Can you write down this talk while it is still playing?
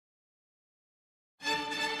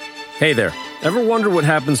Hey there. Ever wonder what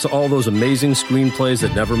happens to all those amazing screenplays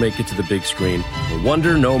that never make it to the big screen? Well,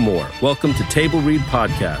 wonder no more. Welcome to Table Read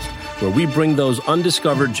Podcast, where we bring those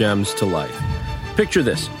undiscovered gems to life. Picture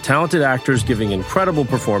this, talented actors giving incredible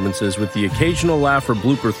performances with the occasional laugh or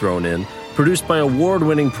blooper thrown in, produced by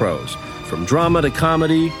award-winning pros. From drama to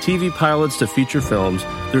comedy, TV pilots to feature films,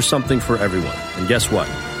 there's something for everyone. And guess what?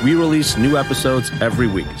 We release new episodes every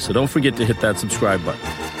week, so don't forget to hit that subscribe button.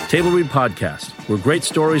 Table Read Podcast, where great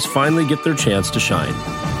stories finally get their chance to shine.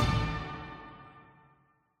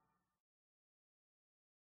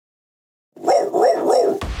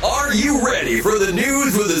 Are you ready for the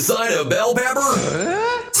news with a side of bell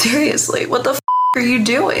pepper? Seriously, what the are you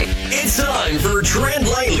doing? It's time for Trend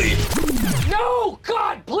Lightly. No!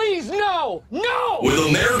 God, please, no! No! With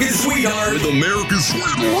America's sweetheart. Oh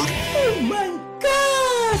my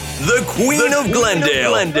God! The Queen of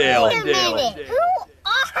Glendale. Wait a minute. Who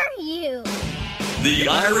are you? The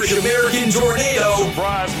Irish-American tornado.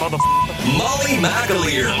 Surprise, motherfucker. Molly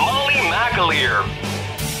McAleer.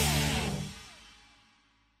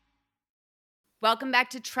 Welcome back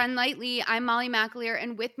to Trend Lightly. I'm Molly McAleer,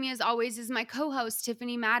 and with me, as always, is my co-host,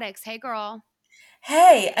 Tiffany Maddox. Hey, girl.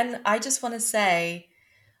 Hey, and I just want to say,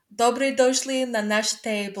 Dobry došli na naš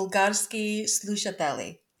bulgarski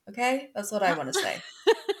slušateli. Okay? That's what I want to say.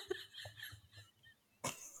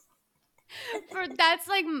 That's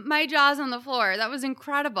like my jaws on the floor. That was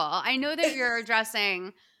incredible. I know that you're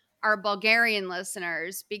addressing our Bulgarian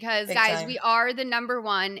listeners because, Big guys, time. we are the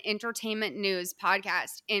 #1 entertainment news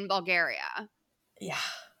podcast in Bulgaria. Yeah.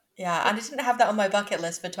 I didn't have that on my bucket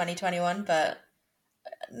list for 2021, but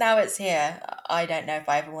now it's here. I don't know if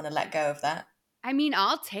I ever want to let go of that. I mean,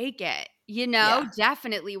 I'll take it.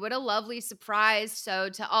 Definitely. What a lovely surprise. So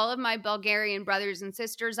to all of my Bulgarian brothers and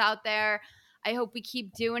sisters out there, I hope we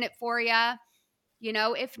keep doing it for you.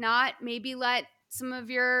 If not, maybe let some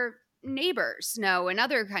of your neighbors know in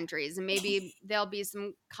other countries, and maybe there'll be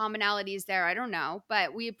some commonalities there. I don't know,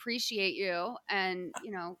 but we appreciate you and,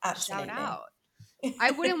 Absolutely. shout out.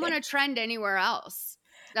 I wouldn't want to trend anywhere else.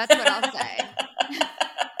 That's what I'll say.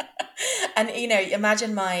 And,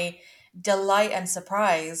 imagine my delight and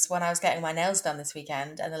surprise when I was getting my nails done this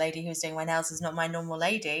weekend, and the lady who's doing my nails is not my normal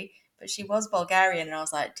lady, but she was Bulgarian, and I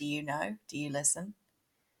was like, do you know? Do you listen?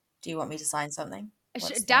 Do you want me to sign something?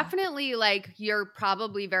 Definitely, you're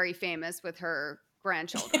probably very famous with her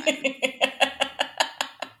grandchildren.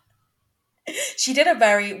 She did a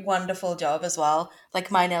very wonderful job as well.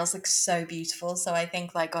 My nails look so beautiful, so I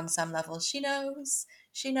think on some level she knows,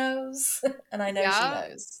 and I know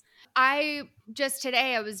she knows.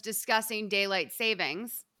 Today I was discussing daylight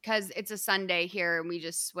savings because it's a Sunday here and we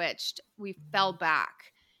just switched. We fell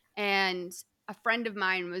back, and a friend of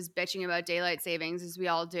mine was bitching about daylight savings, as we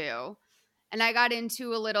all do. And I got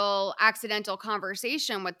into a little accidental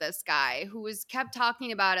conversation with this guy who kept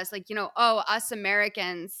talking about us us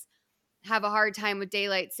Americans have a hard time with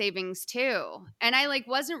daylight savings too. And I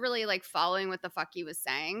wasn't really following what the fuck he was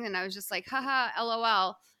saying. And I was just like, haha,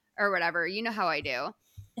 LOL, or whatever. You know how I do.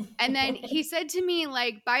 And then he said to me,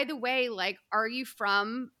 by the way, are you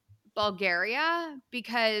from Bulgaria?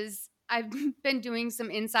 Because I've been doing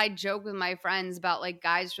some inside joke with my friends about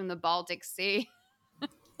guys from the Baltic Sea.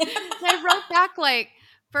 And I wrote back,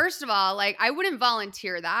 first of all, I wouldn't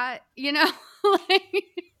volunteer that,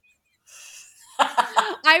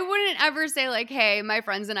 I wouldn't ever say hey, my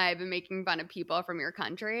friends and I have been making fun of people from your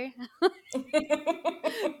country.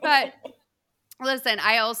 But listen,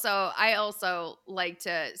 I also like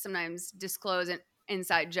to sometimes disclose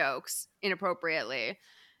inside jokes inappropriately.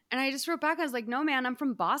 And I just wrote back, I was like, no, man, I'm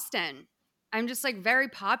from Boston. I'm just very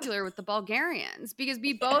popular with the Bulgarians because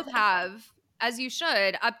we both have, as you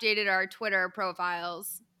should, updated our Twitter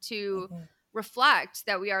profiles to reflect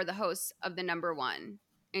that we are the hosts of the #1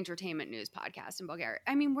 entertainment news podcast in Bulgaria.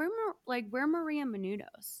 I mean, we're Maria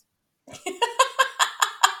Menounos.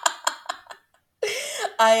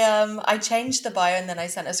 I changed the bio and then I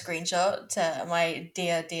sent a screenshot to my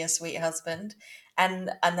dear sweet husband,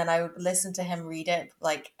 and then I listened to him read it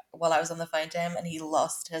while I was on the phone to him, and he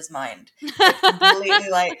lost his mind. It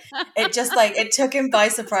completely it took him by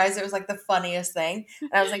surprise. It was the funniest thing,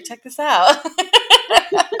 and I was like, check this out.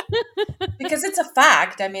 Because it's a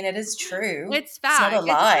fact. I mean, it is true. It's fact. It's not a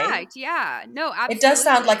lie. It's a fact. Yeah. No, absolutely. It does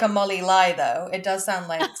sound like a Molly lie, though. It does sound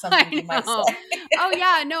like something you might say. Oh,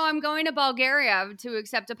 yeah. No, I'm going to Bulgaria to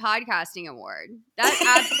accept a podcasting award. That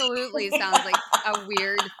absolutely sounds like a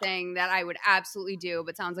weird thing that I would absolutely do,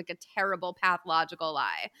 but sounds like a terrible pathological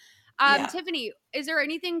lie. Yeah. Tiffany, is there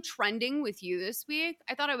anything trending with you this week?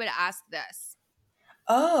 I thought I would ask this.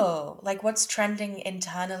 Oh, what's trending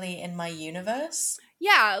internally in my universe?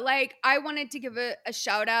 Yeah, like I wanted to give a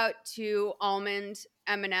shout out to almond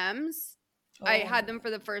M&Ms. I had them for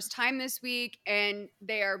the first time this week and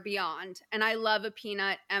they are beyond. And I love a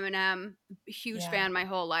peanut M&M, huge fan my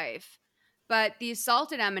whole life. But these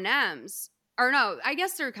salted M&Ms, or no, I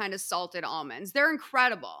guess they're kind of salted almonds. They're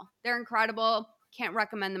incredible. They're incredible. Can't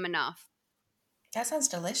recommend them enough. That sounds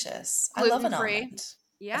delicious. I love an Gluten-free. almond.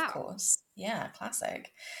 Yeah. Of course. Yeah,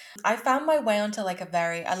 classic. I found my way onto like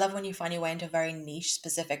I love when you find your way into a very niche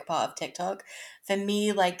specific part of TikTok. For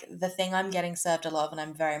me, like the thing I'm getting served a lot of and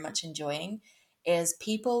I'm very much enjoying is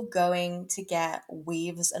people going to get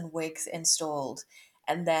weaves and wigs installed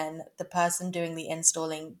and then the person doing the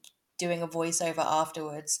installing doing a voiceover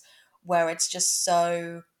afterwards where it's just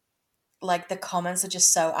so like the comments are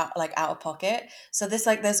just so out of pocket. So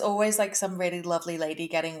there's always like some really lovely lady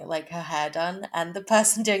getting like her hair done and the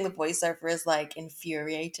person doing the voiceover is like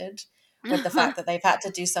infuriated with the fact that they've had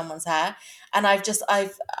to do someone's hair. And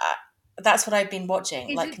that's what I've been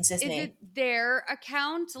watching consistently. Is it their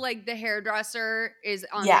account? Like the hairdresser is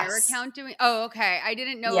on their Yes. account doing? Oh, okay. I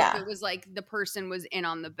didn't know Yeah. if it was like the person was in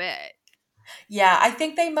on the bit. Yeah, I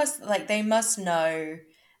think they must know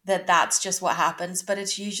that that's just what happens, but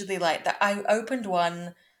it's usually like that. I opened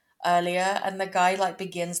one earlier and the guy like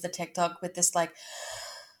begins the TikTok with this like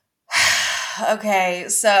okay,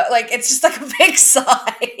 so like it's just like a big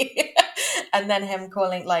sigh. And then him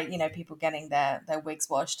calling like, people getting their wigs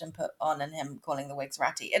washed and put on and him calling the wigs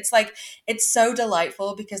ratty. It's like it's so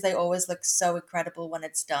delightful because they always look so incredible when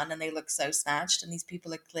it's done and they look so snatched and these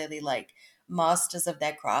people are clearly like masters of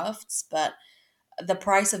their crafts, but the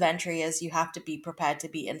price of entry is you have to be prepared to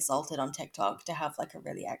be insulted on TikTok to have like a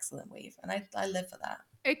really excellent weave. And I live for that.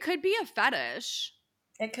 It could be a fetish.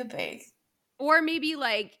 It could be. Or maybe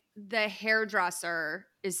like the hairdresser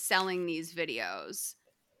is selling these videos.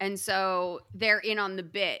 And so they're in on the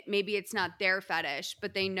bit. Maybe it's not their fetish,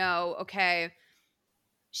 but they know, okay,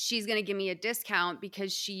 she's going to give me a discount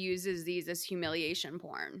because she uses these as humiliation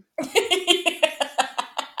porn.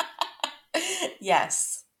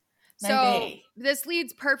 Yes. So this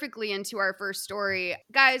leads perfectly into our first story.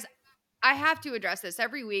 Guys, I have to address this.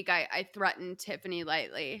 Every week I threaten Tiffany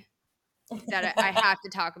lightly that I have to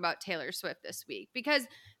talk about Taylor Swift this week because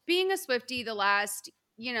being a Swiftie the last,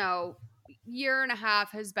 year and a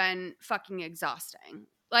half has been fucking exhausting.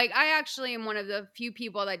 Like I actually am one of the few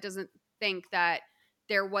people that doesn't think that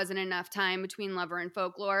there wasn't enough time between Lover and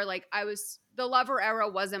Folklore. Like the Lover era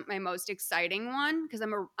wasn't my most exciting one because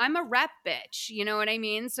I'm a rep bitch, you know what I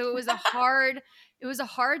mean? So it was a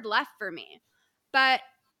hard left for me. But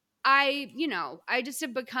I just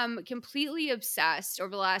have become completely obsessed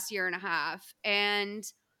over the last year and a half. And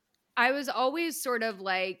I was always sort of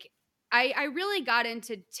like, I really got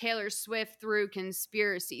into Taylor Swift through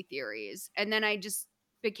conspiracy theories. And then I just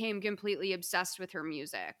became completely obsessed with her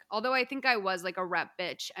music. Although I think I was like a rep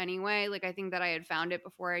bitch anyway. Like I think that I had found it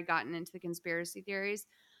before I'd gotten into the conspiracy theories.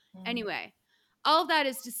 Anyway, all of that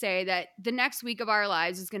is to say that the next week of our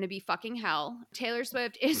lives is going to be fucking hell. Taylor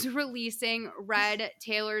Swift is releasing Red,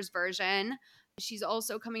 Taylor's version. She's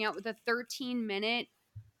also coming out with a 13-minute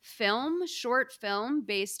short film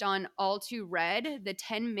based on All Too Red, the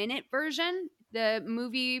 10-minute version. The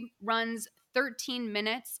movie runs 13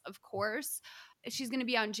 minutes, of course. She's going to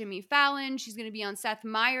be on Jimmy Fallon. She's going to be on Seth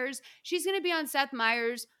Meyers. She's going to be on Seth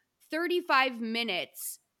Meyers 35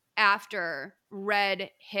 minutes after Red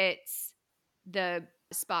hits the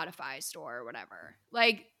Spotify store or whatever.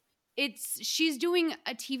 Like she's doing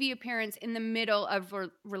a TV appearance in the middle of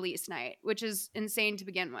release night, which is insane to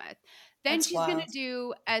begin with. Then That's she's going to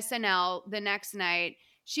do SNL the next night.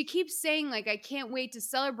 She keeps saying like, I can't wait to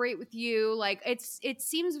celebrate with you. Like it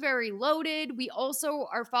seems very loaded. We also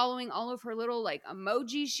are following all of her little like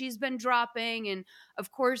emojis she's been dropping. And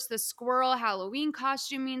of course the squirrel Halloween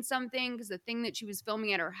costume means something because the thing that she was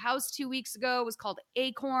filming at her house 2 weeks ago was called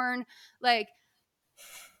Acorn. Like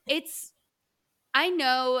I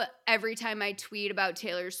know every time I tweet about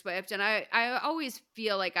Taylor Swift, and I always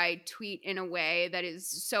feel like I tweet in a way that is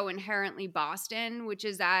so inherently Boston, which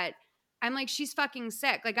is that I'm like, she's fucking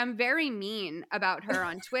sick. Like, I'm very mean about her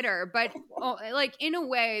on Twitter, but like in a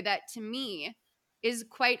way that to me is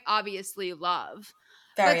quite obviously love.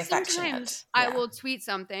 Very But affectionate. sometimes I will tweet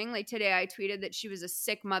something. Like today I tweeted that she was a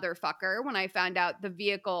sick motherfucker when I found out the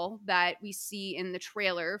vehicle that we see in the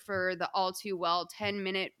trailer for the All Too Well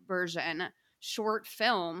 10-minute version short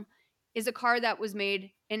film is a car that was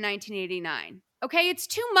made in 1989. Okay, it's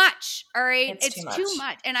too much, all right? It's too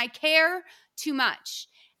much. And I care too much.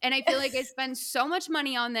 And I feel like I spend so much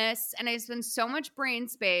money on this and I spend so much brain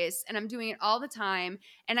space and I'm doing it all the time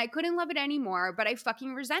and I couldn't love it anymore, but I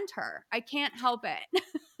fucking resent her. I can't help it.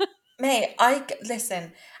 Mate,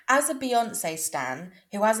 listen, as a Beyonce stan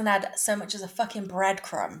who hasn't had so much as a fucking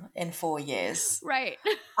breadcrumb in 4 years, Right.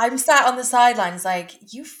 I'm sat on the sidelines like,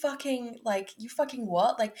 you fucking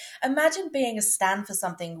what? Like, imagine being a stan for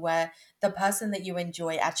something where the person that you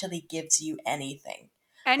enjoy actually gives you anything.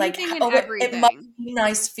 Like, Anything and oh, it must everything. be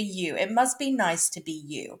nice for you. It must be nice to be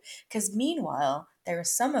you. Because meanwhile, there are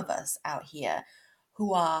some of us out here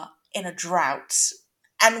who are in a drought,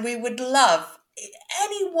 and we would love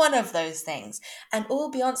any one of those things. And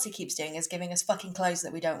all Beyonce keeps doing is giving us fucking clothes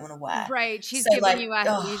that we don't want to wear. Right. She's So, giving like, you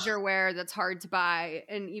athleisure wear that's hard to buy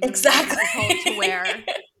and even more difficult to exactly. wear.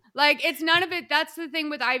 Like, it's none of it. That's the thing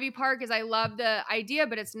with Ivy Park is I love the idea,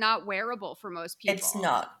 but it's not wearable for most people. It's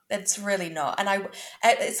not. It's really not. And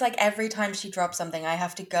it's like every time she drops something, I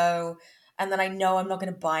have to go, and then I know I'm not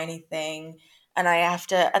going to buy anything, and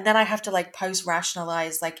then I have to like post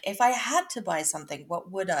rationalize, like, if I had to buy something,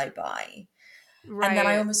 what would I buy? And then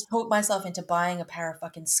I Right. almost talked myself into buying a pair of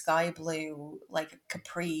fucking sky blue, like,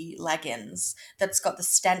 capri leggings that's got the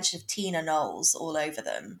stench of Tina Knowles all over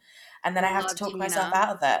them. And then I have to Love talk myself Tina.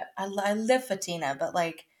 out of it. I live for Tina, but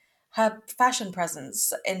like her fashion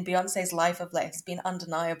presence in Beyonce's life of late has been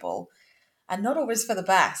undeniable and not always for the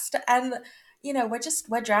best. And,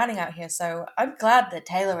 we're drowning out here. So I'm glad that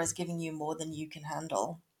Taylor is giving you more than you can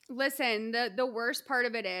handle. Listen, the worst part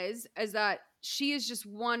of it is that she is just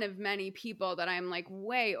one of many people that I'm like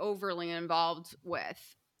way overly involved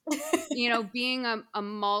with. Being a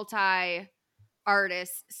multi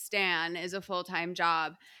artist stan is a full-time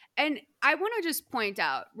job. And I want to just point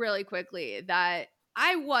out really quickly that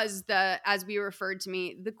I was as we referred to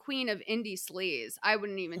me, the queen of indie sleaze. I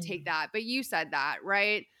wouldn't even take that, but you said that,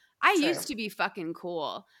 right? I True. used to be fucking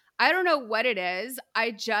cool. I don't know what it is.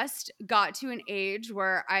 I just got to an age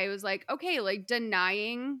where I was like, okay, like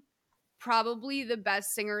denying probably the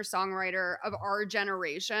best singer-songwriter of our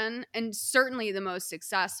generation and certainly the most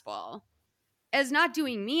successful is not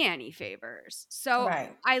doing me any favors. So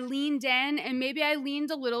Right. I leaned in and maybe I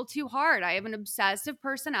leaned a little too hard. I have an obsessive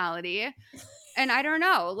personality and I don't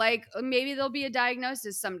know, like maybe there'll be a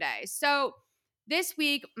diagnosis someday. So this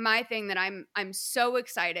week, my thing that I'm so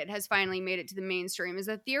excited has finally made it to the mainstream is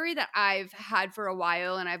a theory that I've had for a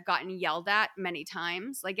while and I've gotten yelled at many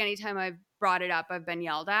times. Like anytime I've brought it up, I've been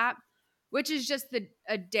yelled at, which is just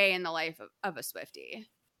a day in the life of a Swiftie.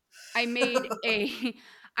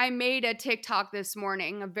 I made a TikTok this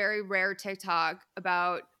morning, a very rare TikTok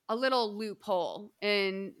about a little loophole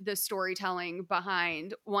in the storytelling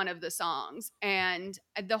behind one of the songs. And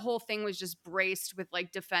the whole thing was just braced with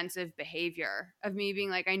like defensive behavior of me being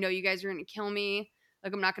like, I know you guys are going to kill me.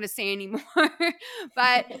 Like, I'm not going to say anymore.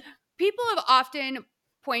 But people have often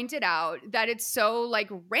pointed out that it's so like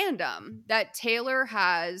random that Taylor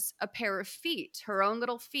has a pair of feet, her own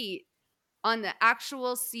little feet, on the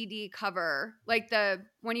actual CD cover, like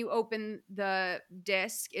when you open the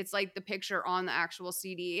disc, it's like the picture on the actual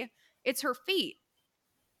CD. It's her feet.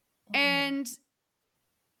 And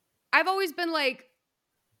I've always been like,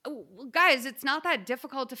 oh, guys, it's not that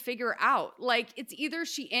difficult to figure out. Like, it's either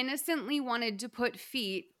she innocently wanted to put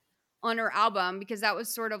feet on her album because that was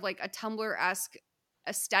sort of like a Tumblr-esque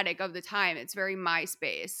aesthetic of the time. It's very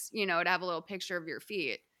MySpace, to have a little picture of your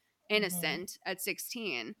feet, innocent at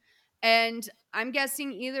 16. And I'm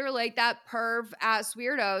guessing either like that perv ass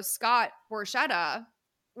weirdo, Scott Borchetta,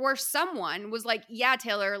 or someone was like, yeah,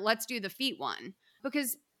 Taylor, let's do the feet one.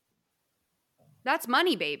 Because that's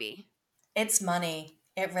money, baby. It's money.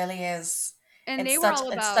 It really is. And It's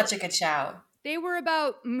such a good shout. They were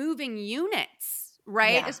about moving units,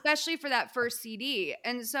 right? Yeah. Especially for that first CD.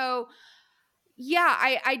 And so,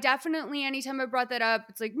 yeah, I definitely, anytime I brought that up,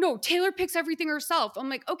 it's like, no, Taylor picks everything herself. I'm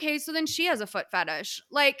like, okay, so then she has a foot fetish.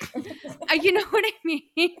 Like, you know what I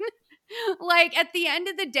mean? Like, at the end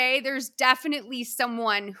of the day, there's definitely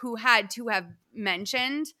someone who had to have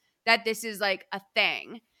mentioned that this is like a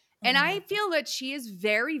thing. And I feel that she is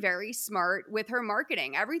very, very smart with her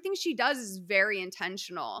marketing. Everything she does is very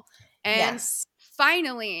intentional. And Yes.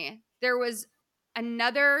 finally, there was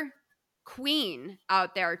another queen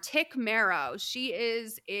out there, Tick Marrow. She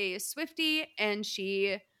is a Swiftie and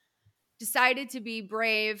she decided to be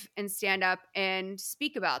brave and stand up and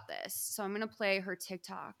speak about this. So I'm going to play her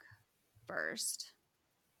TikTok first.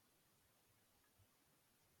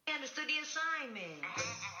 And it's the assignment.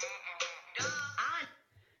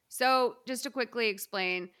 So just to quickly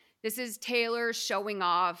explain, this is Taylor showing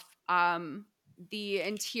off the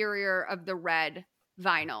interior of the red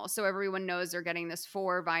vinyl. So everyone knows they're getting this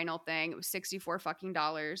 4 vinyl thing. It was $64 fucking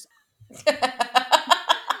dollars.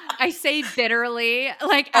 I say bitterly.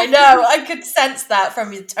 Like I know, I could sense that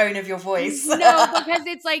from the tone of your voice. No, because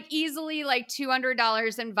it's like easily like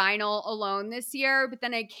 $200 in vinyl alone this year, but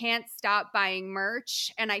then I can't stop buying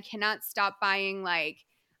merch and I cannot stop buying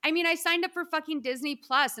I signed up for fucking Disney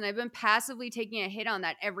Plus and I've been passively taking a hit on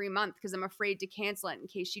that every month because I'm afraid to cancel it in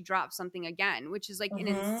case she drops something again, which is like an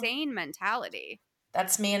insane mentality.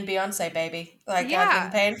 That's me and Beyonce, baby. Like, Yeah. I've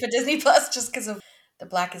been paying for Disney Plus just because of The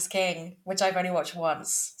Black is King, which I've only watched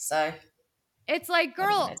once. So it's like,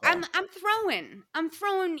 girl, I'm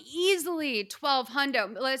throwing easily 12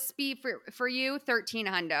 hundo. Let's be for you 13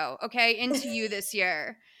 hundo, okay, into you this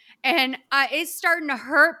year. And it's starting to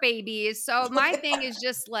hurt, babies. So my thing is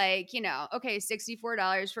just like, okay,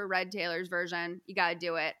 $64 for Red Taylor's version. You got to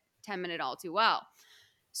do it. 10-minute all too well.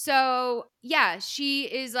 So yeah, she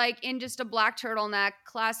is like in just a black turtleneck,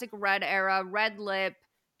 classic red era, red lip,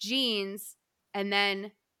 jeans, and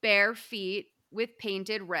then bare feet with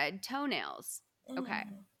painted red toenails. Okay,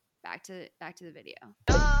 back to the video.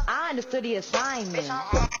 I understood the assignment.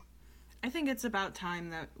 I think it's about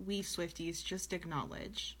time that we Swifties just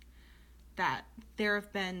acknowledge that there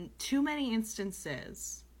have been too many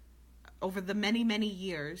instances over the many, many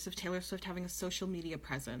years of Taylor Swift having a social media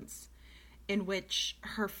presence in which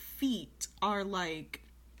her feet are like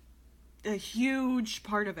a huge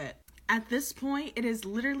part of it. At this point, it is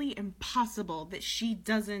literally impossible that she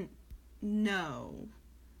doesn't know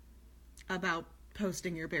about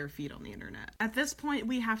posting your bare feet on the internet. At this point,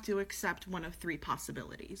 we have to accept one of three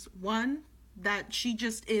possibilities. One, that she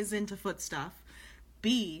just is into foot stuff.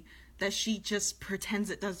 B, that she just pretends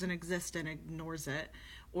it doesn't exist and ignores it.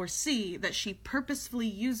 Or C, that she purposefully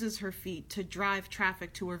uses her feet to drive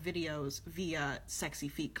traffic to her videos via sexy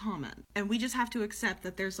feet comment. And we just have to accept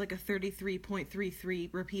that there's like a 33.33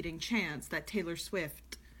 repeating chance that Taylor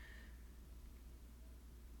Swift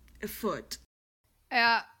foot.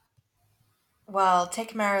 Well,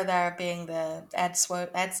 take Mara there being the Ed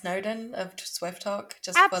Snowden of Swift Talk,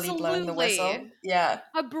 just fully blowing the whistle. Yeah.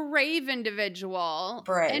 A brave individual.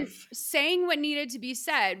 Brave. And saying what needed to be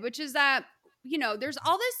said, which is that, there's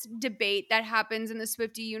all this debate that happens in the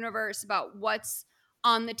Swiftie universe about what's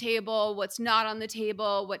on the table, what's not on the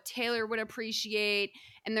table, what Taylor would appreciate.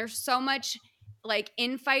 And there's so much like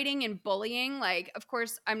infighting and bullying. Like, of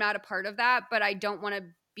course, I'm not a part of that, but I don't want to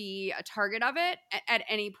be a target of it at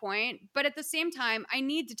any point. But at the same time, I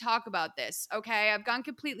need to talk about this, okay? I've gone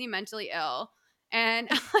completely mentally ill and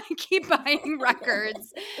I keep buying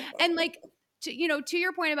records. And like, to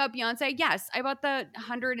your point about Beyonce, yes, I bought the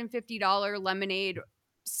 $150 Lemonade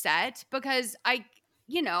set because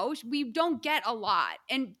we don't get a lot.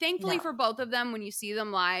 And thankfully for both of them, when you see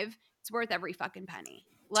them live, it's worth every fucking penny.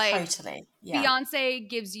 Like, totally. Yeah. Beyonce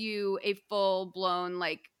gives you a full-blown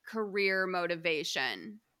like career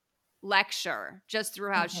motivation lecture just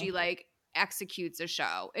through how she like executes a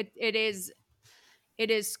show. It is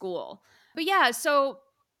school. But yeah, so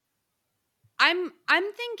I'm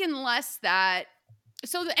thinking less that.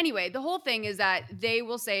 So anyway, the whole thing is that they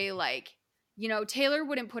will say like, Taylor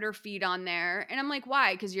wouldn't put her feet on there, and I'm like,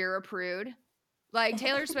 why? Because you're a prude. Like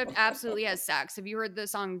Taylor Swift absolutely has sex. Have you heard the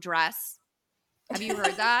song Dress? Have you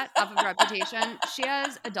heard that off of Reputation? She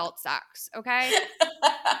has adult sex, okay?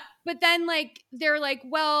 But then like they're like,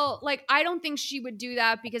 well, like I don't think she would do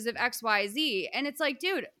that because of XYZ, and it's like,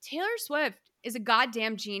 dude, Taylor Swift is a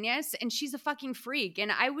goddamn genius and she's a fucking freak.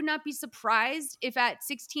 And I would not be surprised if at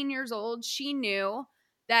 16 years old, she knew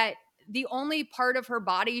that the only part of her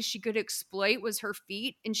body she could exploit was her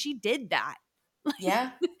feet. And she did that.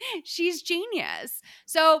 Yeah. She's genius.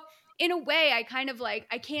 So in a way, I kind of like,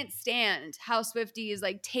 I can't stand how Swifties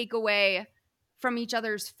like take away from each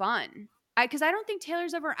other's fun. Because I don't think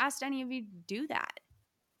Taylor's ever asked any of you to do that.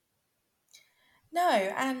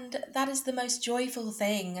 No, and that is the most joyful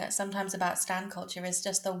thing sometimes about stan culture is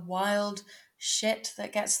just the wild shit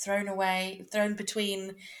that gets thrown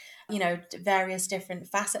between, various different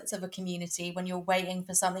facets of a community when you're waiting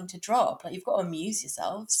for something to drop. Like, you've got to amuse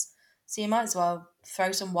yourselves. So you might as well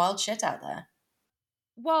throw some wild shit out there.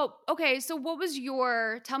 Well, okay, so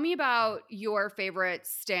tell me about your favorite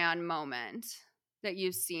stan moment that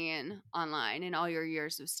you've seen online in all your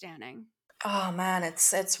years of standing. Oh man,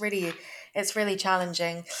 it's really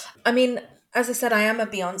challenging. I mean, as I said, I am a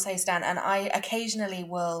Beyonce stan, and I occasionally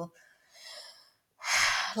will,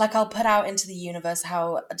 like, I'll put out into the universe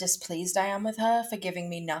how displeased I am with her for giving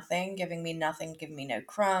me nothing, giving me no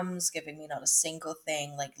crumbs, giving me not a single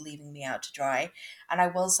thing, like leaving me out to dry. And I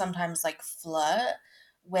will sometimes like flirt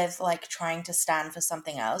with like trying to stand for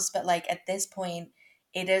something else, but like at this point,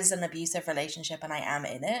 it is an abusive relationship and I am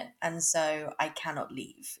in it. And so I cannot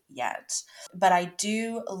leave yet. But I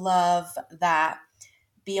do love that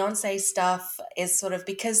Beyonce stuff is sort of,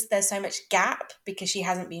 because there's so much gap, because she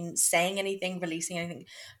hasn't been saying anything, releasing anything.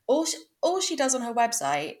 All she does on her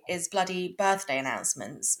website is bloody birthday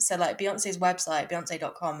announcements. So like Beyonce's website,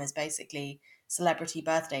 Beyonce.com, is basically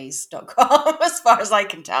celebritybirthdays.com as far as I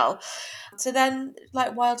can tell. So then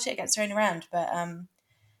like wild shit gets thrown around. But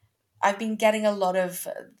I've been getting a lot of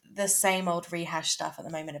the same old rehash stuff at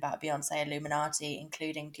the moment about Beyonce Illuminati,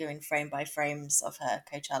 including doing frame by frames of her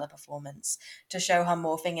Coachella performance to show her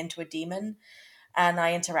morphing into a demon. And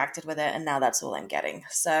I interacted with it, and now that's all I'm getting.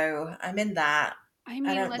 So I'm in that. I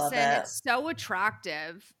mean, don't love listen, it. it's so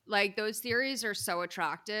attractive. Like, those theories are so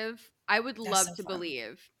attractive. I would They're love so to fun.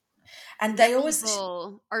 believe And that they always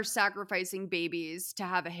people are sacrificing babies to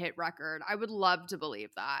have a hit record. I would love to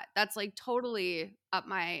believe that. That's like totally up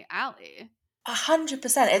my alley. 100%.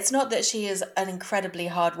 It's not that she is an incredibly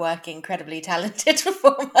hardworking, incredibly talented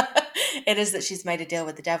performer. It is that she's made a deal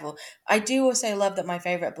with the devil. I do also love that my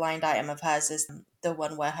favorite blind item of hers is the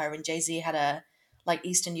one where her and Jay-Z had a like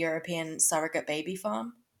Eastern European surrogate baby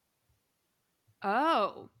farm.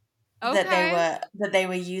 Oh, That okay. they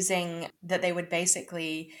were using, that they would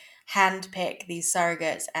basically handpick these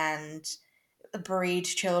surrogates and breed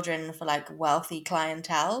children for like wealthy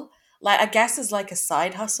clientele. Like I guess as like a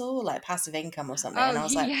side hustle, like passive income or something. Oh, And I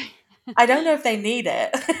was like, yeah. I don't know if they need it.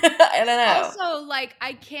 I don't know. Also, like,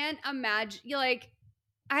 I can't imagine, like,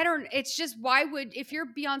 I don't, it's just, why would, if you're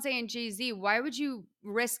Beyonce and Jay-Z, why would you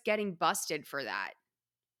risk getting busted for that?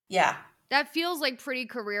 Yeah. That feels like pretty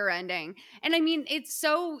career ending. And I mean, it's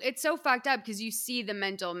so fucked up because you see the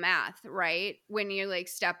mental math, right? When you like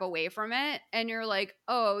step away from it and you're like,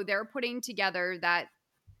 oh, they're putting together that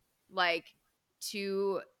like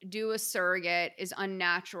to do a surrogate is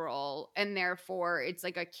unnatural and therefore it's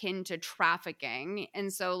like akin to trafficking.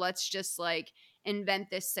 And so let's just like invent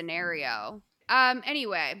this scenario.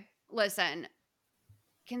 Anyway, listen,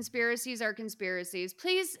 conspiracies are conspiracies.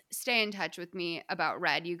 Please stay in touch with me about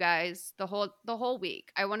Red, you guys, the whole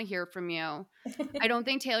week. I want to hear from you. I don't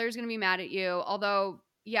think Taylor's going to be mad at you, although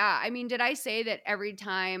yeah, I mean, did I say that every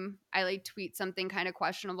time I like tweet something kind of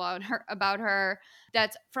questionable about her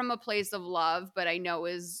that's from a place of love, but I know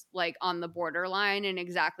is like on the borderline and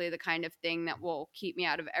exactly the kind of thing that will keep me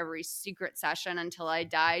out of every secret session until I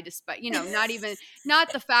die, despite,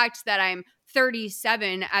 not the fact that I'm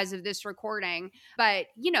 37 as of this recording, but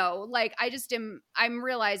like I'm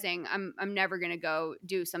realizing I'm never going to go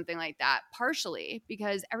do something like that, partially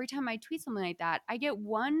because every time I tweet something like that, I get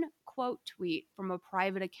one quote tweet from a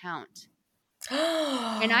private account.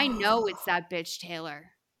 And I know it's that bitch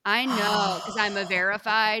Taylor. I know because I'm a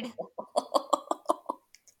verified.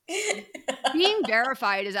 Being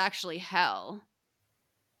verified is actually hell.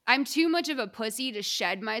 I'm too much of a pussy to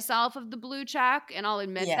shed myself of the blue check, and I'll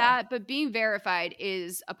admit that, but being verified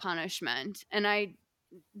is a punishment. And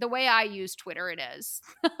the way I use Twitter, it is.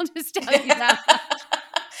 I'll just tell you that.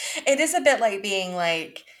 It is a bit like being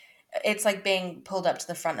like, it's like being pulled up to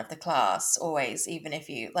the front of the class always, even if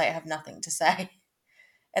you like have nothing to say.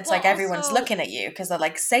 It's Well, like everyone's also, looking at you because they're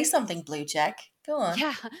like, say something, blue check. Go on.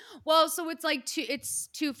 Yeah. Well, so it's like it's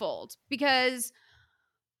twofold, because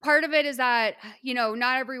part of it is that,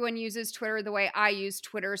 not everyone uses Twitter the way I use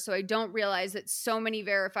Twitter. So I don't realize that so many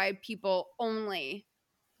verified people only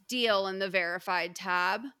deal in the verified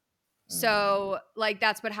tab. So like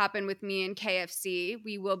that's what happened with me and KFC.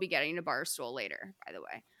 We will be getting to Barstool later, by the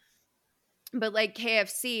way. But like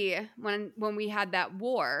KFC, when we had that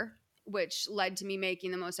war, which led to me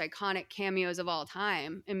making the most iconic cameos of all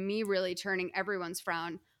time and me really turning everyone's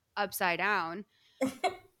frown upside down,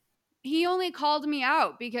 he only called me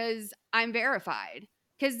out because I'm verified.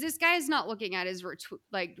 Because this guy is not looking at his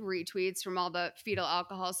retweets from all the fetal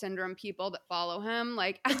alcohol syndrome people that follow him.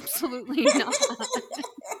 Like, absolutely not.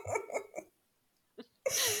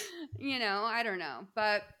 I don't know.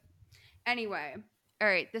 But anyway, all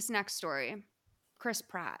right, this next story. Chris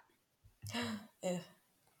Pratt. Ew.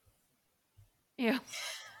 Ew.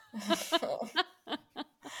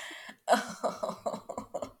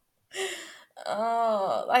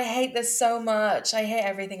 Oh, I hate this so much. I hate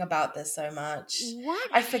everything about this so much.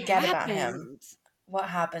 I forget about him. What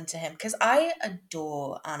happened to him? Because I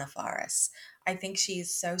adore Anna Faris. I think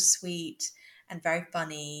she's so sweet and very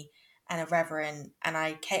funny and irreverent. And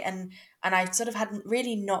I sort of had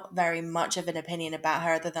really not very much of an opinion about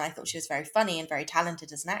her, other than I thought she was very funny and very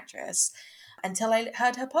talented as an actress, until I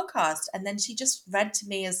heard her podcast. And then she just read to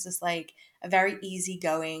me as just like a very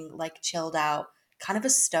easygoing, like chilled out, kind of a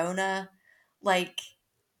stoner, like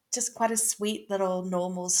just quite a sweet little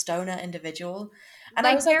normal stoner individual. And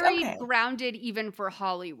I was very like, okay, grounded even for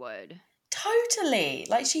Hollywood. totally.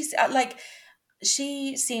 Like she's like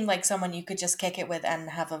she seemed like someone you could just kick it with and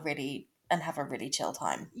have a really chill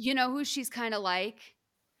time. You know who she's kind of like?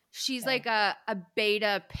 She's Yeah. like a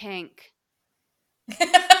beta Pink.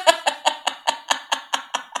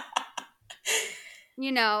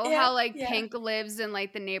 You know, Yeah, how like yeah. Pink lives in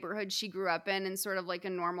like the neighborhood she grew up in sort of like a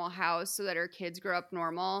normal house so that her kids grow up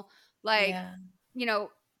normal. Like, Yeah. you know,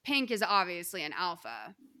 Pink is obviously an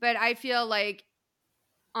alpha, but I feel like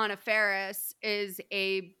Anna Faris is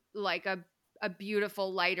a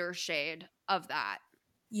beautiful lighter shade of that.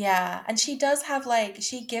 Yeah, and she does have like,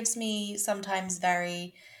 she gives me sometimes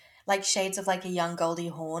very like shades of like a young Goldie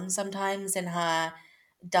Hawn sometimes in her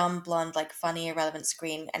dumb blonde, like funny irrelevant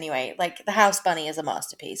screen. Anyway, like the House Bunny is a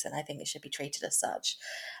masterpiece and I think it should be treated as such.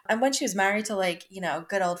 And when she was married to like, you know,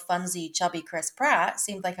 good old funsy chubby Chris Pratt,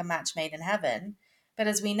 seemed like a match made in heaven. But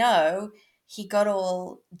as we know, he got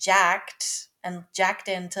all jacked and jacked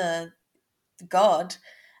into God,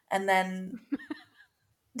 and then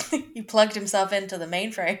he plugged himself into the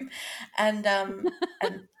mainframe, and I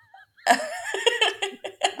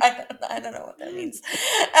don't know what that means.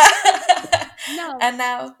 No, and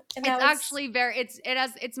now it's actually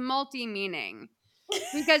it's multi-meaning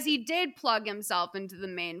because he did plug himself into the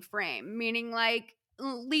mainframe, meaning like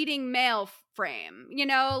leading male frame, you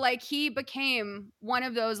know, like he became one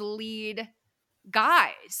of those lead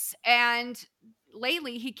guys, and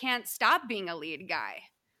lately he can't stop being a lead guy,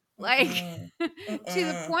 like to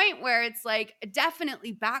the point where it's like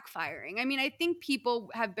definitely backfiring. I mean, I think people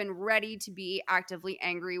have been ready to be actively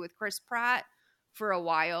angry with Chris Pratt for a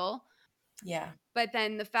while. Yeah. But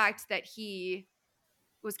then the fact that he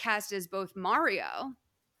was cast as both Mario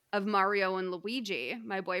of Mario and Luigi,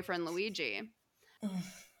 my boyfriend Luigi,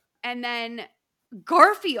 and then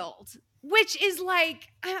Garfield, which is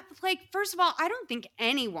like first of all, I don't think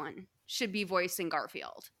anyone should be voicing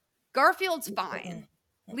Garfield. Garfield's fine.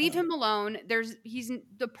 Leave him alone. He's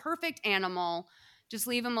the perfect animal. Just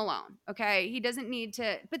leave him alone. Okay. He doesn't need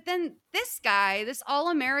to. But then this guy, this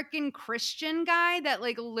all-American Christian guy that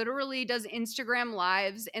like literally does Instagram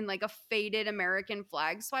lives in like a faded American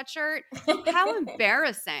flag sweatshirt. How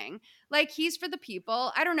embarrassing. Like, he's for the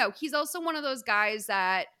people. I don't know. He's also one of those guys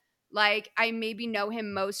that like I maybe know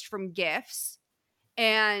him most from GIFs.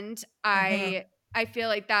 And I feel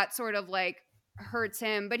like that sort of like hurts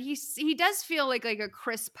him, but he does feel like a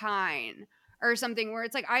Chris Pine or something where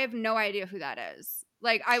it's like I have no idea who that is.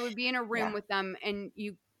 Like, I would be in a room with them and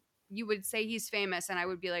you would say he's famous and I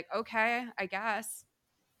would be like, okay, I guess,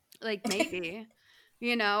 like maybe,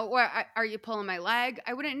 you know, or are you pulling my leg?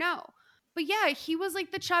 I wouldn't know. But yeah, he was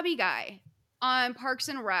like the chubby guy on Parks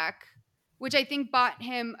and Rec, which I think bought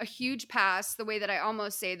him a huge pass, the way that I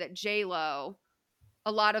almost say that J-Lo,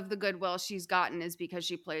 a lot of the goodwill she's gotten is because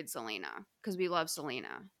she played Selena, because we love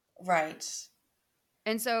Selena. Right.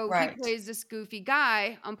 And so he plays this goofy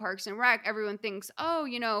guy on Parks and Rec. Everyone thinks, oh,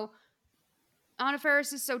 you know, Anna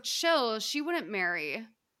Faris is so chill. She wouldn't marry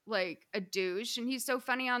like a douche. And he's so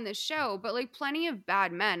funny on this show. But like plenty of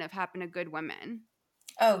bad men have happened to good women.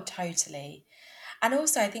 Oh, totally. And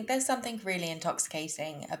also, I think there's something really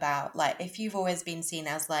intoxicating about, like, if you've always been seen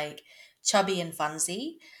as, like, chubby and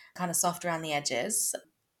funsy, kind of soft around the edges,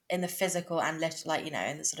 in the physical and, like, you know,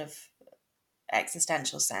 in the sort of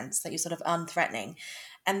existential sense, that you're sort of unthreatening.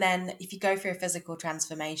 And then if you go through a physical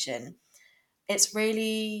transformation, it's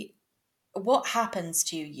really what happens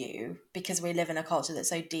to you, because we live in a culture that's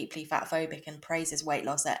so deeply fat phobic and praises weight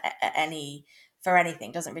loss for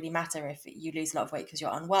anything. Doesn't really matter if you lose a lot of weight because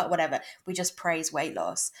you're unwell, whatever. We just praise weight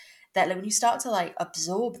loss. That like, when you start to like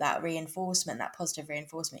absorb that reinforcement, that positive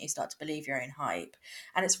reinforcement, you start to believe your own hype.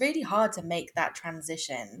 And it's really hard to make that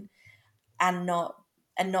transition and not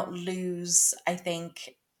lose, I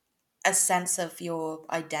think, a sense of your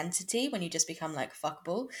identity when you just become like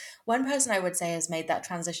fuckable. One person I would say has made that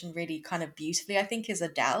transition really kind of beautifully, I think, is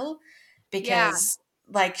Adele, because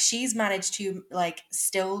like she's managed to like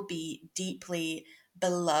still be deeply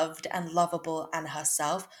beloved and lovable and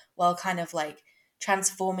herself while kind of like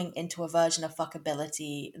transforming into a version of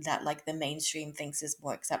fuckability that like the mainstream thinks is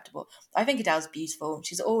more acceptable. I think Adele's beautiful.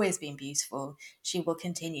 She's always been beautiful. She will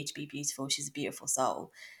continue to be beautiful. She's a beautiful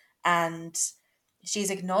soul. And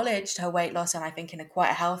she's acknowledged her weight loss, and I think in a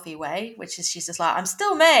quite a healthy way, which is she's just like, I'm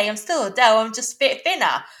still May, I'm still Adele, I'm just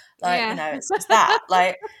thinner. Like, you know, it's just that.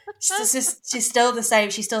 Like, she's still the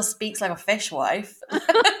same. She still speaks like a fishwife. But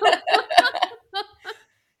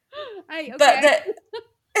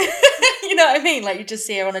you know what I mean? Like, you just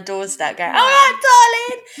see her on a doorstep going, all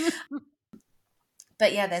right, darling.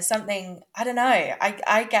 But yeah, there's something, I don't know.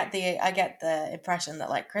 I get the impression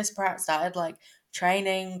that like Chris Pratt started like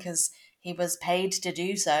training because he was paid to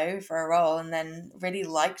do so for a role, and then really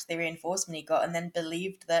liked the reinforcement he got, and then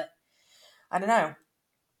believed that, I don't know,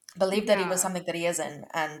 believed that he was Yeah. something that he isn't.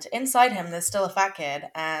 And inside him, there's still a fat kid,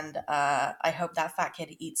 and I hope that fat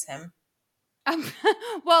kid eats him.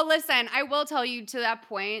 Well, listen, I will tell you to that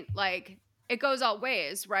point, like, it goes all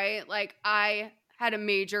ways, right? Like, I had a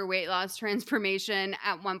major weight loss transformation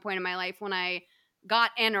at one point in my life when I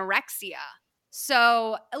got anorexia.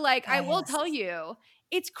 So, like, I will tell you,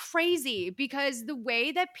 it's crazy because the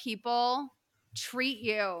way that people treat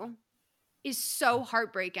you is so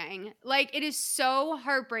heartbreaking. Like, it is so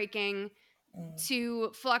heartbreaking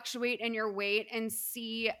to fluctuate in your weight and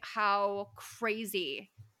see how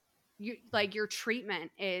crazy your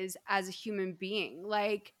treatment is as a human being.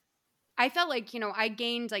 Like, I felt like, I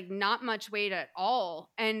gained like not much weight at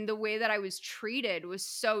all, and the way that I was treated was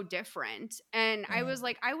so different. And I was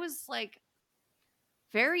like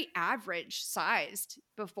very average sized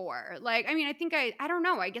before. Like, I mean, I think I don't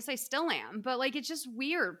know, I guess I still am, but like, it's just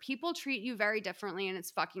weird. People treat you very differently, and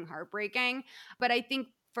it's fucking heartbreaking. But I think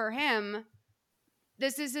for him,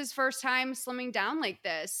 this is his first time slimming down like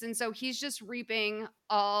this. And so he's just reaping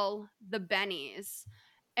all the bennies.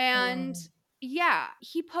 And yeah,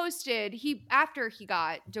 after he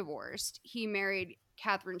got divorced, he married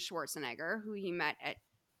Katherine Schwarzenegger, who he met at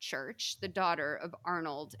church, the daughter of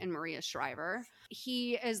Arnold and Maria Shriver.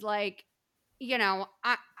 He is like,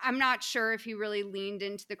 I'm not sure if he really leaned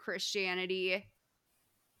into the Christianity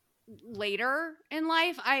later in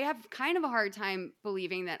life. I have kind of a hard time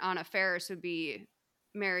believing that Anna Faris would be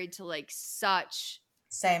married to like such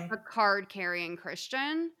a card carrying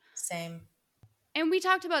Christian. Same. And we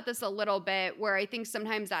talked about this a little bit, where I think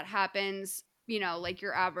sometimes that happens, like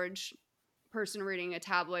your average person reading a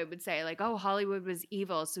tabloid would say like, oh, Hollywood was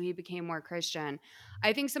evil, so he became more Christian.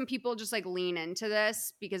 I think some people just like lean into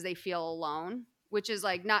this because they feel alone, which is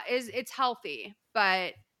like it's healthy,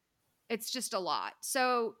 but it's just a lot.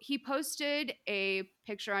 So he posted a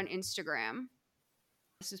picture on Instagram.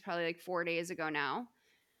 This is probably like 4 days ago now.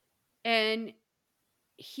 And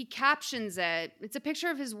he captions it. It's a picture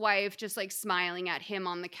of his wife just like smiling at him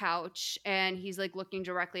on the couch. And he's like looking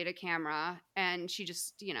directly to camera. And she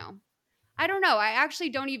just, I don't know. I actually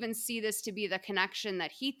don't even see this to be the connection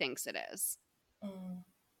that he thinks it is.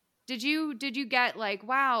 Did you get like,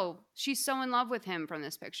 wow, she's so in love with him from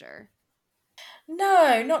this picture?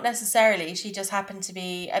 No, not necessarily. She just happened to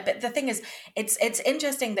be. But the thing is, it's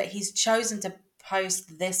interesting that he's chosen to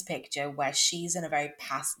post this picture where she's in a very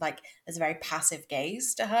there's a very passive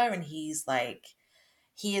gaze to her, and he's like,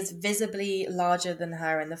 he is visibly larger than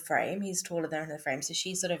her in the frame. He's taller than her in the frame, so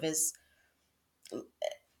she sort of is.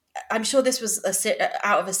 I'm sure this was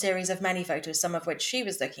out of a series of many photos, some of which she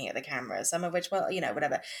was looking at the camera, some of which, well,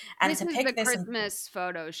 whatever. And this to is pick the this Christmas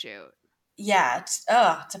photo shoot. Yeah,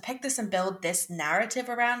 to pick this and build this narrative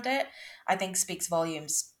around it, I think speaks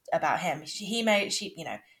volumes about him. She may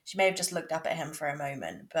have just looked up at him for a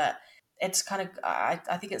moment, but it's kind of,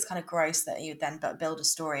 I think it's kind of gross that you then build a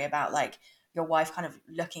story about like your wife kind of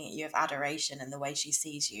looking at you with adoration and the way she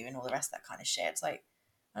sees you and all the rest of that kind of shit. It's like,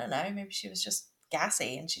 I don't know, maybe she was just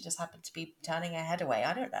gassy and she just happened to be turning her head away.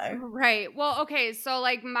 I don't know. Right. Well, okay. So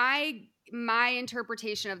like my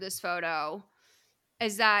interpretation of this photo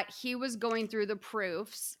is that he was going through the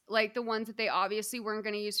proofs, like the ones that they obviously weren't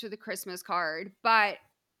going to use for the Christmas card, but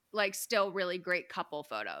like still really great couple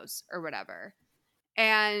photos or whatever.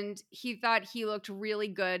 And he thought he looked really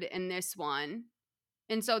good in this one.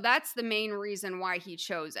 And so that's the main reason why he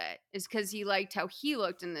chose it, is because he liked how he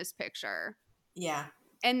looked in this picture. Yeah.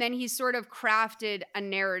 And then he sort of crafted a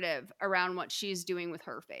narrative around what she's doing with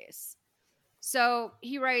her face. So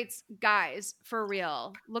he writes, guys, for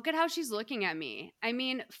real, look at how she's looking at me. I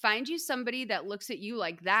mean, find you somebody that looks at you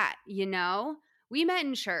like that, We met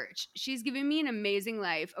in church. She's given me an amazing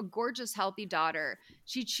life, a gorgeous, healthy daughter.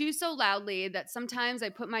 She chews so loudly that sometimes I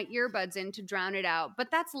put my earbuds in to drown it out,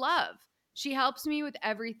 but that's love. She helps me with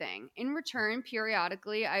everything. In return,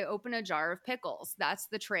 periodically, I open a jar of pickles. That's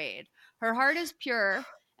the trade. Her heart is pure,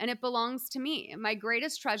 and it belongs to me. My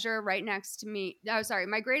greatest treasure right next to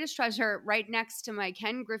my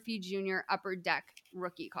Ken Griffey Jr. Upper Deck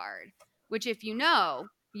rookie card, which if you know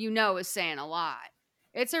is saying a lot.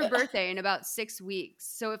 It's her birthday in about 6 weeks,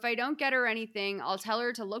 so if I don't get her anything, I'll tell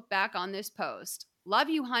her to look back on this post. Love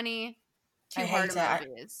you, honey. I hate it.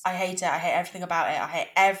 I hate it. I hate everything about it. I hate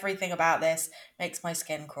everything about this. Makes my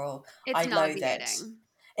skin crawl. I loathe it.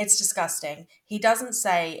 It's disgusting. He doesn't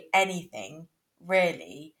say anything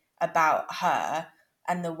really about her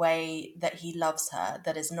and the way that he loves her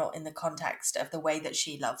that is not in the context of the way that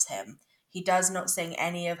she loves him. He does not sing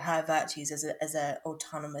any of her virtues as a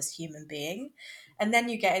autonomous human being. And then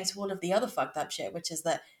you get into all of the other fucked up shit, which is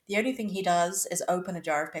that the only thing he does is open a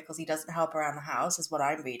jar of pickles. He doesn't help around the house, is what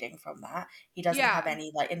I'm reading from that. He doesn't have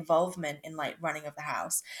any like involvement in like running of the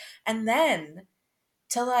house. And then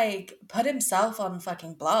to like put himself on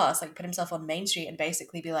fucking blast, like put himself on Main Street and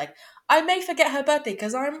basically be like, I may forget her birthday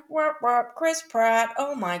because I'm Chris Pratt.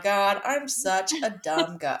 Oh my God, I'm such a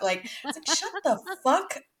dumb guy. Like, it's like, shut the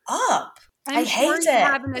fuck up. I sure hate you it.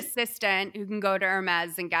 have an assistant who can go to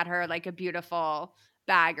Hermes and get her like a beautiful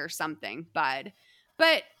bag or something, bud.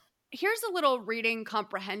 But here's a little reading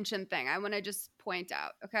comprehension thing I want to just point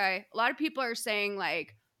out, okay? A lot of people are saying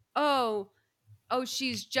like, oh,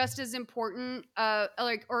 she's just as important,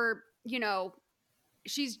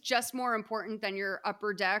 she's just more important than your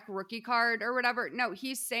Upper Deck rookie card or whatever. No,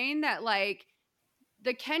 he's saying that like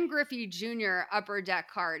the Ken Griffey Jr. Upper Deck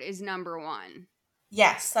card is number one.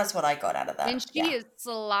 Yes, that's what I got out of that. And she is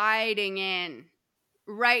sliding in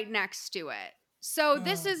right next to it. So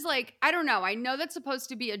this is like, I don't know. I know that's supposed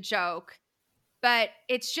to be a joke, but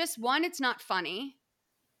it's just, one, it's not funny.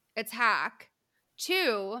 It's hack.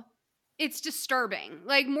 Two, it's disturbing.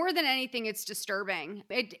 Like, more than anything, it's disturbing.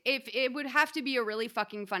 If it would have to be a really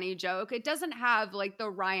fucking funny joke. It doesn't have like the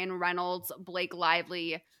Ryan Reynolds, Blake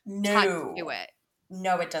Lively touch to it.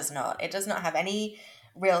 No, it does not. It does not have any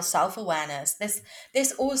real self-awareness.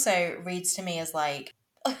 This also reads to me as like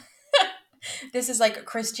this is like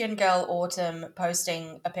Christian Girl Autumn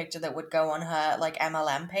posting a picture that would go on her like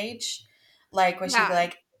MLM page, like where she'd be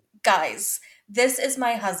like, guys, this is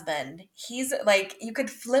my husband. He's like, you could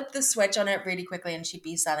flip the switch on it really quickly and she'd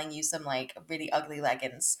be selling you some like really ugly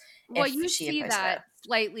leggings. Well, you see that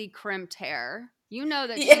slightly crimped hair. You know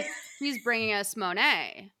that she's bringing us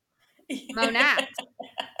Monet. Monat.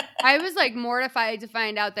 I was like mortified to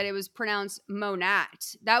find out that it was pronounced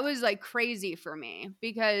Monat. That was like crazy for me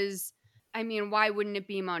because, I mean, why wouldn't it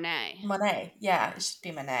be Monet? Monet. Yeah, it should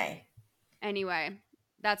be Monet. Anyway,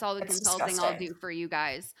 that's all the consulting I'll do for you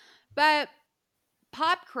guys. But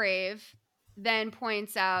Pop Crave then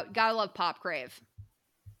points out, gotta love Pop Crave.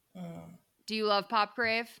 Do you love Pop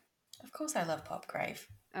Crave? Of course I love Pop Crave.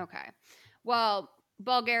 Okay. Well,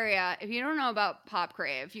 Bulgaria, if you don't know about Pop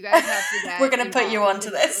Crave, you guys have to get We're going to put you onto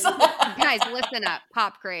this. Guys, listen up.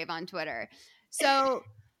 Pop Crave on Twitter. So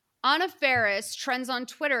Anna Faris trends on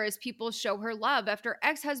Twitter as people show her love after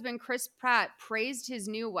ex-husband Chris Pratt praised his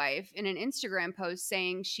new wife in an Instagram post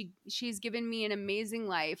saying, she's given me an amazing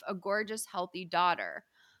life, a gorgeous, healthy daughter.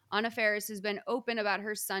 Anna Faris has been open about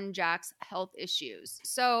her son Jack's health issues.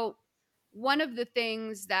 So one of the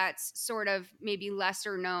things that's sort of maybe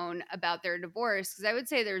lesser known about their divorce, because I would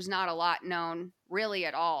say there's not a lot known really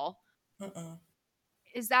at all,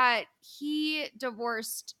 is that he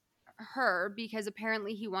divorced her because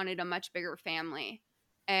apparently he wanted a much bigger family.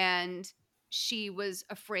 And she was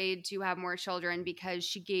afraid to have more children because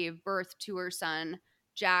she gave birth to her son,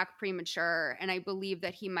 Jack, premature. And I believe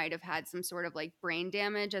that he might have had some sort of like brain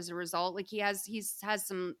damage as a result. Like he has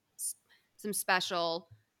some special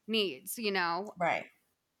needs, you know, right,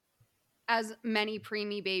 as many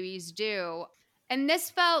preemie babies do. And this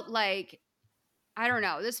felt like, I don't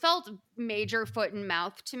know, this felt major foot and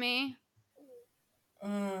mouth to me.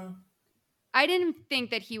 I didn't think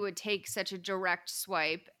that he would take such a direct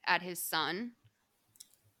swipe at his son.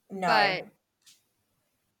 No, but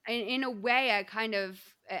in a way,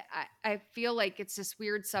 I feel like it's this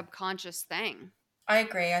weird subconscious thing. I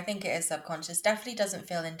agree. I think it is subconscious. Definitely doesn't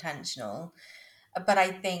feel intentional. But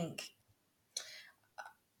I think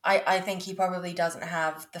he probably doesn't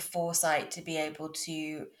have the foresight to be able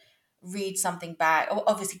to read something back.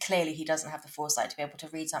 Obviously, clearly he doesn't have the foresight to be able to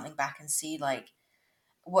read something back and see like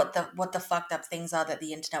what the fucked up things are that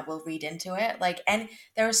the internet will read into it. Like, and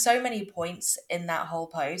there are so many points in that whole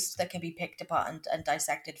post that can be picked apart and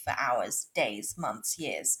dissected for hours, days, months,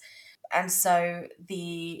 years. And so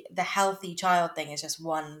the healthy child thing is just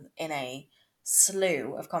one in a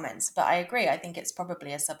slew of comments. But I agree. I think it's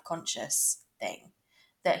probably a subconscious thing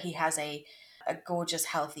that he has a gorgeous,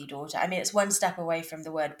 healthy daughter. I mean, it's one step away from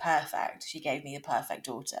the word perfect. She gave me a perfect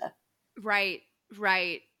daughter. Right.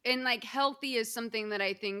 And like healthy is something that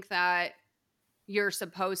I think that you're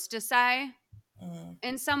supposed to say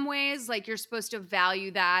in some ways. Like you're supposed to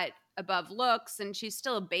value that above looks, and she's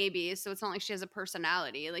still a baby, so it's not like she has a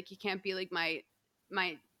personality. Like you can't be like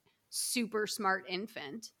my super smart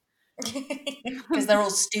infant. Because they're all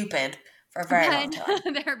stupid for a very long time.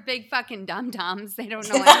 They're big fucking dum-dums. They don't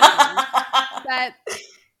know anything. But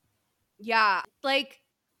yeah, like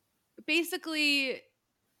basically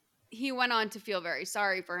he went on to feel very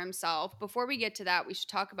sorry for himself. Before we get to that, we should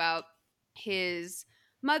talk about his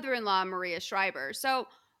mother-in-law, Maria Shriver. So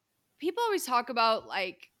people always talk about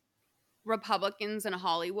like Republicans in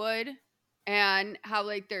Hollywood and how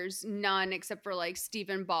like there's none except for like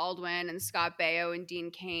Stephen Baldwin and Scott Baio and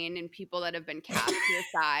Dean Cain and people that have been cast to the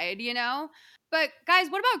side, you know? But guys,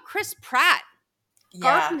 what about Chris Pratt?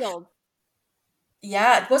 Yeah. Garfield.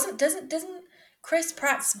 Yeah, doesn't Chris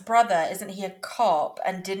Pratt's brother, isn't he a cop,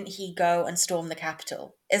 and didn't he go and storm the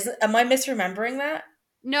Capitol? Am I misremembering that?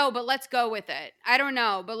 No, but let's go with it. I don't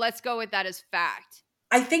know, but let's go with that as fact.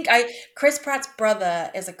 I think Chris Pratt's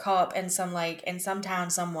brother is a cop in some town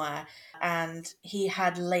somewhere, and he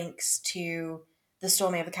had links to the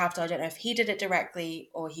storming of the Capitol. I don't know if he did it directly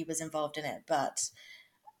or he was involved in it, but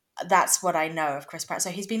that's what I know of Chris Pratt.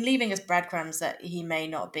 So he's been leaving us breadcrumbs that he may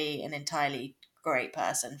not be an entirely great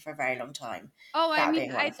person for a very long time. Oh, I That mean,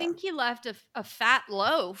 being one I of them. think he left a fat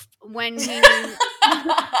loaf when he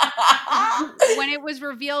when it was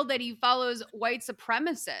revealed that he follows white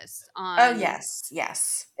supremacists on. Oh yes.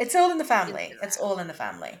 It's all in the family. It's all in the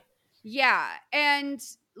family. Yeah, and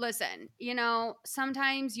listen, you know,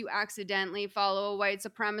 sometimes you accidentally follow a white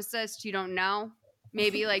supremacist. You don't know.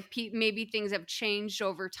 Maybe like maybe things have changed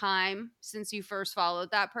over time since you first followed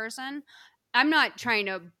that person. I'm not trying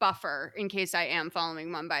to buffer in case I am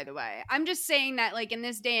following one, by the way. I'm just saying that, like, in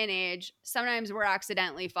this day and age, sometimes we're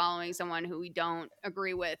accidentally following someone who we don't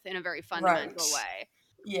agree with in a very fundamental way.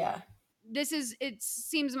 Yeah. It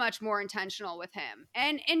seems much more intentional with him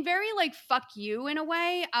and very like fuck you in a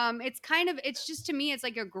way. It's just, to me, it's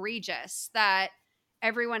like egregious that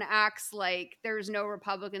everyone acts like there's no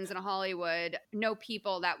Republicans in Hollywood, no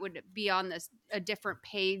people that would be on a different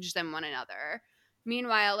page than one another.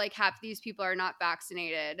 Meanwhile, like half these people are not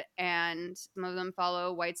vaccinated and some of them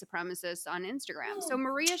follow white supremacists on Instagram. So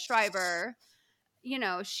Maria Shriver, you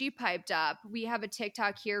know, she piped up. We have a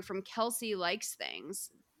TikTok here from Kelsey Likes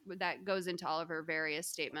Things that goes into all of her various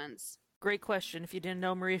statements. Great question. If you didn't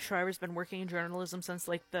know, Maria Shriver's been working in journalism since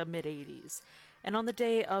like the mid-'80s. And on the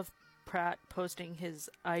day of Pratt posting his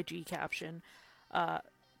IG caption,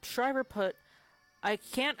 Shriver put, "I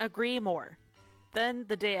can't agree more." Then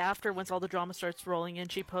the day after, once all the drama starts rolling in,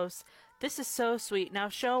 she posts, "This is so sweet. Now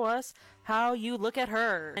show us how you look at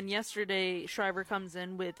her." And yesterday, Shriver comes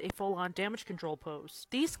in with a full-on damage control post.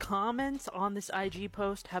 These comments on this IG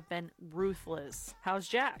post have been ruthless. How's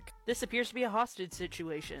Jack? This appears to be a hostage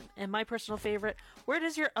situation. And my personal favorite, where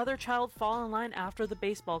does your other child fall in line after the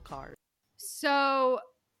baseball card? So,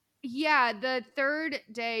 yeah, the third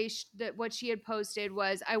day, what she had posted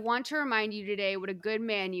was, "I want to remind you today what a good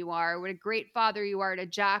man you are, what a great father you are to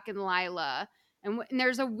Jack and Lila." And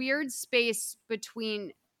there's a weird space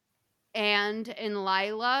between and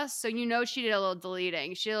Lila. So, you know, she did a little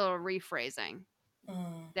deleting. She did a little rephrasing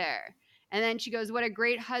there. And then she goes, "What a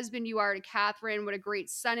great husband you are to Catherine. What a great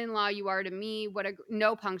son-in-law you are to me.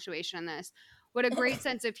 No punctuation in this. What a great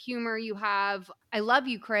sense of humor you have. I love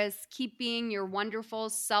you, Chris. Keeping your wonderful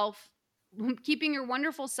self.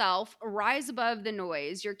 Rise above the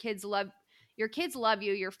noise. Your kids love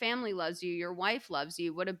you. Your family loves you. Your wife loves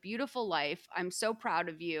you. What a beautiful life. I'm so proud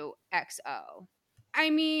of you. XO." I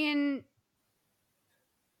mean,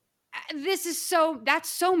 that's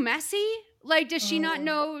so messy. Like, does she not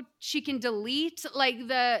know she can delete? Like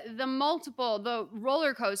the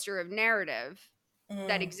roller coaster of narrative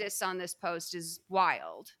that exists on this post is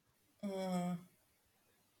wild.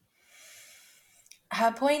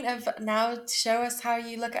 Her point of now show us how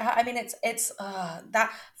you look at her. I mean, it's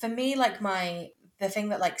that for me, like the thing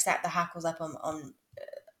that like set the hackles up on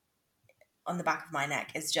the back of my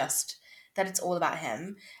neck is just that it's all about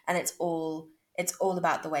him, and it's all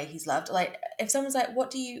about the way he's loved. Like, if someone's like, what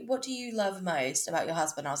do you love most about your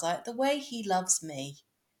husband? I was like, the way he loves me.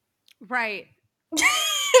 Right. What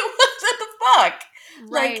the fuck?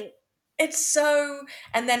 Right. Like, it's so,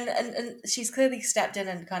 and then and she's clearly stepped in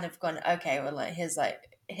and kind of gone, okay, well, like here's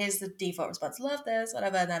the default response, love this,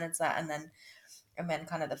 whatever, and then it's that, and then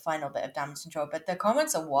kind of the final bit of damage control. But the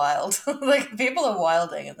comments are wild. Like, people are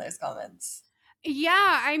wilding in those comments.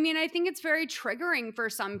 Yeah, I mean, I think it's very triggering for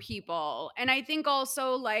some people. And I think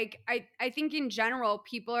also, like, I think in general,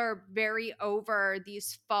 people are very over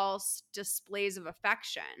these false displays of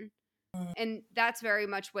affection. And that's very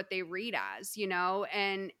much what they read as, you know,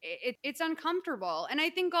 and it's uncomfortable. And I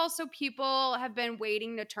think also people have been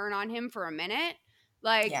waiting to turn on him for a minute.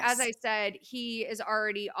 Like, Yes. as I said, he is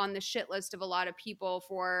already on the shit list of a lot of people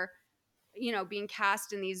for, you know, being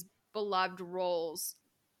cast in these beloved roles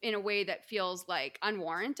in a way that feels like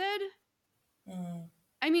unwarranted.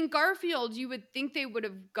 I mean, Garfield, you would think they would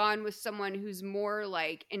have gone with someone who's more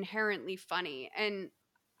like inherently funny. And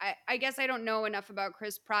I guess I don't know enough about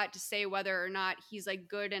Chris Pratt to say whether or not he's like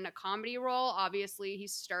good in a comedy role. Obviously, he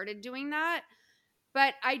started doing that.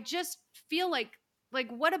 But I just feel like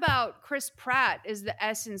what about Chris Pratt is the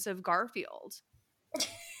essence of Garfield?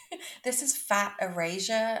 This is fat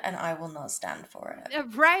erasure, and I will not stand for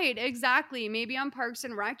it. Right, exactly. Maybe on Parks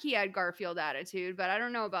and Rec he had Garfield attitude, but I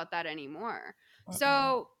don't know about that anymore.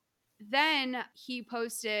 So then he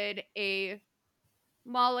posted a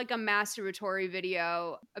masturbatory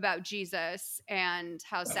video about Jesus and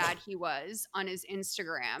how sad he was on his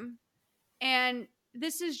Instagram. And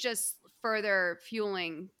this is just further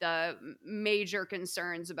fueling the major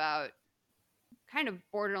concerns about kind of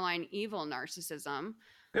borderline evil narcissism.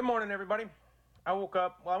 Good morning, everybody. I woke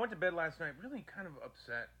up, I went to bed last night really kind of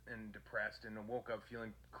upset and depressed, and I woke up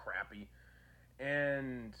feeling crappy.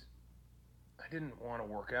 And I didn't want to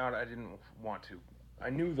work out. I didn't want to. I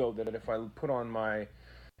knew, though, that if I put on my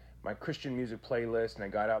Christian music playlist and I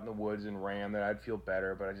got out in the woods and ran, that I'd feel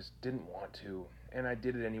better, but I just didn't want to. And I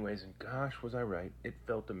did it anyways, and gosh, was I right. It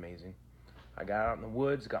felt amazing. I got out in the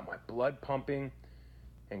woods, got my blood pumping,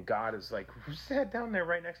 and God is like, who sat down there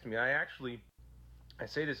right next to me? I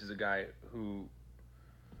say this as a guy who,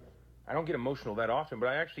 I don't get emotional that often, but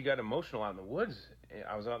I actually got emotional out in the woods.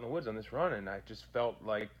 I was out in the woods on this run, and I just felt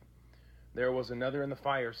like there was another in the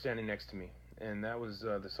fire standing next to me. And that was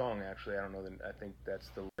the song, actually. I don't know. I think that's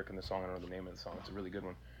the lyric in the song. I don't know the name of the song. It's a really good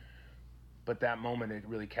one. But that moment, it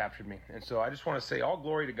really captured me. And so I just want to say all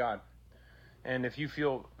glory to God. And if you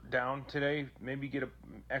feel down today, maybe get an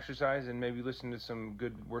exercise and maybe listen to some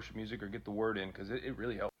good worship music or get the word in, because it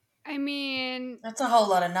really helps. I mean, that's a whole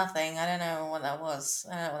lot of nothing. I don't know what that was.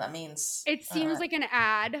 I don't know what that means. It seems like an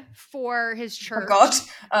ad for his church. For God?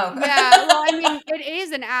 Oh. Yeah, well, I mean, it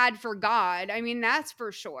is an ad for God. I mean, that's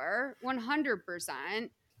for sure. 100%.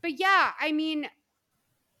 But yeah, I mean,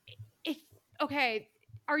 okay,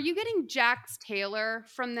 are you getting Jax Taylor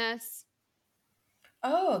from this?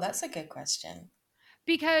 Oh, that's a good question.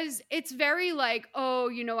 Because it's very like, oh,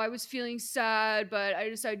 I was feeling sad, but I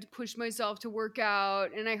decided to push myself to work out.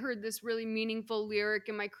 And I heard this really meaningful lyric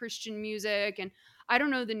in my Christian music, and I don't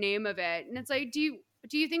know the name of it. And it's like, do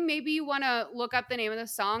you think maybe you want to look up the name of the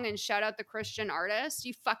song and shout out the Christian artist?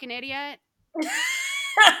 You fucking idiot.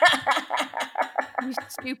 You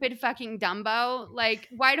stupid fucking Dumbo. Like,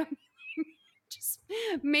 why don't you just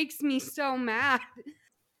makes me so mad.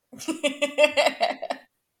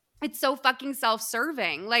 It's so fucking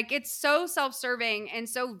self-serving. Like, it's so self-serving and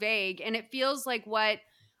so vague. And it feels like what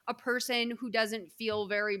a person who doesn't feel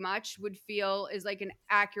very much would feel is like an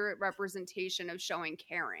accurate representation of showing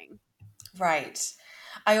caring. Right.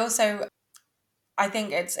 I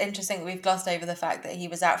think it's interesting that we've glossed over the fact that he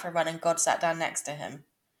was out for a run and God sat down next to him.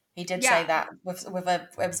 He did say that it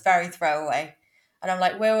was very throwaway. And I'm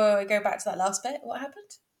like, wait, go back to that last bit. What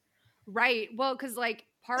happened? Right. Well, because like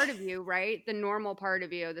part of you, right? The normal part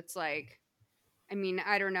of you that's like, I mean,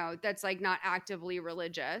 I don't know, that's like not actively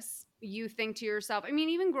religious. You think to yourself, I mean,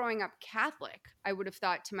 even growing up Catholic, I would have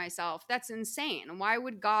thought to myself, that's insane. Why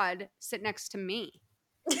would God sit next to me?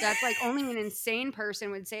 That's like only an insane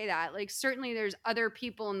person would say that. Like, certainly there's other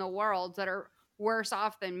people in the world that are worse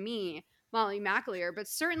off than me, Molly McAleer, but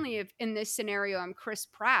certainly if in this scenario I'm Chris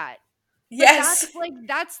Pratt. Yes.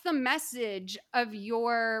 That's the message of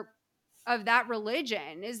that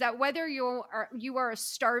religion, is that whether you are a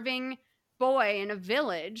starving boy in a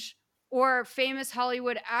village or famous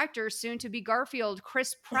Hollywood actor, soon to be Garfield,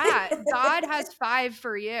 Chris Pratt, God has 5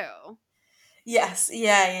 for you. Yes.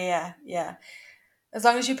 Yeah. As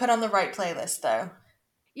long as you put on the right playlist, though.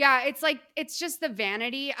 Yeah, it's like, it's just the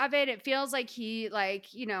vanity of it. It feels like he, like,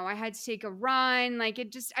 I had to take a run. Like,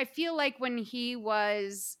 I feel like when he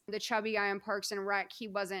was the chubby guy on Parks and Rec, he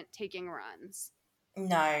wasn't taking runs.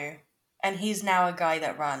 No. And he's now a guy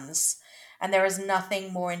that runs. And there is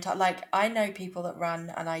nothing more like, I know people that run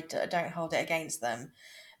and I don't hold it against them.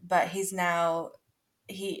 But he's now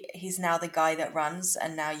the guy that runs,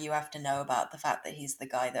 and now you have to know about the fact that he's the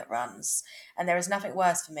guy that runs. And there is nothing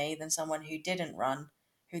worse for me than someone who didn't run,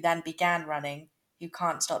 who then began running, who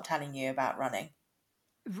can't stop telling you about running.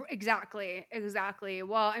 Exactly.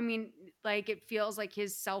 Well, I mean, like, it feels like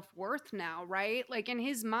his self-worth now, right? Like, in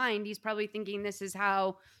his mind, he's probably thinking, this is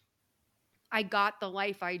how I got the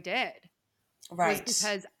life I did. Right. Was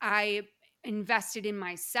because I invested in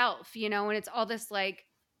myself, and it's all this like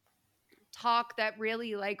talk that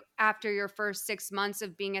really, like, after your first 6 months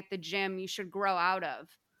of being at the gym, you should grow out of.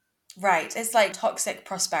 Right. It's like toxic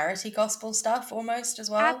prosperity gospel stuff almost as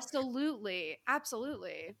well. Absolutely.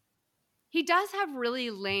 He does have really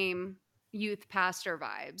lame youth pastor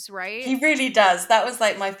vibes, right? He really does. That was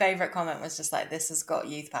like my favorite comment, was just like, this has got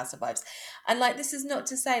youth pastor vibes. And like, this is not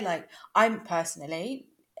to say like, I'm personally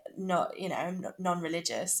not,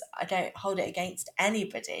 non-religious. I don't hold it against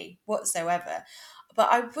anybody whatsoever. But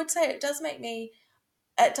I would say it does make me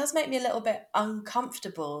a little bit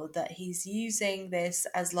uncomfortable that he's using this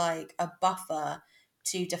as like a buffer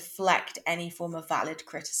to deflect any form of valid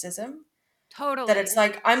criticism. Totally. That it's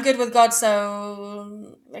like, I'm good with God,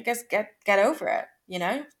 so I guess get over it,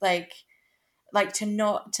 like to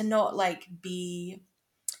not like be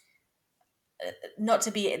not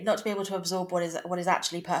to be able to absorb what is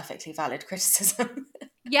actually perfectly valid criticism.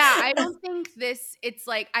 Yeah, I don't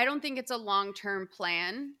think it's a long-term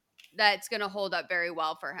plan that's going to hold up very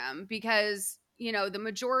well for him, because, the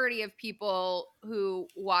majority of people who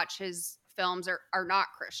watch his films are not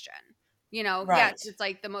Christian. Right. Yes, it's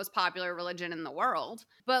like the most popular religion in the world,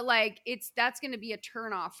 but like that's going to be a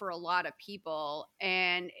turnoff for a lot of people,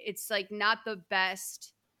 and it's like not the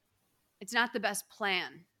best. It's not the best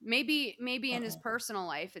plan. Maybe in his personal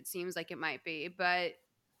life it seems like it might be, but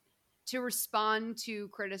to respond to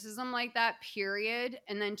criticism like that, period,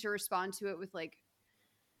 and then to respond to it with like,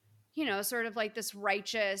 sort of like this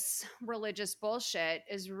righteous religious bullshit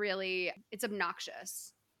is really, it's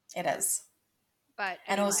obnoxious. It is. But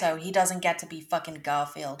and anyway. Also, he doesn't get to be fucking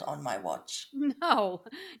Garfield on my watch. No,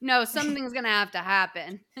 something's gonna have to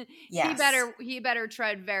happen. Yes. He better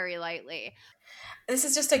tread very lightly. This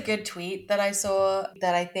is just a good tweet that I saw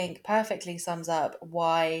that I think perfectly sums up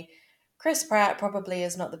why Chris Pratt probably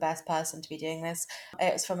is not the best person to be doing this.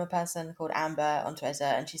 It's from a person called Amber on Twitter,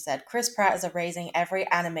 and she said, Chris Pratt is erasing every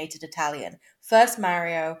animated Italian. First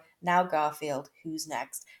Mario, now Garfield. Who's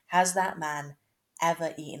next? Has that man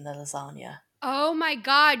ever eaten the lasagna? Oh my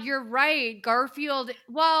God, you're right. Garfield.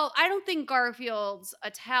 Well, I don't think Garfield's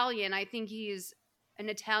Italian. I think he's an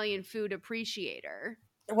Italian food appreciator.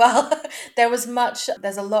 Well, there's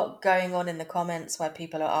a lot going on in the comments where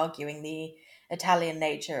people are arguing the Italian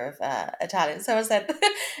nature of Italian. So I said,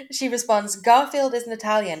 she responds, Garfield isn't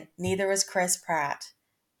Italian, neither is Chris Pratt.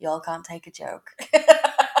 Y'all can't take a joke.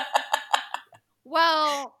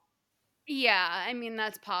 Well, yeah, I mean,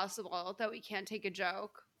 that's possible that we can't take a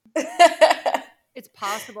joke. It's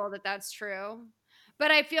possible that that's true.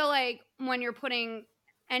 But I feel like when you're putting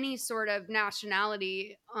any sort of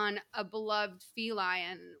nationality on a beloved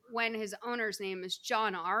feline, when his owner's name is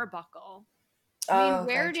John Arbuckle, I mean,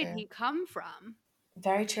 where did he come from?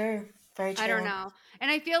 Very true. Very true. I don't know.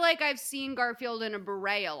 And I feel like I've seen Garfield in a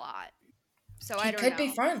beret a lot. So I don't know. He could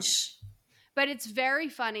be French. But it's very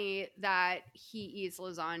funny that he eats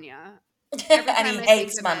lasagna. And he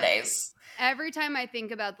hates Mondays. Every time I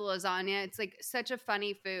think about the lasagna, it's like such a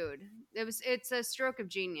funny food. It's a stroke of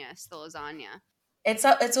genius, the lasagna. It's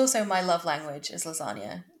also my love language is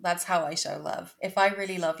lasagna. That's how I show love. If I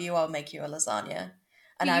really love you, I'll make you a lasagna.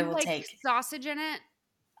 And I will take sausage in it?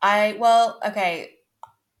 I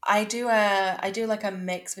do like a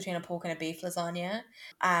mix between a pork and a beef lasagna,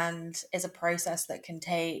 and it's a process that can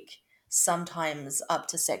take sometimes up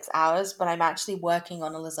to 6 hours, but I'm actually working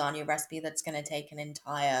on a lasagna recipe that's going to take an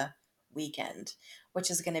entire weekend,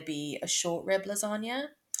 which is going to be a short rib lasagna.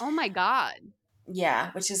 Oh my God.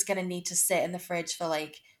 Yeah, which is going to need to sit in the fridge for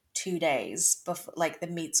like 2 days before, like the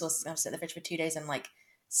meat sauce is going to sit in the fridge for 2 days and like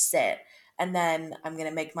sit. And then I'm going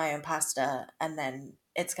to make my own pasta, and then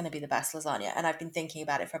it's going to be the best lasagna. And I've been thinking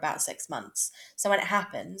about it for about 6 months. So when it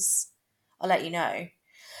happens, I'll let you know.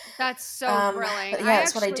 That's so thrilling. Yeah,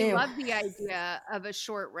 that's what I do. I love the idea of a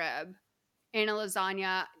short rib in a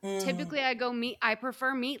lasagna. Typically, I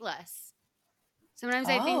prefer meatless. Sometimes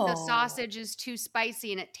I think the sausage is too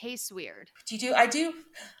spicy and it tastes weird. I do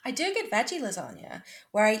a good veggie lasagna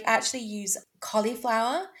where I actually use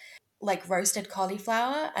cauliflower, like roasted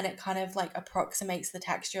cauliflower, and it kind of like approximates the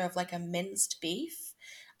texture of like a minced beef.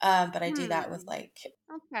 But I do that with like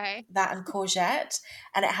that and courgette,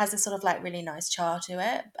 and it has this sort of like really nice char to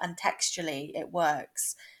it, and texturally it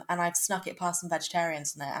works. And I've snuck it past some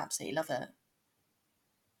vegetarians and they absolutely love it.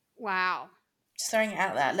 Wow. Just throwing it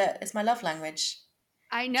out there. Look, it's my love language.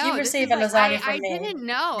 I know. Do you receive a lasagna from me? I didn't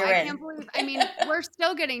know. I can't believe. I mean, we're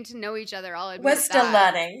still getting to know each other. I'll admit we're still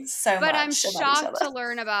learning so much. But I'm shocked to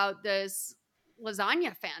learn about this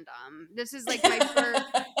lasagna fandom. This is like my first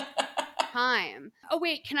time. Oh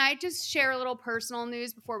wait, can I just share a little personal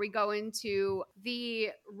news before we go into the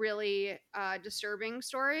really disturbing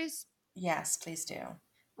stories? Yes, please do.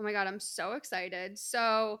 Oh my God, I'm so excited.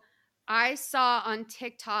 So I saw on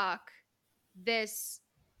TikTok this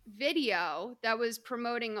video that was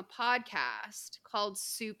promoting a podcast called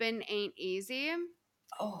Soupin' Ain't Easy.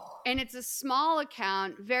 And it's a small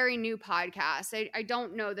account, very new podcast. I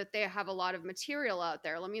don't know that they have a lot of material out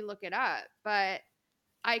there. Let me look it up. But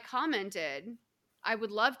I commented, I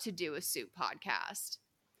would love to do a soup podcast.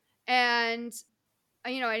 And,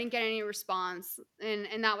 I didn't get any response.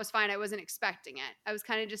 And that was fine. I wasn't expecting it. I was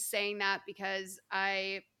kind of just saying that because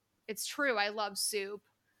it's true. I love soup.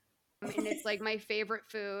 And it's like my favorite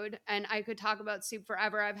food. And I could talk about soup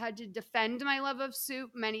forever. I've had to defend my love of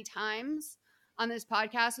soup many times on this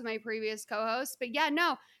podcast with my previous co-host. But yeah,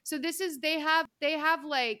 no. So they have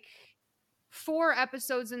like 4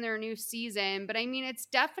 episodes in their new season, but I mean,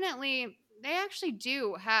 they actually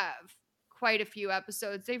do have quite a few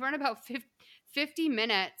episodes. They run about 50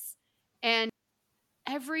 minutes, and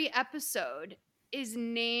every episode is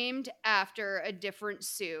named after a different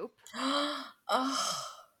soup.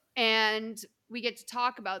 And we get to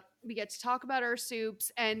talk about our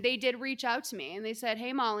soups. And they did reach out to me and they said,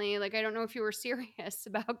 "Hey Molly, like, I don't know if you were serious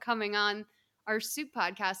about coming on our soup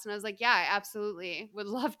podcast." And I was like, "Yeah, I absolutely would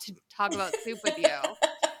love to talk about soup with you."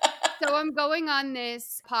 So I'm going on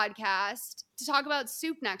this podcast to talk about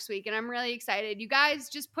soup next week, and I'm really excited. You guys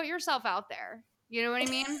just put yourself out there. You know what I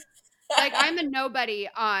mean? Like, I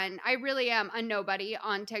really am a nobody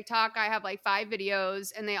on TikTok. I have like 5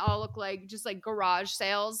 videos and they all look like just like garage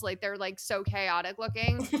sales. Like, they're like so chaotic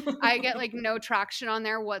looking. I get like no traction on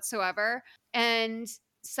there whatsoever. And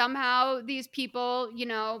somehow these people,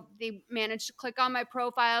 they managed to click on my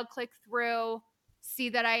profile, click through, see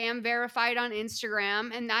that I am verified on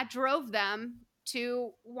Instagram, and that drove them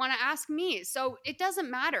to want to ask me. So it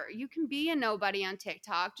doesn't matter. You can be a nobody on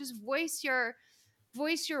TikTok. Just voice your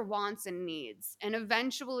wants and needs, and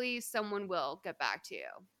eventually someone will get back to you.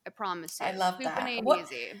 I promise you. I love Soup that. ain't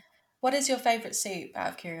easy. What is your favorite soup, out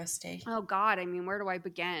of curiosity? Oh God, I mean, where do I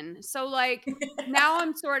begin? So like now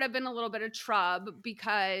I'm sort of in a little bit of trouble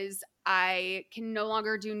because I can no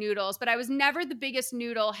longer do noodles, but I was never the biggest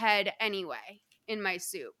noodle head anyway in my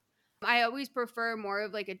soup. I always prefer more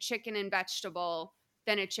of like a chicken and vegetable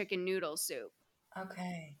than a chicken noodle soup.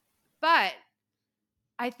 Okay. But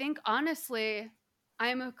I think honestly,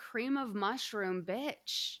 I'm a cream of mushroom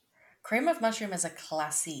bitch. Cream of mushroom is a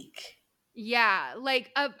classique. Yeah,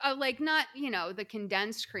 like a like, not, the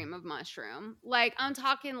condensed cream of mushroom. Like, I'm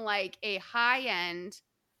talking like a high-end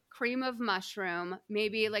cream of mushroom,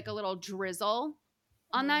 maybe like a little drizzle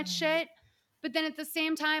on that shit. But then at the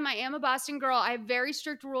same time, I am a Boston girl. I have very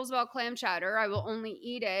strict rules about clam chowder. I will only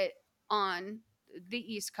eat it on the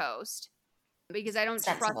East Coast because I don't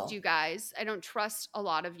trust you guys. I don't trust a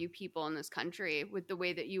lot of you people in this country with the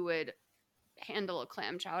way that you would handle a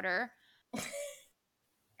clam chowder.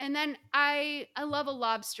 And then I love a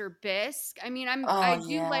lobster bisque. I mean, I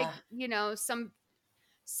do like,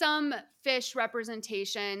 some fish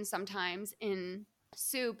representation sometimes in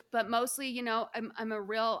soup, but mostly,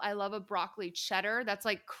 I love a broccoli cheddar. That's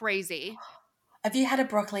like crazy. Have you had a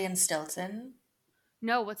broccoli and Stilton?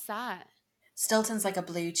 No, what's that? Stilton's like a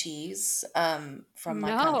blue cheese from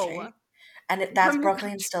my country. And that's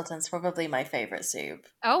broccoli and Stilton's probably my favorite soup.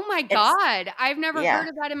 Oh my God. I've never heard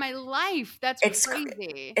of that in my life. It's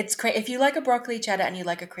crazy. It's crazy. If you like a broccoli cheddar and you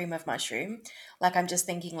like a cream of mushroom, like, I'm just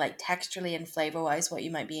thinking like texturally and flavor-wise what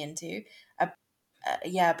you might be into.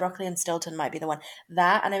 Broccoli and Stilton might be the one.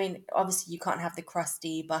 That, and I mean, obviously you can't have the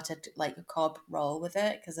crusty buttered like a cob roll with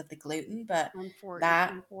it because of the gluten, but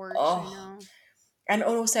and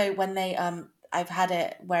also when they I've had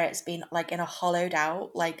it where it's been like in a hollowed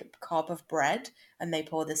out like cob of bread, and they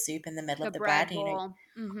pour the soup in the middle of the bread. Bowl.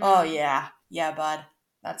 Oh yeah, bud,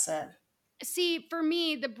 that's it. See, for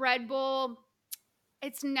me, the bread bowl,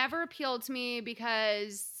 it's never appealed to me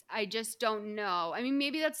because I just don't know. I mean,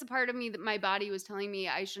 maybe that's the part of me that my body was telling me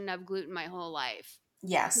I shouldn't have gluten my whole life.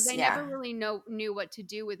 Yes, because I never really knew what to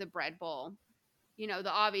do with a bread bowl. The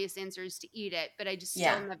obvious answer is to eat it, but I just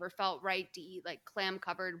still never felt right to eat like clam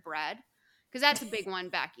covered bread. Because that's a big one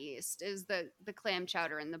back east, is the clam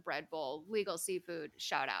chowder and the bread bowl. Legal seafood,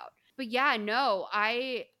 shout out. But yeah, no,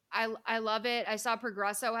 I love it. I saw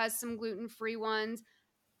Progresso has some gluten-free ones.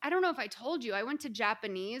 I don't know if I told you, I went to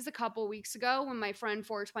Japanese a couple weeks ago when my friend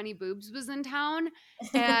 420 Boobs was in town,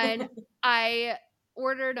 and I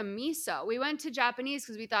ordered a miso. We went to Japanese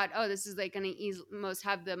because we thought, oh, this is like going to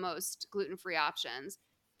have the most gluten-free options.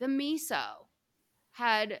 The miso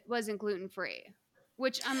wasn't gluten-free,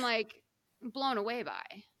 which I'm like blown away by.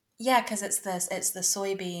 Yeah, because it's the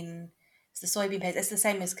soybean paste. It's the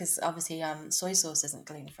same as, because obviously soy sauce isn't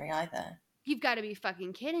gluten free either. You've got to be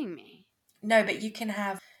fucking kidding me. No, but you can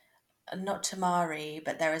have not tamari,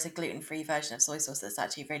 but there is a gluten-free version of soy sauce that's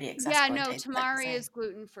actually really Yeah, accessible and no, tastes like the tamari same. is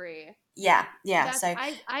gluten-free. Yeah. That's So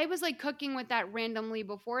I was like cooking with that randomly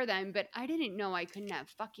before then, but I didn't know I couldn't have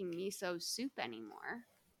fucking miso soup anymore.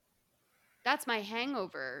 That's my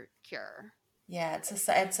hangover cure. yeah,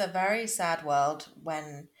 it's a very sad world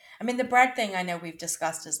when, I mean, the bread thing I know we've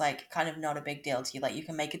discussed is like kind of not a big deal to you. Like you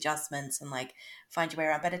can make adjustments and like find your way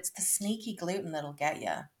around, but it's the sneaky gluten that'll get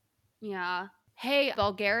you. Yeah. Hey,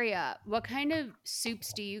 Bulgaria, what kind of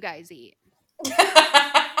soups do you guys eat?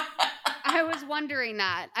 I was wondering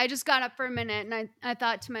that. I just got up for a minute and I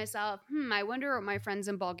thought to myself, I wonder what my friends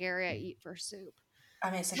in Bulgaria eat for soup. I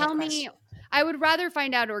mean, it's a Tell good me, question. I would rather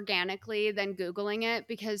find out organically than Googling it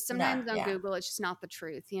because sometimes on yeah. Google it's just not the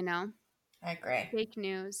truth, you know? I agree. Fake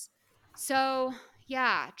news. So,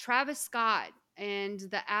 yeah, Travis Scott and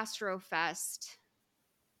the Astro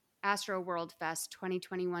World Fest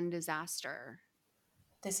 2021 disaster.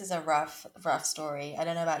 This is a rough story. I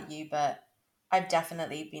don't know about you, but I've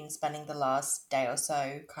definitely been spending the last day or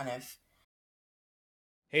so kind of.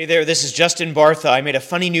 Hey there, this is Justin Bartha. I made a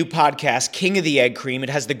funny new podcast, King of the Egg Cream. It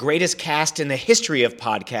has the greatest cast in the history of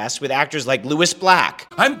podcasts with actors like Louis Black.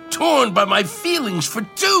 I'm torn by my feelings for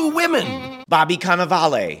two women. Bobby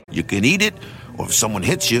Cannavale. You can eat it, or if someone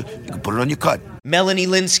hits you, you can put it on your cut. Melanie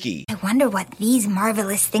Linsky. I wonder what these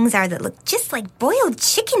marvelous things are that look just like boiled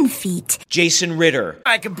chicken feet. Jason Ritter.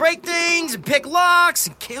 I can break things and pick locks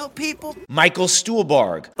and kill people. Michael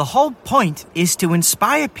Stuhlbarg. The whole point is to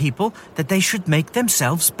inspire people that they should make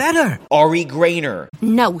themselves better. Ari Grainer.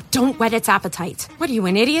 No, don't whet its appetite. What are you,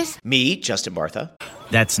 an idiot? Me, Justin Bartha.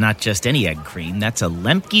 That's not just any egg cream, that's a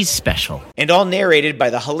Lemke's special. And all narrated by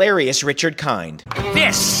the hilarious Richard Kind.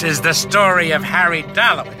 This is the story of Harry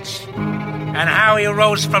Dalowitz and how he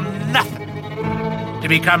rose from nothing to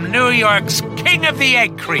become New York's King of the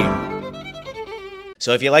Egg Cream.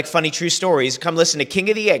 So if you like funny true stories, come listen to King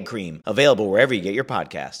of the Egg Cream, available wherever you get your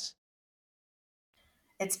podcasts.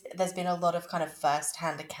 There's been a lot of kind of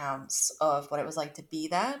first-hand accounts of what it was like to be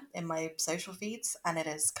there in my social feeds, and it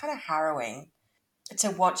is kind of harrowing to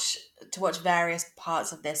watch various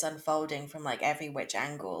parts of this unfolding from like every which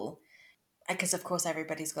angle, because of course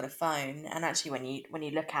everybody's got a phone, and actually when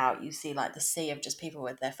you look out you see like the sea of just people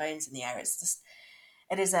with their phones in the air.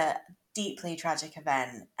 It is a deeply tragic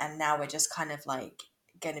event, and now we're just kind of like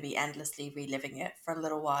going to be endlessly reliving it for a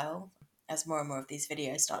little while as more and more of these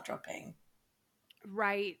videos start dropping.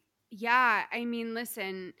 Right. Yeah, I mean,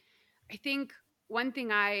 listen, I think one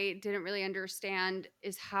thing I didn't really understand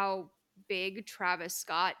is how big Travis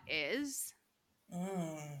Scott is.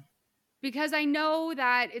 Because I know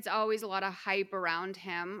that it's always a lot of hype around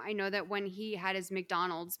him. I know that when he had his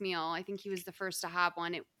McDonald's meal, I think he was the first to have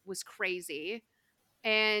one. It was crazy.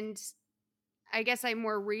 And I guess I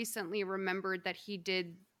more recently remembered that he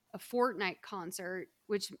did a Fortnite concert,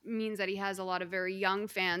 which means that he has a lot of very young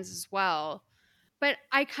fans as well. But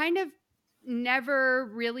I kind of never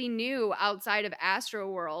really knew outside of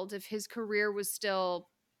Astroworld if his career was still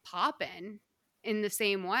popping in the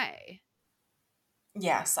same way.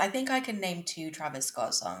 Yes, I think I can name 2 Travis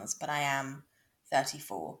Scott songs, but I am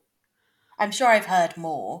 34. I'm sure I've heard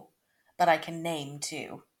more, but I can name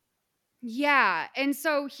 2. Yeah, and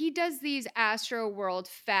so he does these Astroworld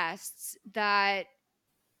fests that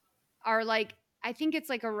are like, I think it's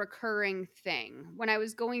like a recurring thing. When I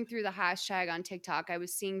was going through the hashtag on TikTok, I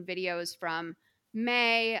was seeing videos from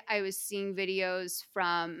May. I was seeing videos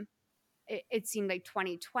from, it seemed like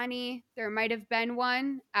 2020. There might have been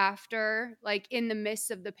one after, like in the midst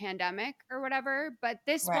of the pandemic or whatever. But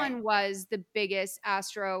this one was the biggest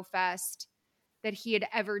Astro Fest that he had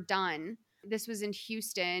ever done. This was in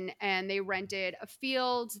Houston, and they rented a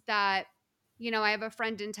field that, you know, I have a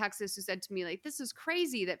friend in Texas who said to me, like, this is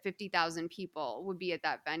crazy that 50,000 people would be at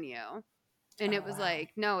that venue. And it was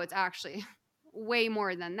like, no, it's actually way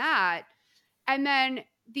more than that. And then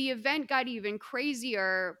the event got even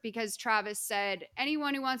crazier because Travis said,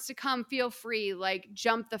 anyone who wants to come, feel free, like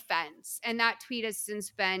jump the fence. And that tweet has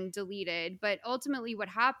since been deleted. But ultimately what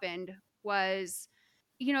happened was,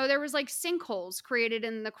 you know, there was like sinkholes created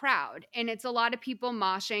in the crowd, and it's a lot of people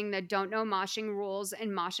moshing that don't know moshing rules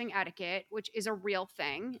and moshing etiquette, which is a real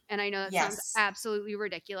thing. And I know that sounds absolutely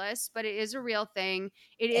ridiculous, but it is a real thing.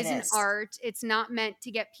 It is an art. It's not meant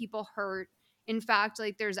to get people hurt. In fact,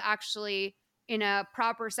 like there's actually, in a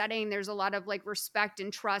proper setting, there's a lot of like respect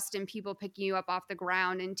and trust in people picking you up off the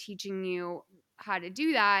ground and teaching you how to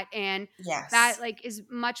do that. And that like is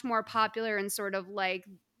much more popular in sort of like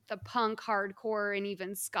the punk, hardcore, and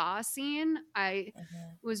even ska scene. I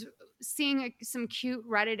was seeing some cute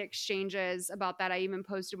Reddit exchanges about that. I even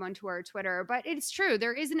posted one to our Twitter, but it's true.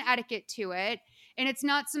 There is an etiquette to it. And it's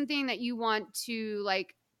not something that you want to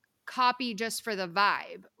like copy just for the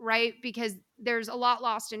vibe, right? Because there's a lot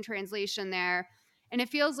lost in translation there. And it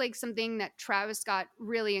feels like something that Travis Scott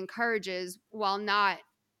really encourages while not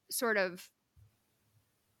sort of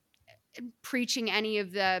preaching any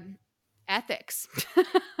of the ethics.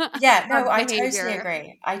 Yeah, no, of I totally behavior.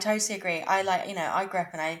 agree. I totally agree. I like, I grew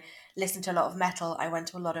up and I listened to a lot of metal. I went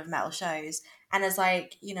to a lot of metal shows. And as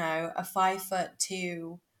like, a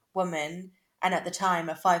 5'2" woman, and at the time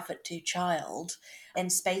a 5'2" child, in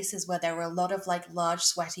spaces where there were a lot of like large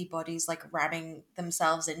sweaty bodies like ramming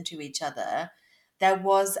themselves into each other, there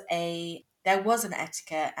was an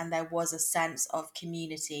etiquette and there was a sense of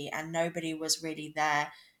community, and nobody was really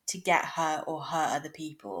there to get hurt or hurt other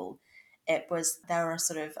people. There are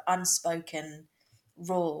sort of unspoken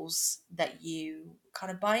rules that you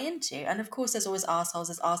kind of buy into. And of course there's always arseholes.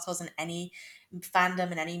 There's arseholes in any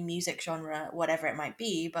fandom, in any music genre, whatever it might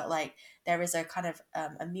be, but like there is a kind of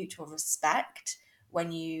a mutual respect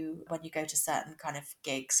when you go to certain kind of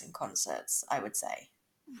gigs and concerts, I would say.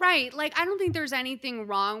 Right. Like, I don't think there's anything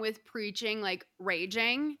wrong with preaching like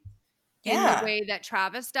raging in the Yeah. way that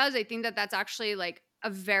Travis does. I think that that's actually like a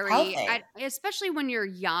very, Healthy. especially when you're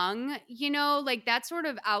young, like that sort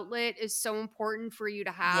of outlet is so important for you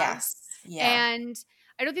to have. Yes. Yeah. And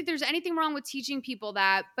I don't think there's anything wrong with teaching people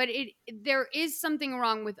that, but there is something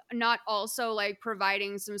wrong with not also like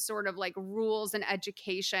providing some sort of like rules and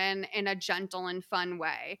education in a gentle and fun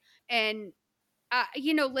way. And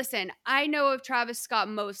listen, I know of Travis Scott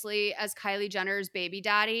mostly as Kylie Jenner's baby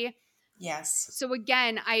daddy. Yes. So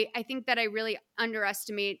again, I think that I really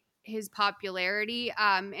underestimate his popularity.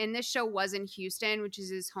 And this show was in Houston, which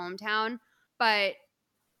is his hometown. But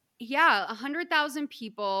yeah, 100,000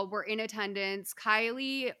 people were in attendance.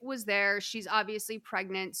 Kylie was there. She's obviously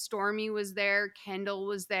pregnant. Stormi was there. Kendall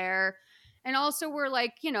was there. And also we're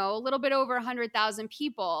like, a little bit over 100,000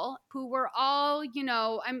 people who were all,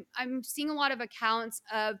 I'm seeing a lot of accounts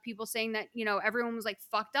of people saying that, everyone was like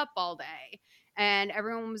fucked up all day and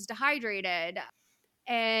everyone was dehydrated.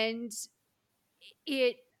 And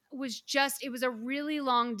it was a really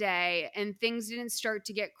long day, and things didn't start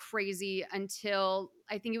to get crazy until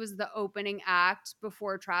I think it was the opening act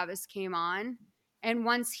before Travis came on. And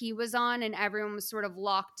once he was on and everyone was sort of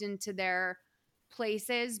locked into their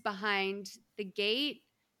places behind the gate,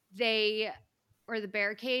 or the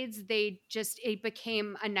barricades, it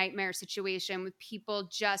became a nightmare situation with people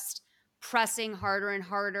just pressing harder and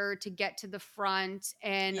harder to get to the front,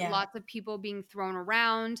 and lots of people being thrown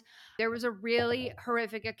around. There was a really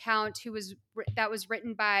horrific account that was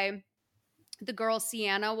written by the girl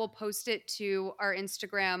Sienna. We'll post it to our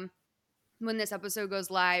Instagram when this episode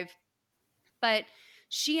goes live. But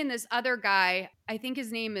she and this other guy, I think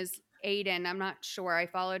his name is Aiden. I'm not sure. I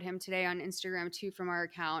followed him today on Instagram too from our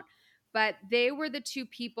account. But they were the two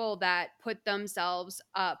people that put themselves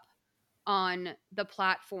up on the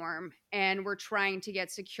platform and were trying to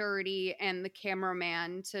get security and the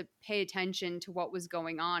cameraman to pay attention to what was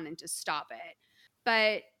going on and to stop it.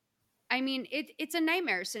 But I mean, it's a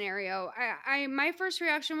nightmare scenario. My first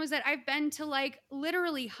reaction was that I've been to like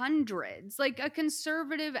literally hundreds. Like a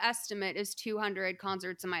conservative estimate is 200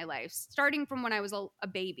 concerts in my life, starting from when I was a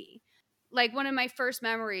baby. Like one of my first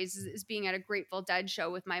memories is being at a Grateful Dead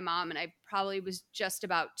show with my mom, and I probably was just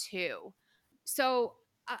about 2. So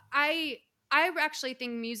I actually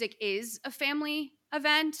think music is a family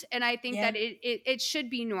event, and I think that it should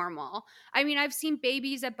be normal. I mean, I've seen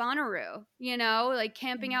babies at Bonnaroo, like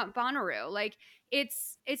camping out Bonnaroo. Like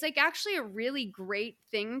it's like actually a really great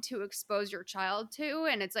thing to expose your child to,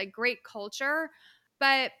 and it's like great culture.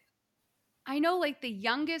 But I know like the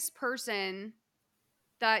youngest person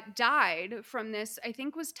that died from this, I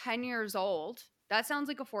think was 10 years old. That sounds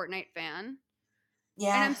like a Fortnite fan.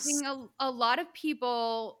 Yes. And I'm seeing a lot of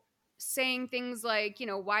people saying things like,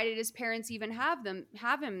 why did his parents even have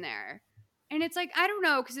him there? And it's like, I don't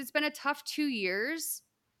know, because it's been a tough 2 years.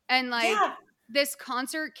 And like this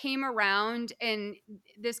concert came around in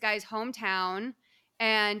this guy's hometown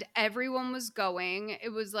and everyone was going. It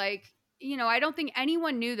was like, I don't think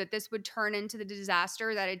anyone knew that this would turn into the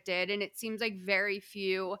disaster that it did. And it seems like very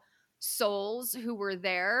few souls who were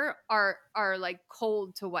there are like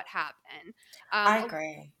cold to what happened. I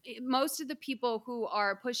agree. Most of the people who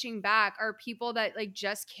are pushing back are people that like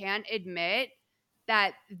just can't admit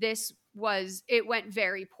that it went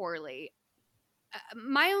very poorly.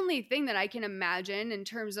 My only thing that I can imagine in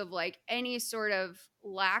terms of like any sort of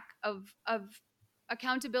lack of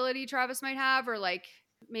accountability Travis might have, or like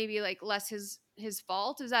maybe like less his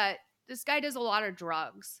fault, is that this guy does a lot of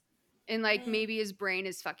drugs. And like maybe his brain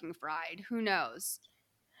is fucking fried. Who knows?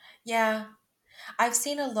 Yeah. I've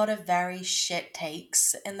seen a lot of very shit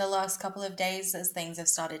takes in the last couple of days as things have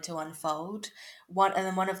started to unfold. One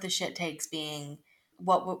of the shit takes being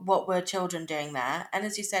what were children doing there? And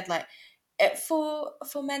as you said, like for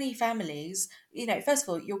many families, first of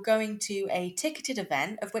all, you're going to a ticketed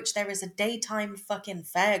event of which there is a daytime fucking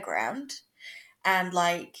fairground, and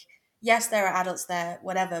like yes, there are adults there,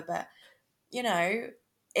 whatever, but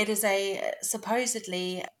it is a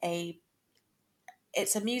supposedly a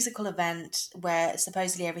it's a musical event where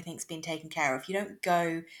supposedly everything's been taken care of. You don't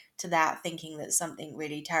go to that thinking that something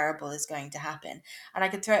really terrible is going to happen. And I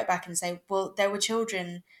could throw it back and say, well, there were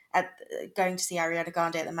children going to see Ariana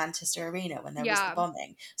Grande at the Manchester Arena when there was the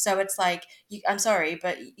bombing. So it's like, I'm sorry,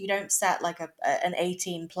 but you don't set like an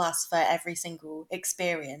 18 plus for every single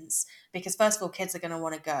experience, because first of all, kids are going to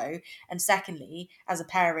want to go. And secondly, as a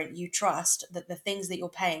parent, you trust that the things that you're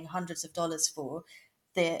paying hundreds of dollars for,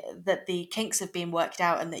 that the kinks have been worked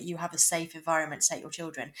out and that you have a safe environment to take your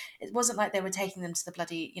children. It wasn't like they were taking them to the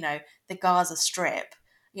bloody, the Gaza Strip.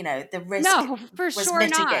 The risk was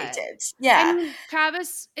mitigated. Not. Yeah. And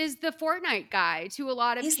Travis is the Fortnite guy to a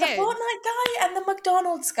lot of He's kids. He's the Fortnite guy and the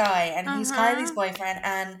McDonald's guy, and he's Kylie's boyfriend,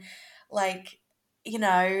 and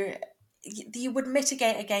you would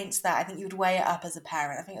mitigate against that. I think you would weigh it up as a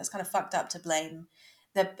parent. I think it's kind of fucked up to blame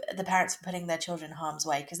the parents for putting their children in harm's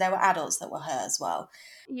way, because there were adults that were hurt as well.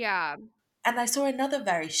 Yeah. And I saw another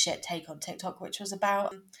very shit take on TikTok, which was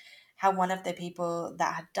about how one of the people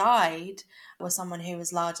that had died was someone who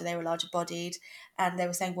was larger. They were larger bodied, and they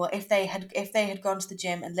were saying, well, if they had gone to the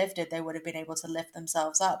gym and lifted, they would have been able to lift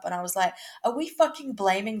themselves up. And I was like, are we fucking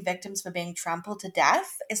blaming victims for being trampled to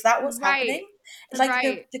death? Is that what's happening? It's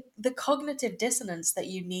like the cognitive dissonance that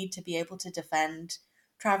you need to be able to defend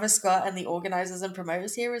Travis Scott and the organizers and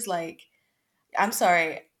promoters here is like, I'm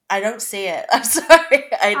sorry, I don't see it. I'm sorry.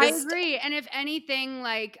 I agree. And if anything,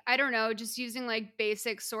 like, I don't know, just using like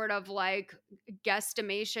basic sort of like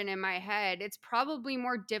guesstimation in my head, it's probably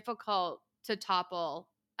more difficult to topple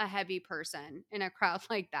a heavy person in a crowd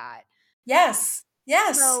like that. Yes.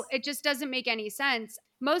 So it just doesn't make any sense.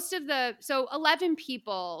 11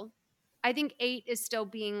 people, I think 8 is still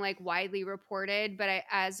being like widely reported, but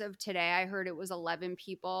as of today, I heard it was 11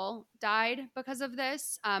 people died because of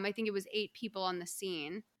this. I think it was 8 people on the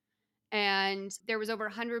scene, and there was over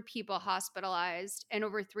 100 people hospitalized and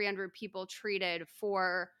over 300 people treated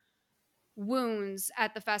for wounds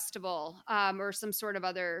at the festival, or some sort of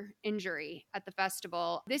other injury at the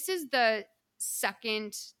festival. This is the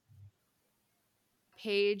second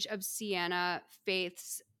page of Sienna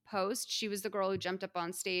Faith's post. She was the girl who jumped up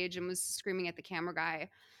on stage and was screaming at the camera guy.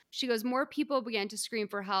 She goes, more people began to scream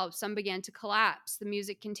for help. Some began to collapse. The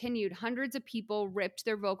music continued. Hundreds of people ripped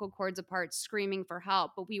their vocal cords apart, screaming for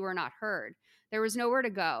help, but we were not heard. There was nowhere to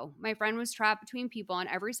go. My friend was trapped between people on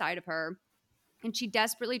every side of her, and she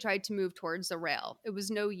desperately tried to move towards the rail. It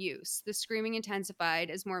was no use. The screaming intensified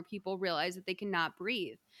as more people realized that they could not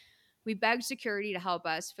breathe. We begged security to help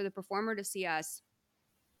us, for the performer to see us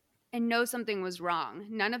and know something was wrong.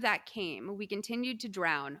 None of that came. We continued to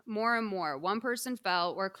drown more and more. One person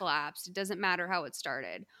fell or collapsed. It doesn't matter how it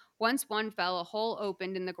started. Once one fell, a hole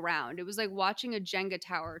opened in the ground. It was like watching a Jenga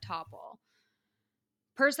tower topple.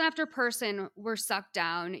 Person after person were sucked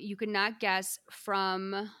down. You could not guess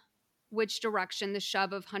from which direction the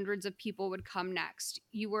shove of hundreds of people would come next.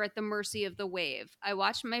 You were at the mercy of the wave. I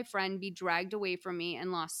watched my friend be dragged away from me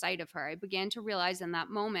and lost sight of her. I began to realize in that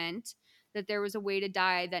moment that there was a way to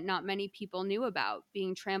die that not many people knew about,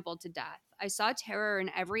 being trampled to death. I saw terror in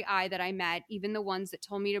every eye that I met, even the ones that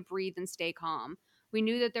told me to breathe and stay calm. We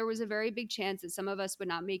knew that there was a very big chance that some of us would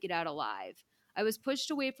not make it out alive. I was pushed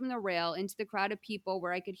away from the rail into the crowd of people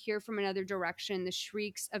where I could hear from another direction the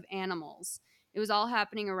shrieks of animals. It was all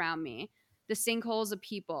happening around me. The sinkholes of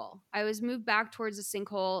people. I was moved back towards the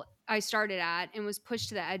sinkhole I started at and was pushed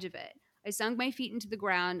to the edge of it. I sunk my feet into the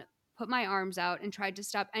ground, put my arms out, and tried to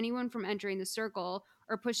stop anyone from entering the circle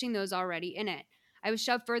or pushing those already in it. I was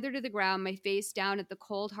shoved further to the ground, my face down at the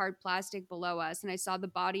cold, hard plastic below us, and I saw the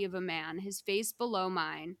body of a man, his face below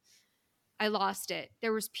mine. I lost it.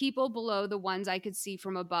 There was people below the ones I could see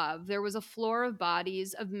from above. There was a floor of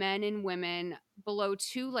bodies of men and women below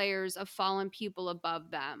 2 layers of fallen people above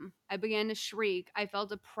them. I began to shriek. I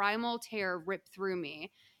felt a primal terror rip through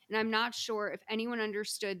me, and I'm not sure if anyone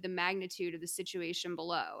understood the magnitude of the situation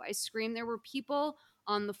below. I screamed. There were people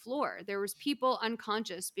on the floor. There was people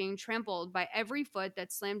unconscious, being trampled by every foot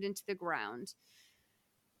that slammed into the ground.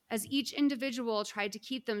 As each individual tried to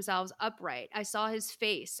keep themselves upright, I saw his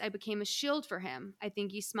face. I became a shield for him. I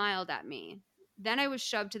think he smiled at me. Then I was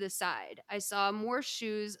shoved to the side. I saw more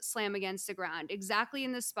shoes slam against the ground, exactly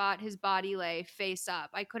in the spot his body lay, face up.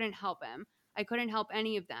 I couldn't help him. I couldn't help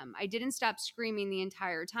any of them. I didn't stop screaming the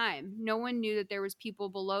entire time. No one knew that there was people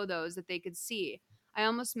below those that they could see. I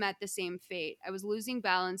almost met the same fate. I was losing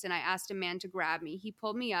balance and I asked a man to grab me. He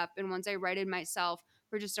pulled me up, and once I righted myself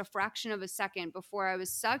for just a fraction of a second before I was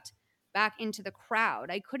sucked back into the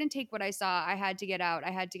crowd. I couldn't take what I saw. I had to get out.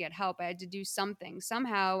 I had to get help. I had to do something.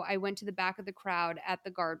 Somehow I went to the back of the crowd at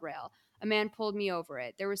the guardrail. A man pulled me over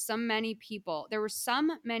it. There were so many people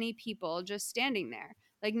just standing there.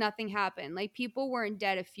 Like nothing happened. Like people weren't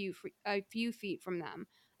dead a few feet from them.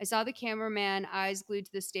 I saw the cameraman, eyes glued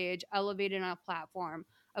to the stage, elevated on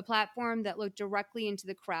a platform that looked directly into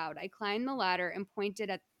the crowd. I climbed the ladder and pointed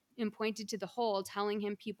to the hole, telling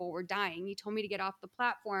him people were dying. He told me to get off the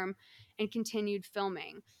platform and continued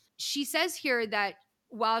filming. She says here that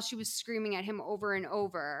while she was screaming at him over and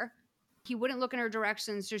over, he wouldn't look in her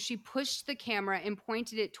direction, so she pushed the camera and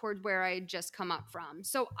pointed it toward where I had just come up from.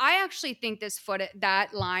 So I actually think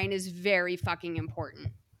that line is very fucking important.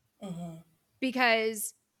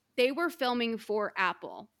 Because they were filming for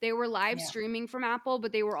Apple. They were live streaming from Apple,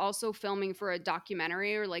 but they were also filming for a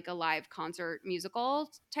documentary or like a live concert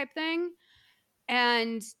musical type thing.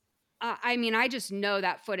 And I mean, I just know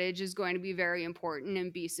that footage is going to be very important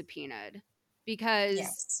and be subpoenaed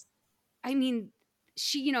because I mean,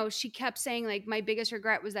 she kept saying like, my biggest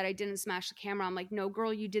regret was that I didn't smash the camera. I'm like, no,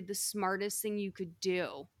 girl, you did the smartest thing you could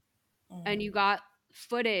do. And you got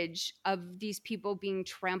footage of these people being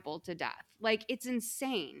trampled to death. Like, it's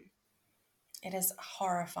insane. It is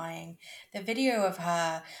horrifying. The video of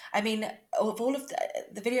her, I mean, of all of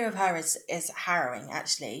the video of her is harrowing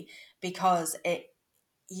actually, because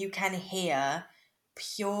you can hear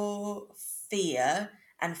pure fear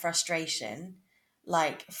and frustration,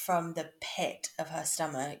 like from the pit of her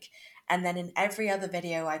stomach. And then in every other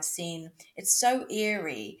video I've seen, it's so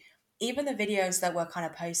eerie. Even the videos that were kind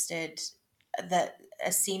of posted that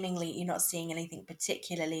are seemingly you're not seeing anything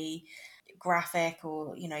particularly graphic,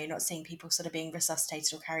 or you're not seeing people sort of being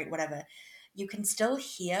resuscitated or carried, whatever, you can still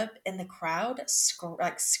hear in the crowd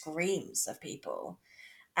screams of people.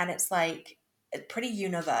 And it's like pretty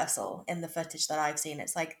universal in the footage that I've seen.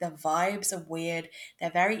 It's like the vibes are weird, they're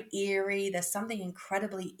very eerie, there's something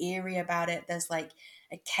incredibly eerie about it. There's like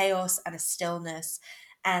a chaos and a stillness,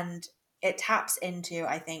 and it taps into,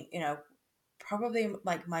 I think, probably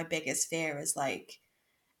like my biggest fear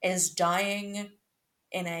is dying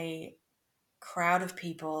in a crowd of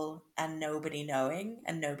people and nobody knowing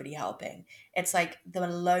and nobody helping. It's like the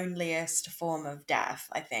loneliest form of death,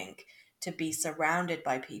 I think, to be surrounded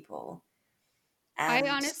by people. And I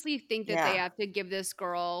honestly think that they have to give this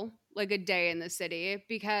girl like a day in the city,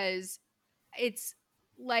 because it's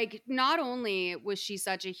like, not only was she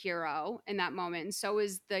such a hero in that moment, and so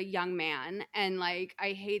is the young man. And like,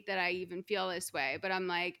 I hate that I even feel this way, but I'm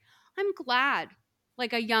like, I'm glad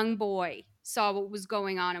like a young boy saw what was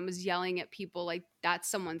going on and was yelling at people like that's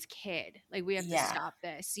someone's kid. Like, we have to stop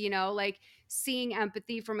this, like seeing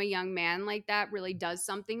empathy from a young man like that really does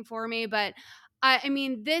something for me. But I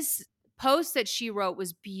mean, this post that she wrote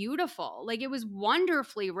was beautiful. Like, it was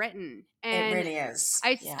wonderfully written. And it really is.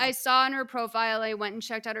 I saw in her profile, I went and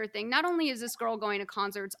checked out her thing. Not only is this girl going to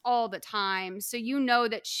concerts all the time, so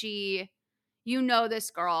that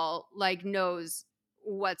this girl like knows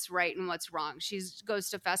what's right and what's wrong. She goes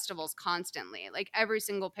to festivals constantly. Like, every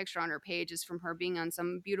single picture on her page is from her being on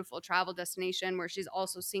some beautiful travel destination where she's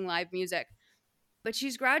also seeing live music. But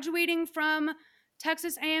she's graduating from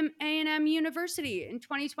Texas A&M University in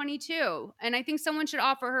 2022. And I think someone should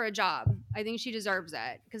offer her a job. I think she deserves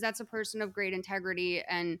it, because that's a person of great integrity,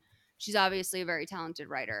 and she's obviously a very talented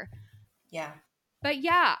writer. Yeah. But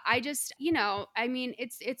yeah, I just, I mean,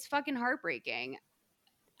 it's fucking heartbreaking.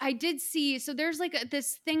 I did see, so there's like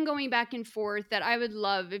this thing going back and forth that I would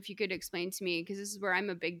love if you could explain to me, because this is where I'm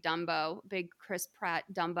a big Chris Pratt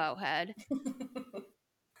Dumbo head.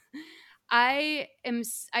 I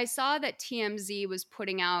saw that TMZ was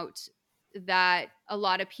putting out that a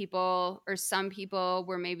lot of people, or some people,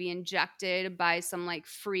 were maybe injected by some like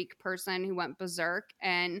freak person who went berserk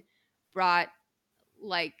and brought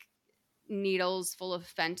like needles full of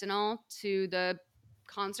fentanyl to the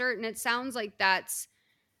concert. And it sounds like that's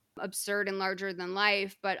absurd and larger than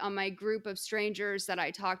life. But on my group of strangers that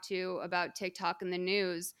I talked to about TikTok and the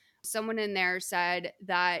news, someone in there said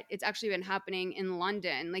that it's actually been happening in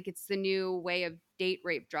London. Like, it's the new way of date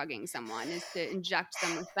rape drugging someone, is to inject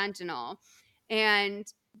them with fentanyl. And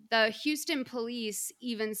the Houston police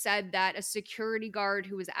even said that a security guard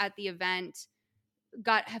who was at the event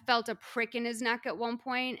felt a prick in his neck at one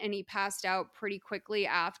point, and he passed out pretty quickly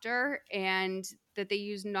after, and that they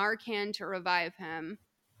used Narcan to revive him,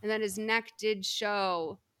 and that his neck did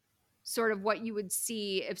show sort of what you would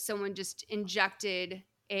see if someone just injected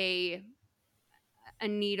a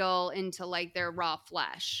needle into like their raw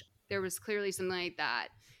flesh. There was clearly something like that.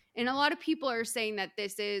 And a lot of people are saying that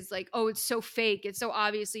this is like, oh, it's so fake. It's so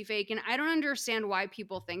obviously fake. And I don't understand why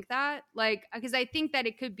people think that. Like, because I think that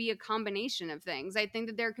it could be a combination of things. I think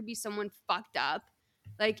that there could be someone fucked up,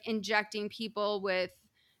 like injecting people with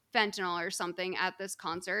fentanyl or something at this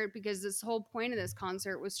concert, because this whole point of this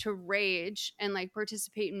concert was to rage and like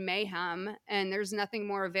participate in mayhem. And there's nothing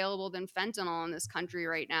more available than fentanyl in this country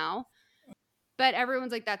right now. But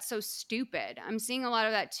everyone's like, that's so stupid. I'm seeing a lot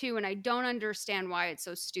of that too, and I don't understand why it's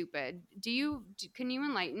so stupid. Can you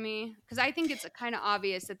enlighten me? Because I think it's kind of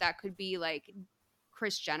obvious that could be like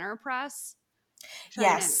Kris Jenner press.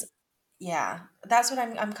 Yes. Yeah. That's what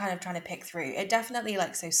I'm kind of trying to pick through. It definitely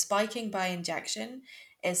like, so spiking by injection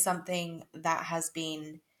is something that has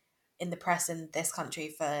been in the press in this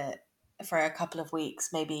country for a couple of weeks,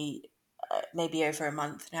 maybe over a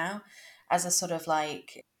month now, as a sort of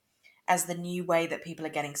like, as the new way that people are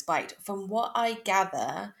getting spiked. From what I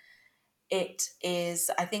gather, it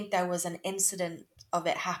is, I think there was an incident of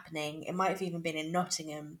it happening. It might have even been in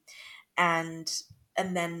Nottingham. And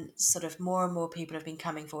then sort of more and more people have been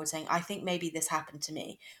coming forward saying, I think maybe this happened to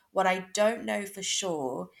me. What I don't know for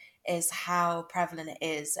sure is how prevalent it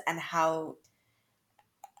is and how,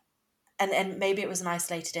 and maybe it was an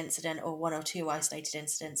isolated incident or one or two isolated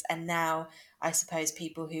incidents. And now I suppose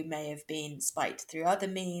people who may have been spiked through other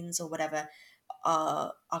means or whatever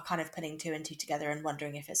are kind of putting two and two together and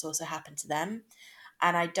wondering if it's also happened to them.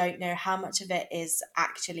 And I don't know how much of it is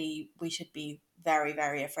actually we should be very,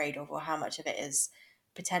 very afraid of, or how much of it is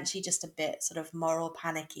potentially just a bit sort of moral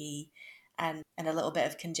panicky and a little bit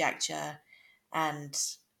of conjecture. And,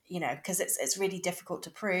 you know, because it's really difficult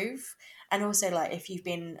to prove. And also, like, if you've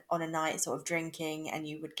been on a night sort of drinking and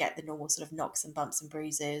you would get the normal sort of knocks and bumps and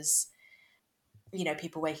bruises, you know,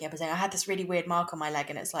 people waking up and saying, I had this really weird mark on my leg.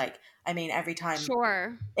 And it's like, I mean, every time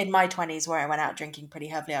in my 20s where I went out drinking pretty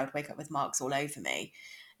heavily, I would wake up with marks all over me,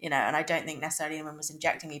 you know, and I don't think necessarily anyone was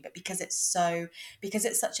injecting me, but because it's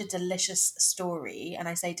such a delicious story, and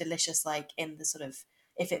I say delicious like in the sort of,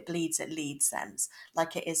 if it bleeds, it leads sense.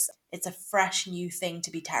 Like it's a fresh new thing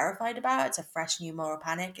to be terrified about. It's a fresh new moral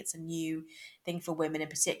panic. It's a new thing for women in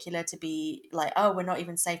particular to be like, oh, we're not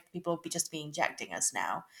even safe. People will be just be injecting us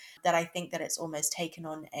now. That I think that it's almost taken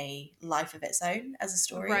on a life of its own as a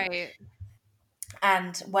story. Right.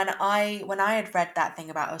 And when I had read that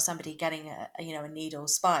thing about somebody getting a needle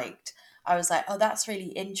spiked, I was like, oh, that's really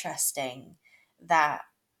interesting that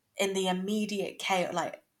in the immediate chaos,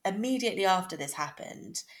 like immediately after this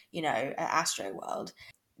happened, you know, at Astroworld,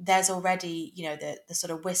 there's already, you know, the sort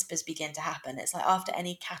of whispers begin to happen. It's like after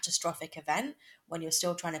any catastrophic event, when you're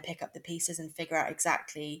still trying to pick up the pieces and figure out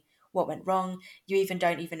exactly what went wrong, you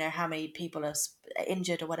don't even know how many people are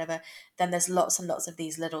injured or whatever, then there's lots and lots of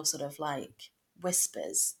these little sort of like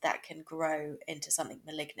whispers that can grow into something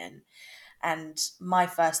malignant. And my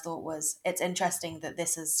first thought was, it's interesting that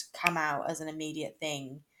this has come out as an immediate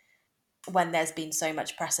thing when there's been so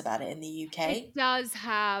much press about it in the UK. It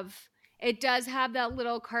does have that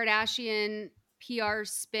little Kardashian PR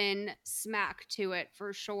spin smack to it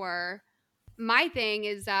for sure. My thing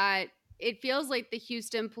is that it feels like the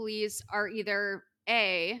Houston police are either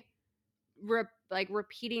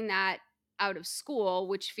repeating that out of school,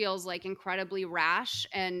 which feels like incredibly rash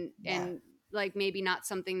and like maybe not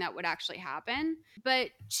something that would actually happen. But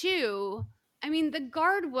two, I mean, the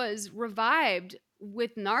guard was revived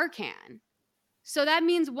with Narcan. So that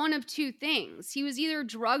means one of two things. He was either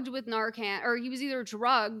drugged with Narcan, or he was either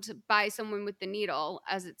drugged by someone with the needle,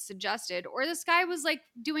 as it's suggested, or this guy was like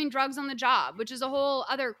doing drugs on the job, which is a whole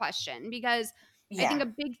other question. Because I think a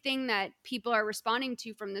big thing that people are responding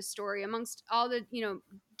to from this story, amongst all the, you know,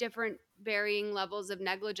 different varying levels of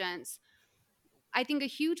negligence, I think a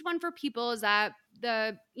huge one for people is that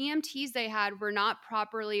the EMTs they had were not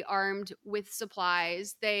properly armed with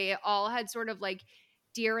supplies. They all had sort of like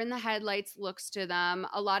deer in the headlights looks to them.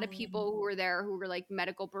 A lot of people who were there who were like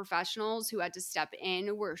medical professionals who had to step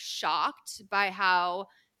in were shocked by how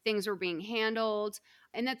things were being handled,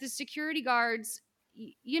 and that the security guards,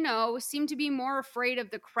 you know, seemed to be more afraid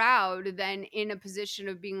of the crowd than in a position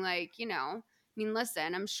of being like, you know, I mean,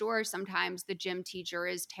 listen, I'm sure sometimes the gym teacher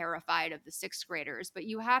is terrified of the sixth graders, but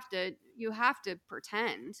you have to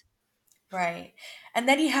pretend. Right. And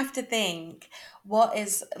then you have to think, what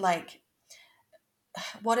is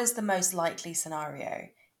the most likely scenario?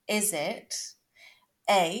 Is it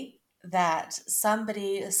A, that some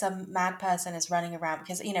mad person is running around,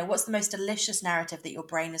 because, you know, what's the most delicious narrative that your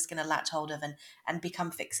brain is going to latch hold of and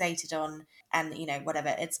become fixated on, and, you know,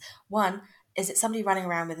 whatever. It's one, is it somebody running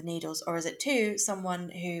around with needles, or is it two, someone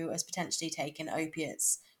who has potentially taken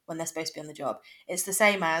opiates when they're supposed to be on the job? It's the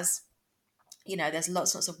same as, there's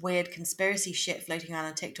lots of weird conspiracy shit floating around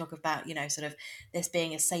on TikTok about, sort of this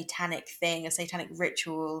being a satanic thing, a satanic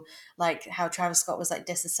ritual, like how Travis Scott was like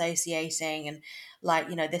disassociating and like,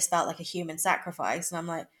 this felt like a human sacrifice. And I'm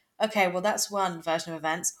like, okay, well, that's one version of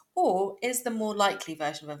events. Or is the more likely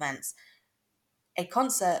version of events a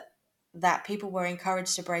concert that people were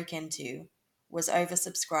encouraged to break into, was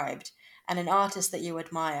oversubscribed, and an artist that you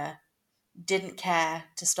admire didn't care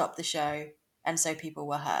to stop the show, and so people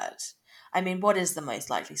were hurt? I mean, what is the most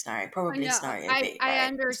likely scenario? Probably scenario B, I right?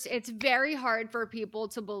 understand. It's very hard for people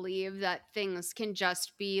to believe that things can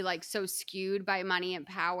just be like so skewed by money and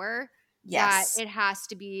power. Yes. That it has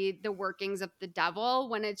to be the workings of the devil,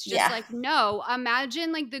 when it's just like, no,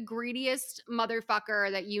 imagine like the greediest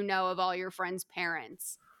motherfucker that you know of all your friends'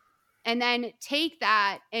 parents. And then take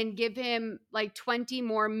that and give him like $20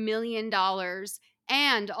 more million,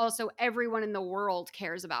 and also everyone in the world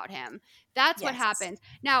cares about him. That's what happens.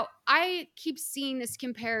 Now, I keep seeing this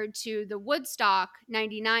compared to the Woodstock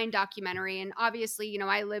 99 documentary. And obviously,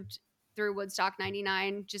 I lived through Woodstock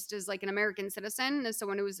 99 just as like an American citizen, as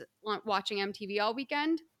someone who was watching MTV all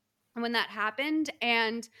weekend when that happened.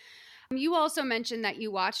 And you also mentioned that you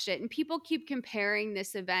watched it, and people keep comparing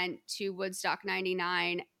this event to Woodstock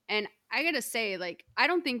 99. And I gotta say, like, I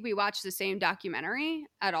don't think we watched the same documentary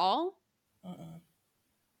at all.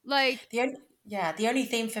 Like, the only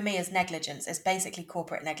theme for me is negligence. It's basically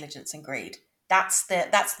corporate negligence and greed. That's the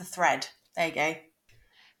thread. There you go.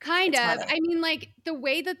 Kind of. I mean, like, the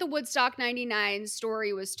way that the Woodstock 99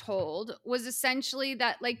 story was told was essentially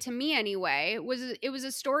that, like, to me anyway, it was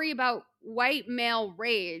a story about white male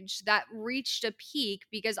rage that reached a peak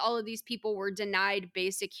because all of these people were denied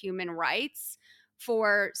basic human rights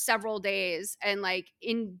for several days. And like,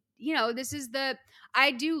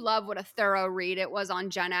 I do love what a thorough read it was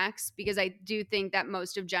on Gen X, because I do think that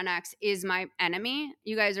most of Gen X is my enemy.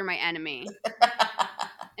 You guys are my enemy.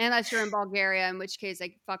 Unless you're in Bulgaria, in which case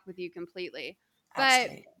I fuck with you completely.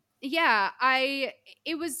 Absolutely. But yeah,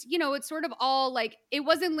 it was, it's sort of all like, it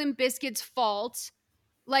wasn't Limp Bizkit's fault.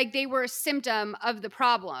 Like, they were a symptom of the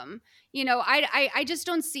problem. I just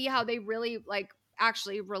don't see how they really like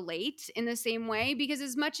actually relate in the same way, because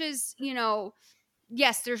as much as,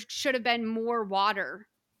 yes, there should have been more water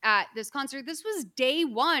at this concert. This was day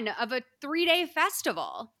one of a 3-day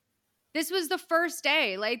festival. This was the first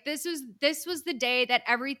day. Like, this was the day that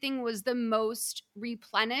everything was the most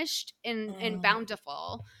replenished and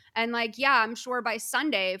bountiful. And like, yeah, I'm sure by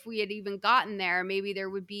Sunday, if we had even gotten there, maybe there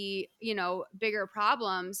would be, bigger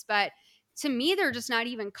problems. But to me, they're just not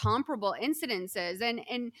even comparable incidences.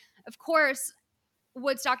 And of course,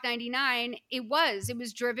 Woodstock 99, it was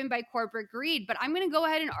driven by corporate greed. But I'm going to go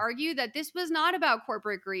ahead and argue that this was not about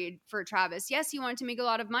corporate greed for Travis. Yes, he wanted to make a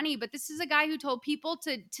lot of money, but this is a guy who told people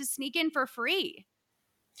to sneak in for free.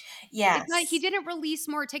 Yes. He didn't release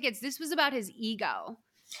more tickets. This was about his ego.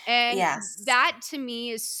 And that to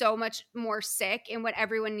me is so much more sick, and what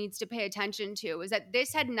everyone needs to pay attention to is that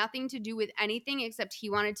this had nothing to do with anything except he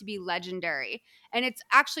wanted to be legendary. And it's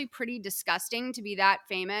actually pretty disgusting to be that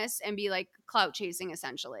famous and be like clout chasing,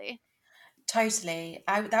 essentially. Totally.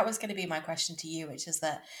 That was going to be my question to you, which is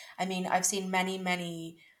that, I mean, I've seen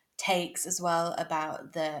many takes as well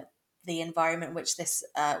about the environment in which this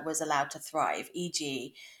was allowed to thrive.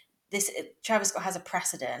 E.g., Travis Scott has a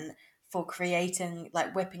precedent for creating,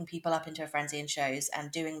 like, whipping people up into a frenzy in shows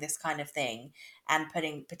and doing this kind of thing and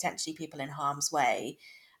putting potentially people in harm's way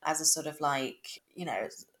as a sort of like, in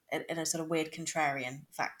a sort of weird contrarian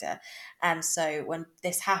factor. And so when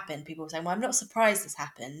this happened, people were saying, well, I'm not surprised this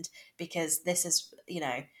happened, because this is,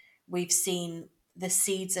 we've seen the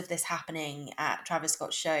seeds of this happening at Travis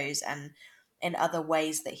Scott shows and in other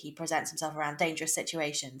ways that he presents himself around dangerous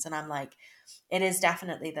situations. And I'm like, it is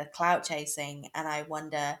definitely the clout chasing. And I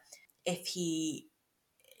wonder if he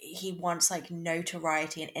wants like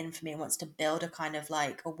notoriety and infamy and wants to build a kind of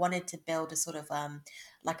like, or wanted to build a sort of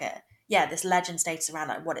this legend status around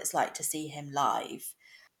like what it's like to see him live,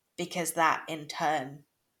 because that in turn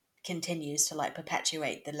continues to like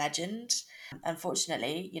perpetuate the legend.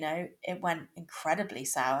 Unfortunately, it went incredibly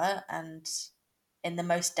sour and in the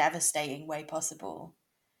most devastating way possible.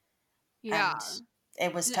 Yeah. And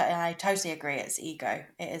it was, and I totally agree, it's ego.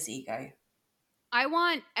 It is ego. I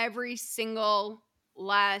want every single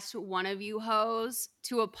last one of you hoes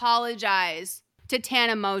to apologize to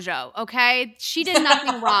Tana Mongeau, okay? She did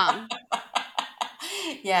nothing wrong.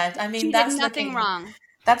 Yeah, I mean, she did nothing wrong.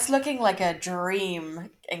 That's looking like a dream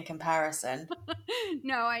in comparison.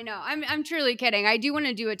 No, I know. I'm truly kidding. I do want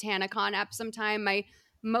to do a TanaCon app sometime. My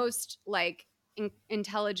most like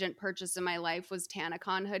intelligent purchase in my life was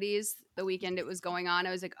TanaCon hoodies. The weekend it was going on,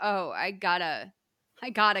 I was like, oh, I gotta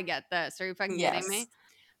get this. Are you fucking kidding me?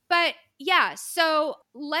 But yeah, so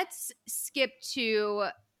let's skip to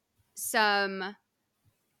some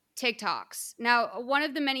TikToks. Now, one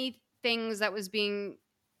of the many things that was being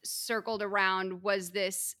circled around was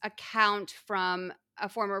this account from a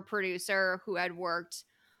former producer who had worked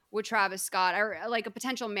with Travis Scott, or like a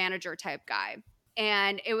potential manager type guy.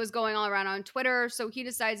 And it was going all around on Twitter. So he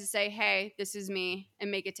decides to say, hey, this is me,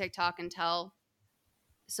 and make a TikTok and tell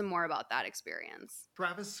some more about that experience.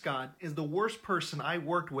 Travis Scott is the worst person I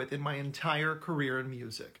worked with in my entire career in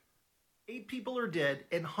music. 8 people are dead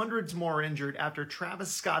and hundreds more are injured after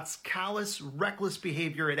Travis Scott's callous, reckless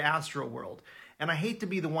behavior at Astroworld. And I hate to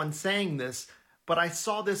be the one saying this, but I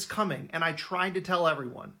saw this coming and I tried to tell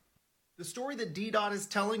everyone. The story that D-Dot is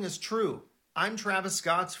telling is true. I'm Travis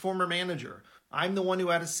Scott's former manager. I'm the one who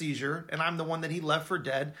had a seizure, and I'm the one that he left for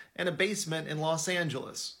dead in a basement in Los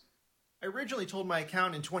Angeles. I originally told my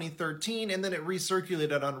account in 2013, and then it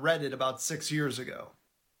recirculated on Reddit about 6 years ago.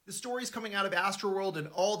 The stories coming out of Astroworld and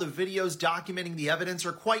all the videos documenting the evidence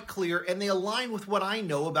are quite clear, and they align with what I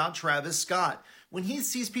know about Travis Scott. When he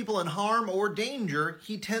sees people in harm or danger,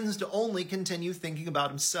 he tends to only continue thinking about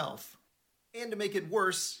himself. And to make it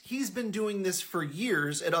worse, he's been doing this for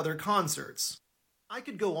years at other concerts. I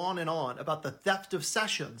could go on and on about the theft of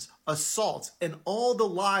sessions, assaults, and all the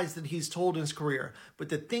lies that he's told in his career, but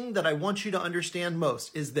the thing that I want you to understand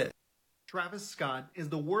most is this. Travis Scott is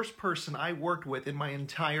the worst person I worked with in my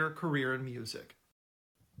entire career in music.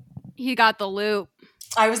 He got the loop.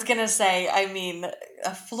 I was going to say, I mean,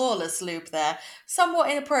 a flawless loop there. Somewhat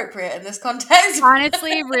inappropriate in this context.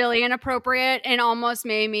 Honestly, really inappropriate, and almost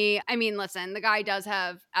made me, I mean, listen, the guy does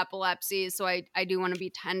have epilepsy, so I do want to be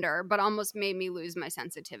tender, but almost made me lose my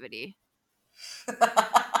sensitivity.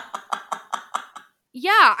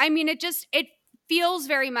 Yeah, I mean, it feels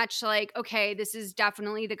very much like, okay, this is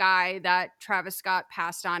definitely the guy that Travis Scott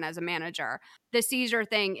passed on as a manager. The seizure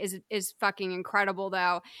thing is fucking incredible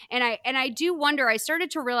though. And I do wonder, I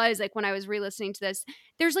started to realize, like, when I was re-listening to this,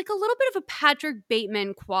 there's like a little bit of a Patrick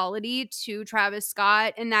Bateman quality to Travis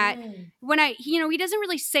Scott, in that when he doesn't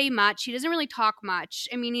really say much, he doesn't really talk much.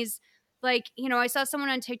 I mean, he's like, I saw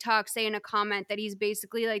someone on TikTok say in a comment that he's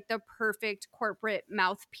basically like the perfect corporate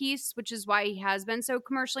mouthpiece, which is why he has been so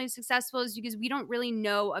commercially successful, is because we don't really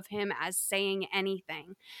know of him as saying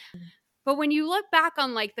anything. But when you look back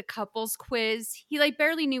on like the couples quiz, he like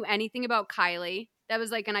barely knew anything about Kylie. That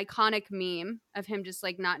was like an iconic meme of him just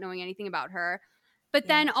like not knowing anything about her. But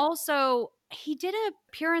then also he did an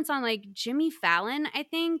appearance on like Jimmy Fallon, I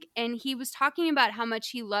think, and he was talking about how much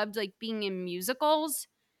he loved like being in musicals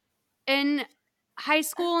in high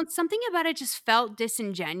school, and something about it just felt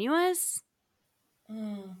disingenuous.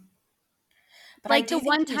 But like the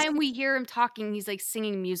one time we hear him talking, he's like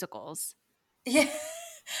singing musicals. Yeah,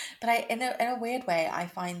 but in a weird way, I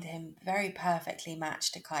find him very perfectly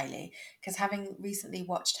matched to Kylie, because having recently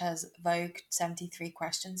watched her Vogue 73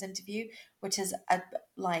 Questions interview, which is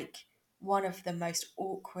like one of the most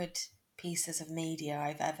awkward pieces of media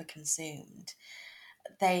I've ever consumed,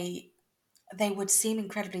 they would seem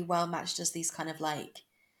incredibly well matched as these kind of like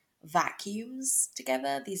vacuums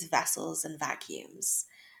together, these vessels and vacuums.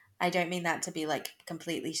 I don't mean that to be like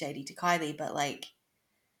completely shady to Kylie, but like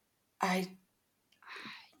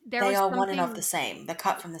they are one and of the same. They're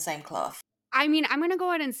cut from the same cloth. I mean, I'm going to go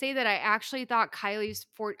ahead and say that I actually thought Kylie's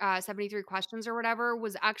 73 Questions or whatever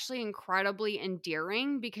was actually incredibly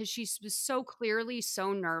endearing, because she was so clearly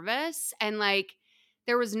so nervous, and like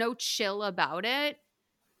there was no chill about it.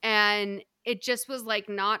 And it just was like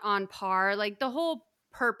not on par. Like the whole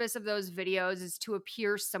purpose of those videos is to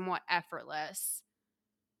appear somewhat effortless.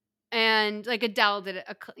 And like Adele did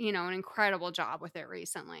an incredible job with it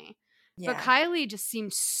recently. Yeah. But Kylie just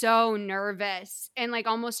seemed so nervous and like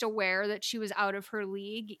almost aware that she was out of her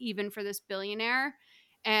league, even for this billionaire.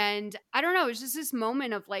 And I don't know, it was just this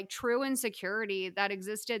moment of like true insecurity that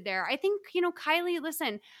existed there. I think, Kylie,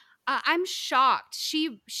 listen, I'm shocked.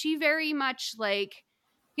 She very much like,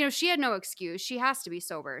 she had no excuse. She has to be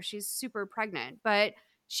sober. She's super pregnant. But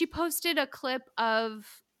she posted a clip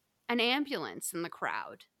of an ambulance in the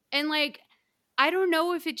crowd. And like, I don't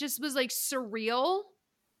know if it just was like surreal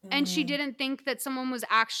and she didn't think that someone was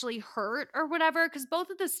actually hurt or whatever. Because both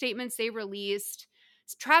of the statements they released,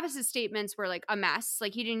 Travis's statements were like a mess.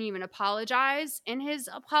 Like he didn't even apologize in his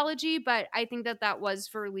apology. But I think that was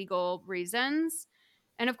for legal reasons.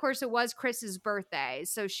 And of course, it was Chris's birthday.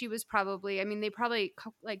 So she was probably, they probably,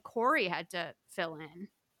 like Corey had to fill in.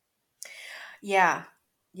 Yeah.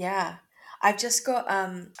 Yeah. I've just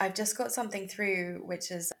got something through,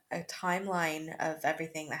 which is a timeline of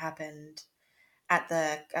everything that happened at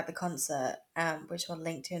the concert, which I'll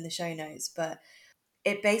link to in the show notes. But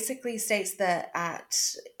it basically states that at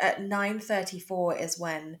 9:34 is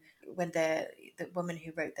when the woman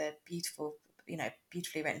who wrote the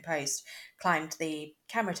beautifully written post climbed the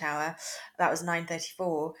camera tower. That was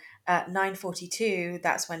 9:34. At 9:42,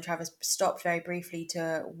 that's when Travis stopped very briefly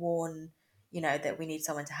to warn, that we need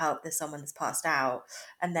someone to help. There's someone that's passed out,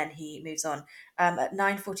 and then he moves on. At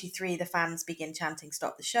 9:43, the fans begin chanting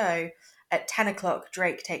 "Stop the show." At 10 o'clock,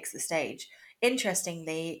 Drake takes the stage.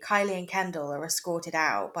 Interestingly, Kylie and Kendall are escorted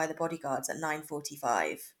out by the bodyguards at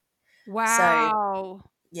 9:45. Wow.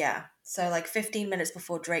 So like 15 minutes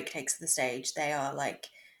before Drake takes the stage, they are like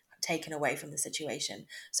taken away from the situation.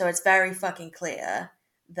 So it's very fucking clear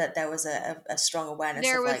that there was a strong awareness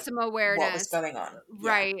There of was like some awareness. what was going on.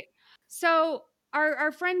 Right. Yeah. So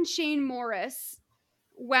our friend Shane Morris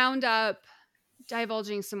wound up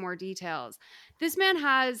divulging some more details. This man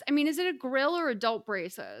has, is it a grill or adult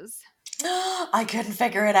braces? I couldn't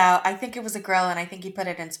figure it out. I think it was a grill, and I think he put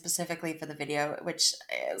it in specifically for the video, which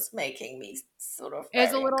is making me sort of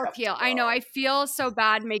It's a little appeal. I know. I feel so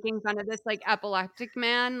bad making fun of this like epileptic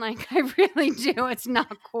man. Like I really do. It's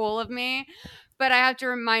not cool of me. But I have to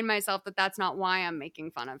remind myself that that's not why I'm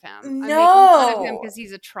making fun of him. I'm making fun of him because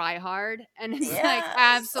he's a tryhard. And it's like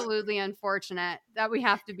absolutely unfortunate that we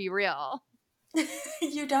have to be real.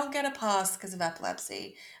 You don't get a pass because of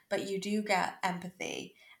epilepsy, but you do get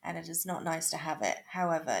empathy. And it is not nice to have it.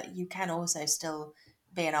 However, you can also still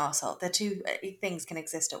be an arsehole. The two things can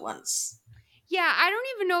exist at once. Yeah, I don't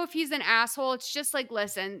even know if he's an asshole. It's just like,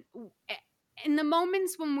 listen, in the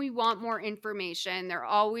moments when we want more information, there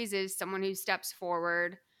always is someone who steps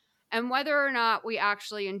forward. And whether or not we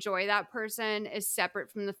actually enjoy that person is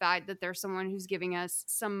separate from the fact that there's someone who's giving us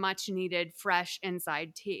some much needed, fresh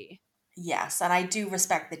inside tea. Yes, and I do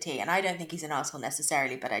respect the tea, and I don't think he's an arsehole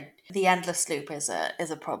necessarily, but the endless loop is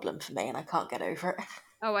a problem for me, and I can't get over it.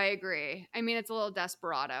 Oh, I agree. It's a little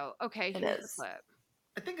desperado. Okay, here's the clip.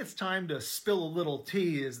 I think it's time to spill a little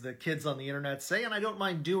tea, as the kids on the internet say, and I don't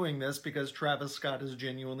mind doing this because Travis Scott is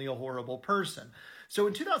genuinely a horrible person. So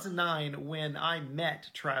in 2009, when I met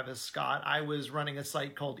Travis Scott, I was running a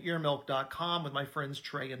site called earmilk.com with my friends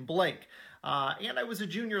Trey and Blake. And I was a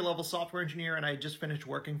junior level software engineer, and I had just finished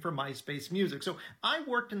working for MySpace Music. So I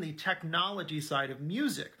worked in the technology side of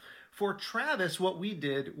music. For Travis, what we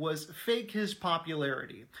did was fake his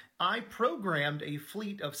popularity. I programmed a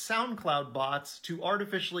fleet of SoundCloud bots to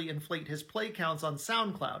artificially inflate his play counts on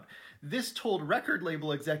SoundCloud. This told record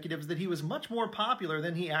label executives that he was much more popular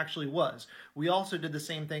than he actually was. We also did the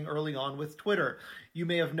same thing early on with Twitter. You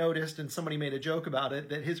may have noticed, and somebody made a joke about it,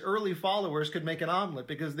 that his early followers could make an omelet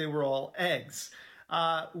because they were all eggs.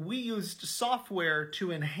 We used software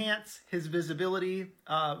to enhance his visibility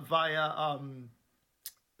via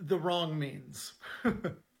the wrong means.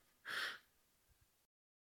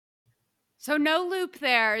 So no loop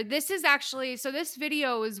there. This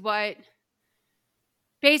video is what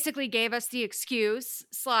basically gave us the excuse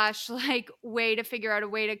 / way to figure out a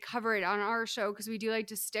way to cover it on our show, because we do like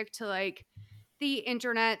to stick to like the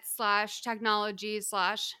internet / technology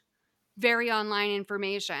 / very online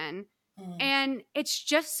information. And it's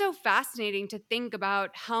just so fascinating to think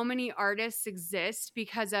about how many artists exist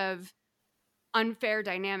because of unfair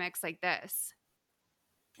dynamics like this.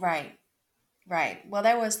 Right. Well,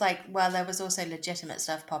 there was also legitimate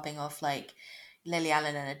stuff popping off, like Lily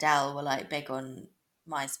Allen and Adele were like big on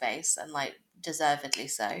MySpace, and like deservedly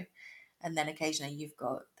so. And then occasionally you've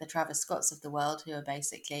got the Travis Scotts of the world who are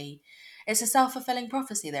basically, it's a self-fulfilling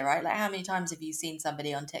prophecy there, right? Like how many times have you seen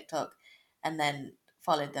somebody on TikTok and then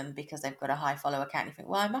followed them because they've got a high follower count? You think,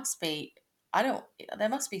 well, there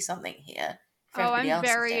must be something here. Oh, I'm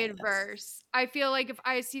very adverse. I feel like if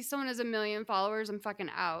I see someone has 1 million followers, I'm fucking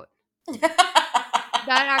out. That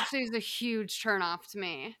actually is a huge turnoff to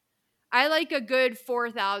me. I like a good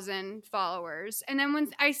 4,000 followers. And then when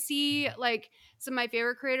I see like some of my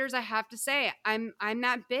favorite creators, I have to say I'm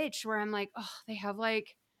that bitch where I'm like, oh, they have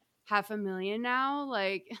like 500,000 now.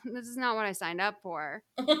 Like, this is not what I signed up for.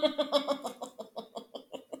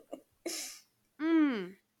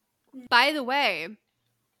 By the way,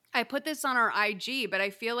 I put this on our IG, but I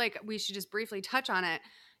feel like we should just briefly touch on it.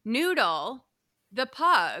 Noodle, the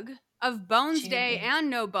pug of Bones Day and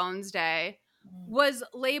No Bones Day, was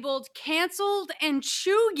labeled canceled and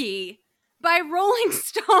chuggy by Rolling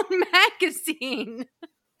Stone magazine.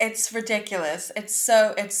 It's ridiculous. It's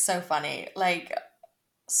so funny. Like,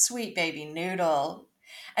 sweet baby Noodle.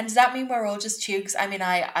 And does that mean we're all just choogs? I mean,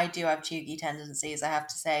 I do have choogy tendencies, I have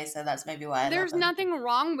to say, so that's maybe why I There's love them. nothing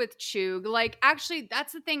wrong with chug. Like, actually,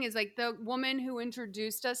 that's the thing is, like, the woman who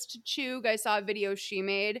introduced us to chug, I saw a video she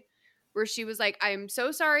made where she was like, I'm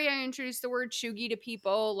so sorry I introduced the word chuggy to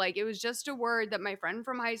people. Like, it was just a word that my friend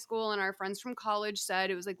from high school and our friends from college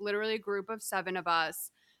said. It was, like, literally a group of 7 of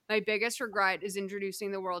us. My biggest regret is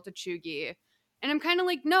introducing the world to chuggy. And I'm kind of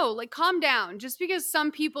like, no, like, calm down. Just because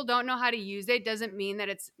some people don't know how to use it doesn't mean that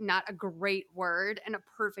it's not a great word and a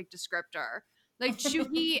perfect descriptor. Like,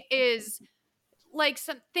 chuggy is, like,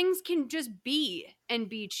 some things can just be and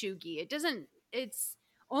be chuggy. It's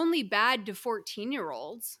only bad to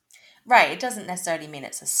 14-year-olds. Right, it doesn't necessarily mean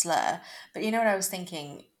it's a slur. But you know what I was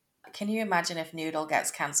thinking? Can you imagine if Noodle gets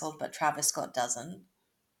cancelled but Travis Scott doesn't?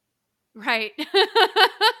 Right.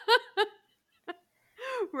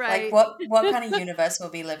 Right. Like, what kind of universe we'll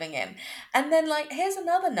be living in? And then, like, here's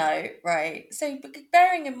another note, right? So,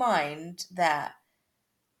 bearing in mind that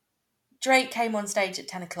Drake came on stage at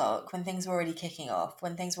 10 o'clock when things were already kicking off,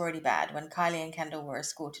 when things were already bad, when Kylie and Kendall were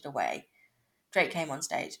escorted away, Drake came on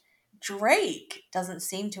stage. Drake doesn't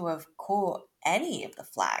seem to have caught any of the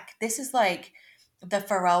flack. This is like the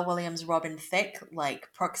Pharrell Williams Robin Thicke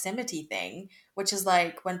like proximity thing, which is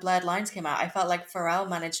like when Blurred Lines came out, I felt like Pharrell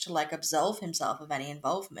managed to like absolve himself of any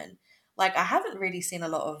involvement. Like, I haven't really seen a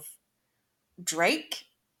lot of Drake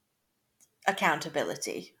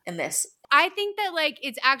accountability in this. I think that, like,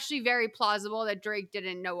 it's actually very plausible that Drake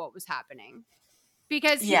didn't know what was happening.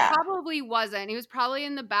 Because he probably wasn't. He was probably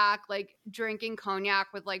in the back, like, drinking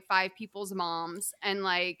cognac with, like, 5 people's moms and,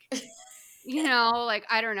 like, you know, like,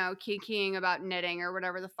 I don't know, kikiing about knitting or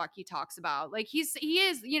whatever the fuck he talks about. Like, he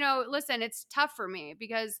is, you know, listen, it's tough for me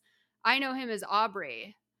because I know him as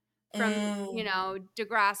Aubrey from, you know,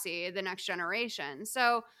 Degrassi, The Next Generation.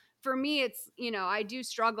 So for me, it's, you know, I do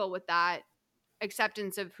struggle with that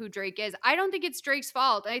acceptance of who Drake is. I don't think it's Drake's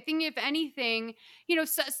fault. I think if anything, you know,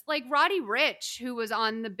 like Roddy Ricch, who was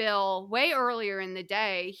on the bill way earlier in the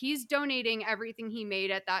day, he's donating everything he made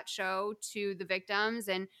at that show to the victims.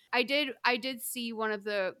 And I did see one of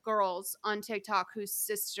the girls on TikTok whose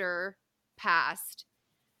sister passed.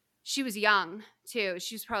 She was young too.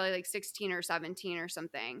 She was probably like 16 or 17 or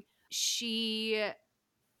something.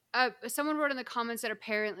 Someone wrote in the comments that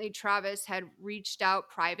apparently Travis had reached out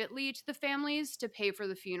privately to the families to pay for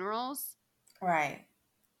the funerals. Right.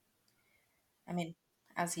 I mean,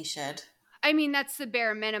 as he should. I mean, that's the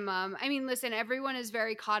bare minimum. I mean, listen, everyone is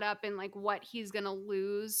very caught up in like what he's going to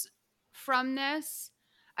lose from this.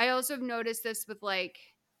 I also have noticed this with like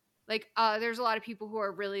there's a lot of people who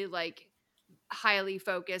are really like highly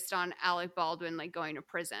focused on Alec Baldwin like going to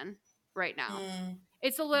prison right now.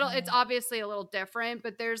 It's obviously a little different,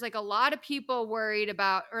 but there's like a lot of people worried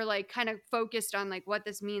about or like kind of focused on like what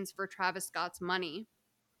this means for Travis Scott's money.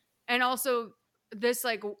 And also this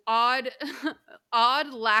like odd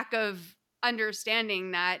lack of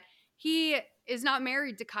understanding that he is not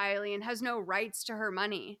married to Kylie and has no rights to her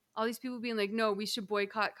money. All these people being like, no, we should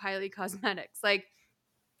boycott Kylie Cosmetics. Like,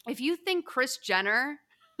 if you think Kris Jenner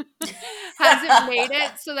hasn't made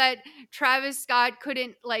it so that Travis Scott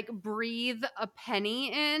couldn't like breathe a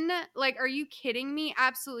penny in, like, are you kidding me?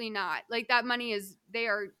 Absolutely not. Like, that money it's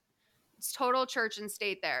total church and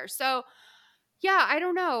state there. So yeah, I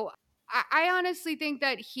don't know. I honestly think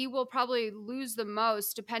that he will probably lose the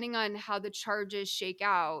most depending on how the charges shake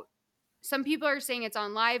out. Some people are saying it's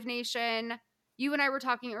on Live Nation. You and I were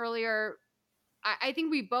talking earlier. I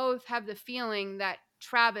think we both have the feeling that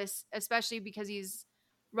Travis, especially because he's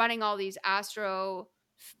running all these Astro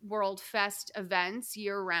World Fest events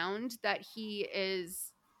year round, that he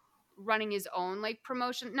is running his own like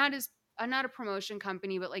promotion, not a promotion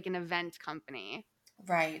company, but like an event company.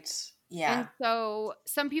 Right. Yeah. And so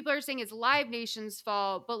some people are saying it's Live Nation's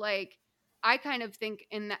fault, but like I kind of think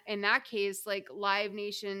in that case, like Live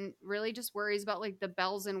Nation really just worries about like the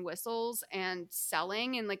bells and whistles and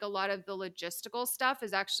selling, and like a lot of the logistical stuff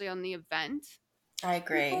is actually on the event. I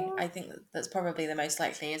agree. I think that's probably the most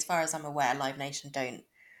likely. As far as I'm aware, Live Nation don't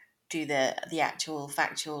do the actual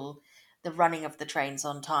factual, the running of the trains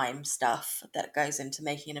on time stuff that goes into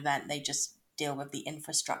making an event. They just deal with the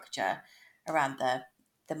infrastructure around the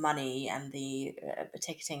money and the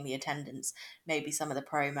ticketing, the attendance, maybe some of the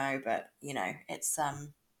promo, but you know, it's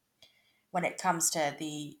when it comes to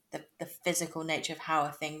the physical nature of how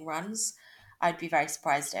a thing runs, I'd be very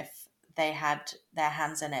surprised if they had their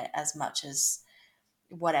hands in it as much as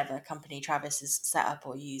whatever company Travis is set up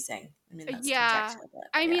or using. I mean, that's conjecture, but,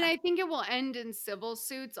 I mean, I think it will end in civil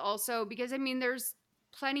suits also, because I mean, there's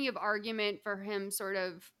plenty of argument for him sort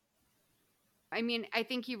of, I mean, I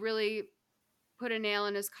think he really put a nail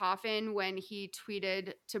in his coffin when he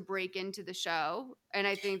tweeted to break into the show. And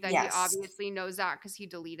I think that he Yes. obviously knows that because he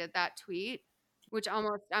deleted that tweet, which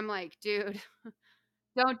almost, I'm like, dude,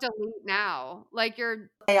 don't delete now. Like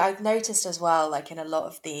I've noticed as well, like in a lot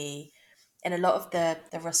of the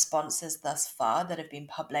responses thus far that have been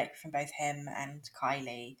public from both him and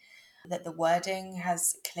Kylie, that the wording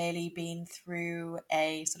has clearly been through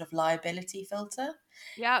a sort of liability filter.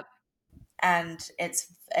 Yep. And it's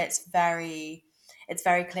very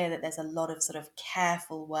clear that there's a lot of sort of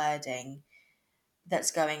careful wording that's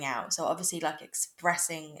going out. So obviously like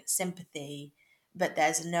expressing sympathy, but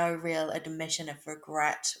there's no real admission of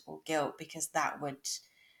regret or guilt, because that would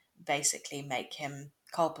basically make him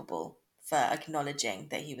culpable for acknowledging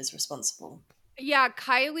that he was responsible. Yeah,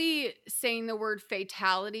 Kylie saying the word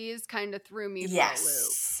fatalities kind of threw me for a loop.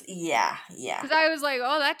 Yes. Yeah. Because I was like,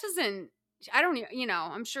 oh, that doesn't, I don't,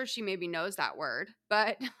 I'm sure she maybe knows that word,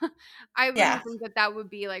 but I wouldn't think that would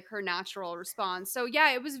be like her natural response. So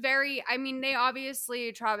yeah, it was very, they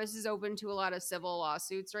obviously, Travis is open to a lot of civil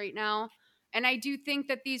lawsuits right now. And I do think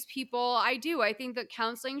that these people, I think that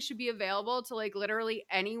counseling should be available to like literally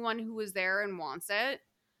anyone who was there and wants it.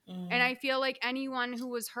 And I feel like anyone who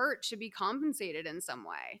was hurt should be compensated in some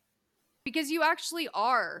way, because you actually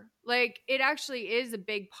are, like, it actually is a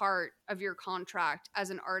big part of your contract as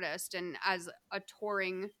an artist and as a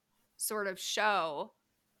touring sort of show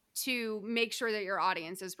to make sure that your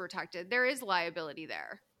audience is protected. There is liability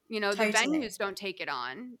there. Totally. The venues don't take it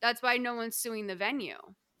on. That's why no one's suing the venue.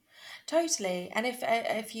 Totally. And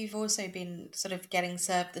if you've also been sort of getting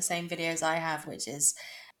served the same videos I have, which is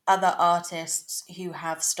other artists who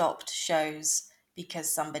have stopped shows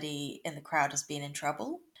because somebody in the crowd has been in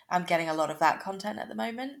trouble. I'm getting a lot of that content at the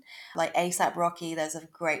moment. Like ASAP Rocky, there's a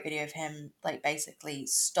great video of him like basically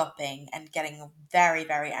stopping and getting very,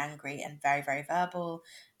 very angry and very, very verbal,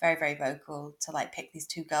 very, very vocal to like pick these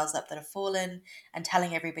two girls up that have fallen and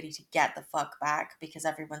telling everybody to get the fuck back because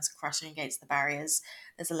everyone's crushing against the barriers.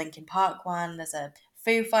 There's a Linkin Park one, there's a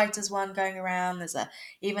Foo Fighters one going around. There's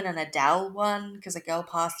even an Adele one because a girl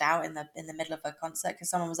passed out in the middle of a concert because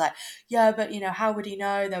someone was like, yeah, but how would he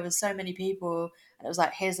know? There was so many people. And it was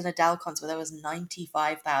like, here's an Adele concert where there was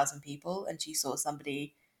 95,000 people and she saw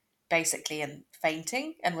somebody basically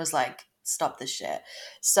fainting and was like, stop this shit.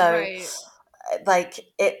 So Right. like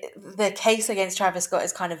the case against Travis Scott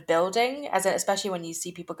is kind of building, especially when you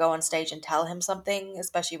see people go on stage and tell him something,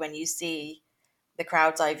 especially when you see the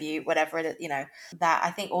crowd's eye view, whatever it is, that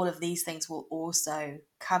I think all of these things will also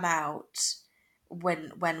come out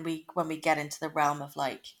when we get into the realm of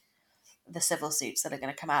like the civil suits that are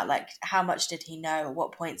going to come out. Like, how much did he know? At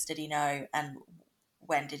what points did he know? And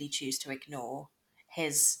when did he choose to ignore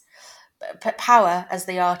his power as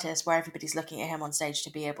the artist, where everybody's looking at him on stage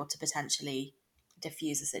to be able to potentially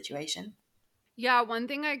diffuse the situation? Yeah, one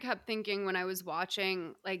thing I kept thinking when I was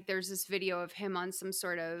watching, like, there's this video of him on some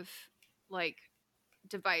sort of like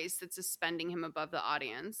device that's suspending him above the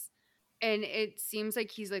audience, and it seems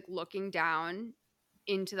like he's like looking down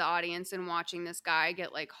into the audience and watching this guy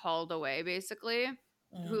get like hauled away basically,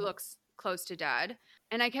 who looks close to dead.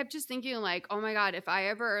 And I kept just thinking like, oh my god, if I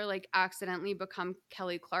ever like accidentally become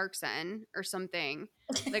Kelly Clarkson or something,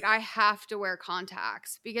 like I have to wear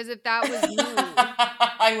contacts, because if that was me,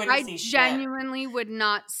 I genuinely would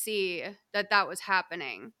not see that was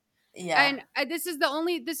happening. Yeah. And this is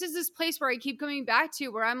this place where I keep coming back to,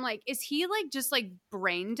 where I'm like, is he like just like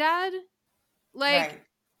brain dead? Like, right.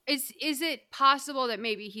 Is it possible that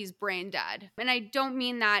maybe he's brain dead? And I don't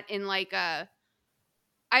mean that in like a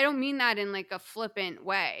flippant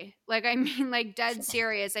way. Like, I mean like dead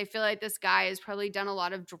serious. I feel like this guy has probably done a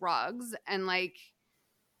lot of drugs, and like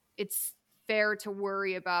it's fair to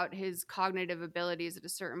worry about his cognitive abilities at a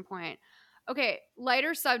certain point. Okay,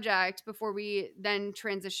 lighter subject before we then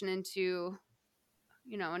transition into,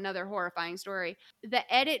 another horrifying story.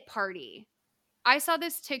 The Edit Party. I saw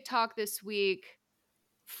this TikTok this week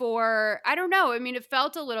for, I don't know, I mean, it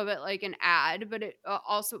felt a little bit like an ad, but it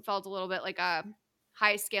also felt a little bit like a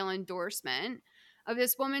high-scale endorsement of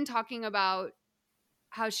this woman talking about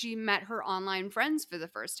how she met her online friends for the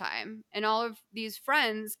first time. And all of these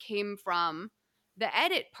friends came from the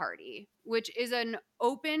Edit Party, which is an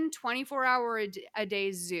open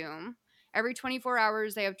 24-hour-a-day Zoom. Every 24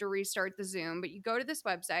 hours, they have to restart the Zoom. But you go to this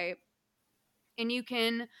website, and you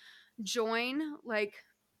can join, like,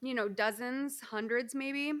 dozens, hundreds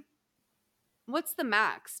maybe. What's the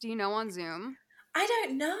max? Do you know on Zoom? I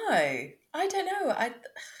don't know.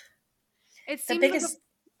 It seems like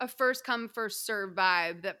a first come, first serve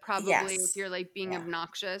vibe that probably if you're like being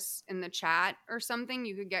obnoxious in the chat or something,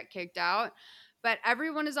 you could get kicked out. but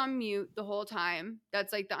everyone is on mute the whole time.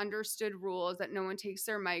 That's like the understood rule, is that no one takes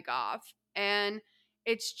their mic off. And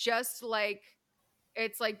it's just like,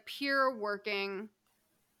 it's like pure working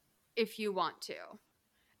if you want to.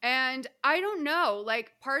 And I don't know,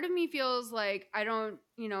 like part of me feels like I don't,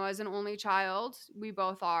 as an only child, we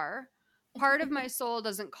both are. Part of my soul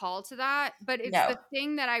doesn't call to that, but it's the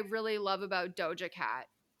thing that I really love about Doja Cat.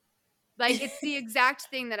 Like it's the exact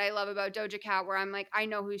thing that I love about Doja Cat, where I'm like, I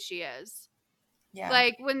know who she is. Yeah.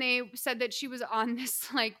 Like when they said that she was on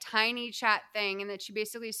this like tiny chat thing and that she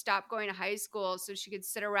basically stopped going to high school so she could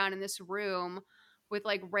sit around in this room with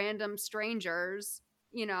like random strangers,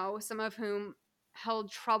 some of whom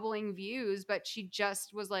held troubling views, but she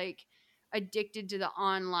just was like addicted to the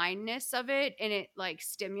onlineness of it, and it like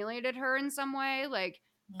stimulated her in some way. Like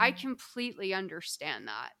I completely understand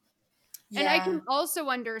that. And I can also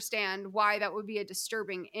understand why that would be a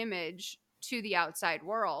disturbing image to the outside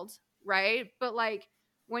world, right? But like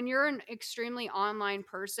when you're an extremely online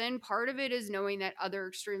person, part of it is knowing that other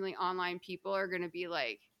extremely online people are going to be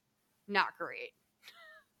like not great.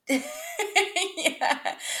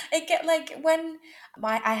 Yeah, it get like when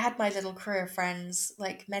I had my little crew of friends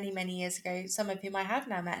like many years ago, some of whom I have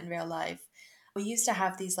now met in real life. We used to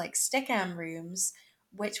have these like stick-am rooms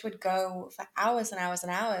which would go for hours and hours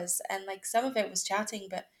and hours, and like some of it was chatting,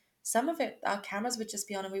 but some of it our cameras would just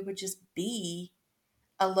be on and we would just be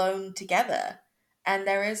alone together. And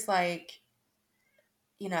there is like,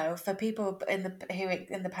 for people who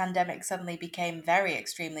in the pandemic suddenly became very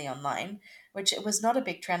extremely online, which it was not a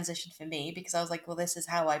big transition for me because I was like, well, this is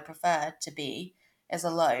how I prefer to be, is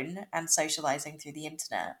alone and socializing through the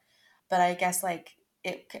internet. But I guess like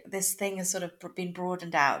this thing has sort of been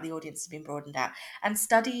broadened out. The audience has been broadened out, and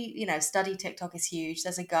study TikTok is huge.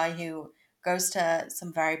 There's a guy who goes to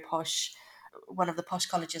one of the posh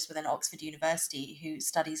colleges within Oxford University, who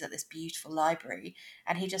studies at this beautiful library,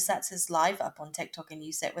 and he just sets his live up on TikTok and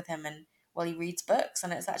you sit with him and he reads books,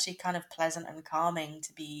 and it's actually kind of pleasant and calming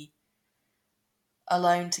to be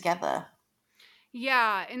alone together.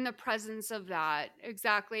 Yeah, in the presence of that.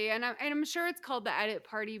 Exactly. And I'm sure it's called the edit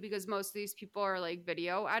party because most of these people are like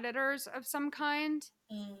video editors of some kind.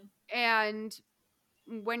 And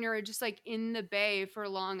when you're just like in the bay for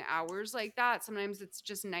long hours like that, sometimes it's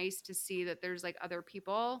just nice to see that there's like other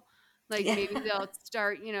people. Like maybe they'll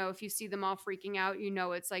start, if you see them all freaking out,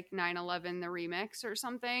 it's like 9/11 the remix or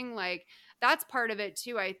something. Like that's part of it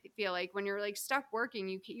too. I feel like when you're like stuck working,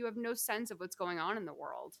 you have no sense of what's going on in the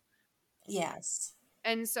world. Yes.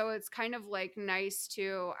 And so it's kind of like nice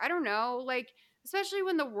to, I don't know, like especially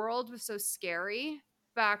when the world was so scary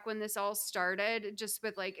back when this all started, just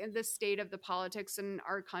with like the state of the politics in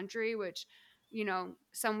our country, which,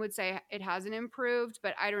 some would say it hasn't improved,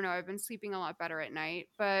 but I don't know. I've been sleeping a lot better at night,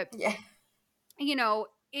 but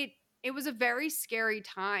it was a very scary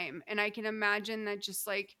time. And I can imagine that just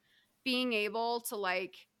like being able to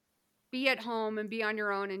like be at home and be on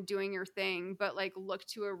your own and doing your thing, but like look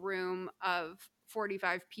to a room of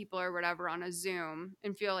 45 people or whatever on a Zoom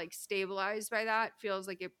and feel like stabilized by that feels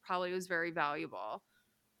like it probably was very valuable,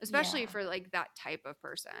 especially for like that type of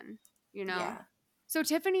person, Yeah. So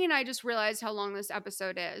Tiffany and I just realized how long this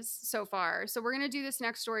episode is so far. So we're going to do this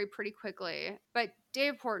next story pretty quickly. But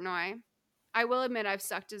Dave Portnoy, I will admit I've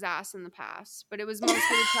sucked his ass in the past, but it was mostly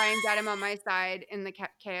to try and get him on my side in the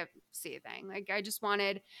KFC thing. Like I just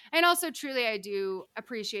wanted, and also truly I do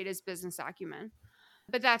appreciate his business acumen,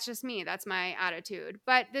 but that's just me. That's my attitude.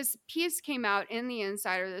 But this piece came out in the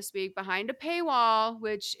Insider this week behind a paywall,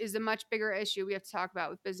 which is a much bigger issue we have to talk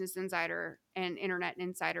about with Business Insider and Internet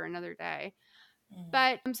Insider another day.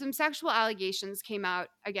 But some sexual allegations came out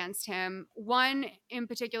against him. One in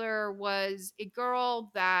particular was a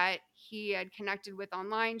girl that he had connected with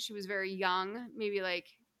online. She was very young, maybe like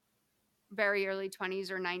very early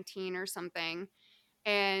 20s or 19 or something.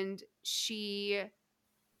 And she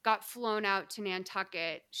got flown out to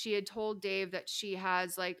Nantucket. She had told Dave that she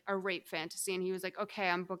has like a rape fantasy, and he was like, okay,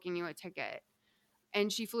 I'm booking you a ticket.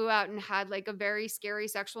 And she flew out and had like a very scary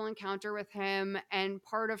sexual encounter with him. And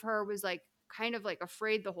part of her was like kind of like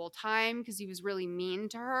afraid the whole time because he was really mean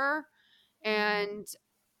to her. And,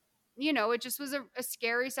 it just was a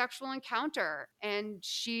scary sexual encounter. And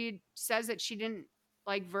she says that she didn't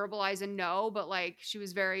like verbalize a no, but like she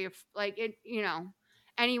was very like it,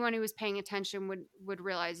 anyone who was paying attention would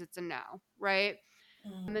realize it's a no, right?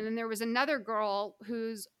 And then there was another girl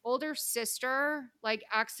whose older sister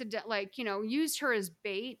used her as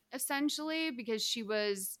bait essentially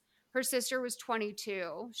because her sister was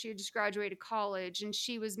 22. She had just graduated college and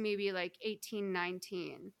she was maybe like 18,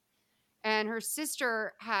 19. And her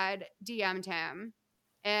sister had DM'd him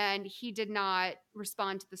and he did not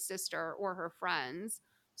respond to the sister or her friends.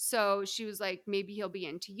 So she was like, maybe he'll be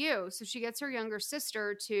into you. So she gets her younger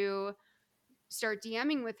sister to start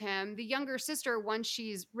DMing with him. The younger sister, once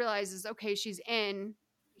she's realizes, okay, he's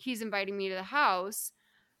inviting me to the house,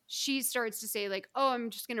 she starts to say like, oh, I'm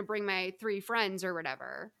just going to bring my 3 friends or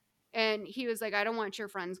whatever. And he was like, I don't want your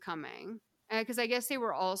friends coming. Because I guess they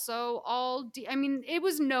were also it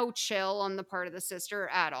was no chill on the part of the sister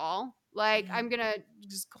at all. Like, I'm going to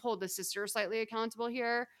just hold the sister slightly accountable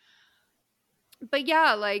here. But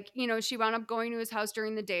yeah, like, she wound up going to his house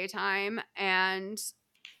during the daytime, and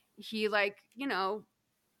he, like,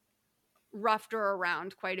 roughed her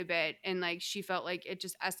around quite a bit, and like she felt like it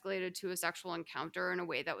just escalated to a sexual encounter in a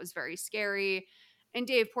way that was very scary. And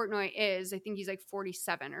Dave Portnoy I think he's like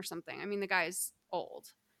 47 or something. I mean, the guy's old.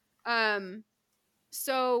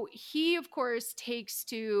 So he, of course, takes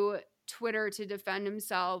to Twitter to defend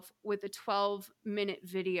himself with a 12-minute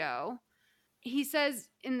video. He says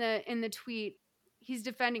in the tweet, he's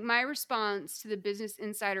defending my response to the Business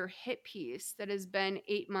Insider hit piece that has been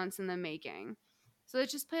 8 months in the making. So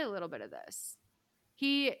let's just play a little bit of this.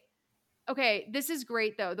 This is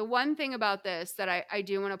great, though. The one thing about this that I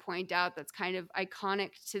do want to point out that's kind of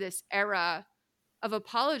iconic to this era of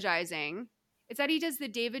apologizing, it's that he does the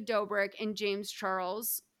David Dobrik and James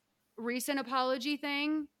Charles recent apology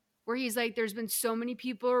thing, where he's like, there's been so many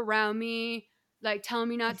people around me, like, telling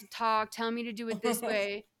me not to talk, telling me to do it this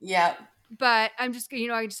way. Yeah. But I'm just,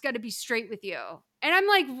 I just got to be straight with you. And I'm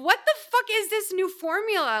like, what the fuck is this new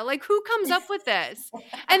formula? Like, who comes up with this?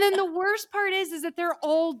 And then the worst part is that they're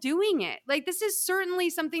all doing it. Like, this is certainly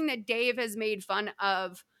something that Dave has made fun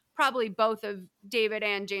of, probably both of David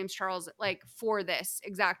and James Charles, like, for this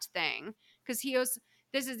exact thing. Because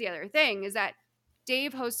this is the other thing, is that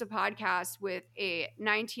Dave hosts a podcast with a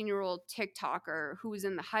 19-year-old TikToker who's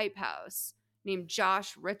in the Hype House named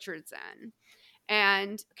Josh Richardson,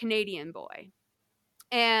 and Canadian boy.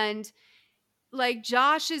 And like,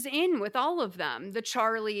 Josh is in with all of them, the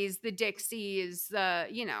Charlies, the Dixies, I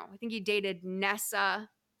think he dated Nessa.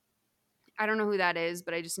 I don't know who that is,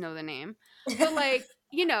 but I just know the name. But like,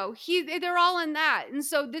 they're all in that. And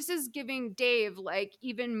so this is giving Dave like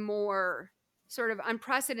even more sort of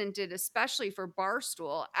unprecedented, especially for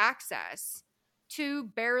Barstool, access to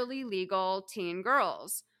barely legal teen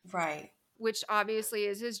girls. Right. Which obviously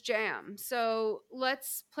is his jam. So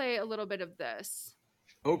let's play a little bit of this.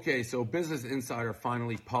 Okay, so Business Insider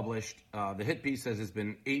finally published. The hit piece says it's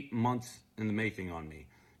been 8 months in the making on me.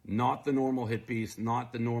 Not the normal hit piece,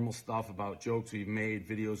 not the normal stuff about jokes we've made,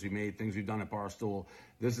 videos we made, things we've done at Barstool.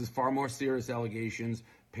 This is far more serious allegations,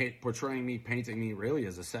 portraying me, painting me really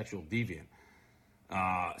as a sexual deviant.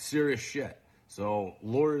 Serious shit. So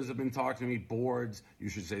lawyers have been talking to me, boards, you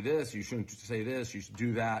should say this, you shouldn't say this, you should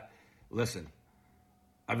do that. Listen,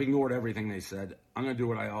 I've ignored everything they said. I'm going to do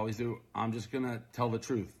what I always do. I'm just going to tell the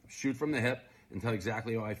truth. Shoot from the hip and tell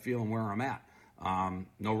exactly how I feel and where I'm at.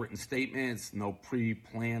 No written statements, no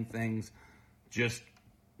pre-planned things. Just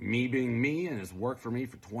me being me, and it's worked for me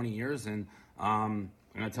for 20 years, and I'm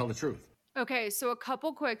going to tell the truth. Okay, so a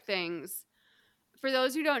couple quick things. For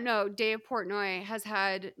those who don't know, Dave Portnoy has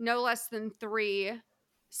had no less than 3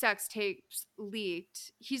 sex tapes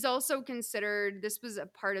leaked. He's also considered, this was a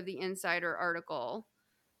part of the Insider article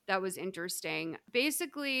that was interesting.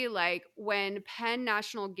 Basically, like, when Penn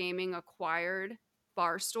National Gaming acquired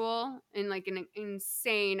Barstool in like an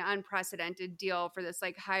insane, unprecedented deal for this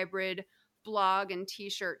like hybrid blog and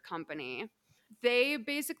t-shirt company, they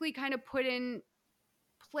basically kind of put in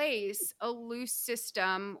place a loose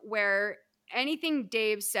system where anything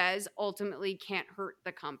Dave says ultimately can't hurt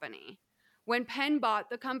the company. When Penn bought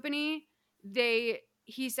the company,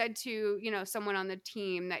 he said to, someone on the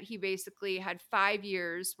team that he basically had 5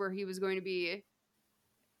 years where he was going to be,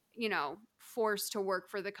 forced to work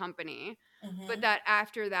for the company. Mm-hmm. But that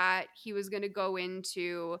after that, he was going to go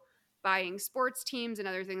into buying sports teams and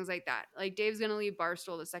other things like that. Like, Dave's going to leave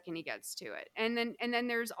Barstool the second he gets to it. And then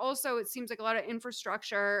there's also, it seems like, a lot of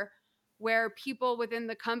infrastructure where people within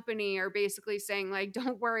the company are basically saying, like,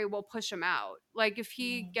 don't worry, we'll push him out. Like, if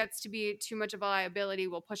he gets to be too much of a liability,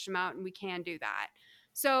 we'll push him out, and we can do that.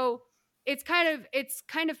 So it's kind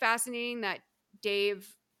of fascinating that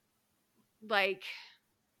Dave, like,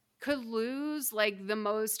 could lose like the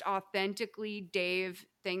most authentically Dave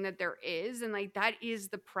thing that there is. And like, that is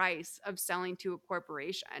the price of selling to a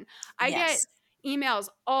corporation. I get emails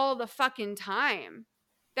all the fucking time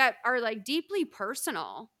that are like deeply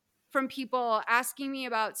personal from people asking me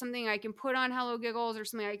about something I can put on Hello Giggles or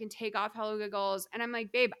something I can take off Hello Giggles. And I'm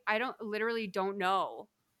like, babe, literally don't know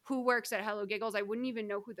who works at Hello Giggles. I wouldn't even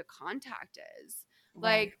know who the contact is.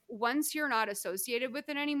 Right. Like once you're not associated with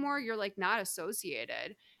it anymore, you're like not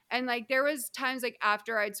associated. And like there was times like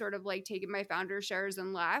after I'd sort of like taken my founder shares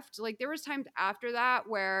and left, like there was times after that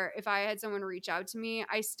where if I had someone reach out to me,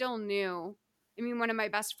 I still knew. I mean, one of my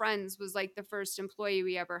best friends was like the first employee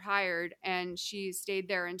we ever hired, and she stayed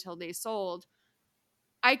there until they sold.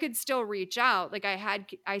 I could still reach out. Like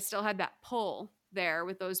I still had that pull there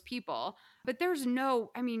with those people. But there's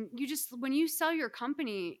no, I mean, you just, when you sell your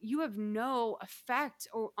company, you have no effect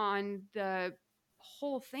on the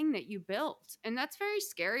whole thing that you built. And that's very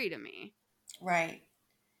scary to me. Right. I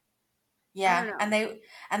Yeah. don't know.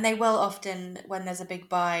 And they will often, when there's a big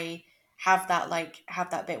buy, have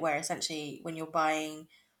that bit where essentially when you're buying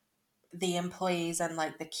the employees and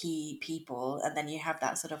like the key people, and then you have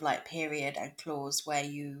that sort of like period and clause where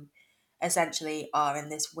you essentially are in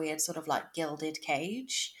this weird sort of like gilded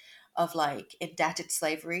cage of like indebted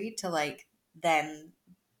slavery to like then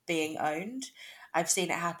being owned. I've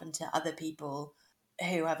seen it happen to other people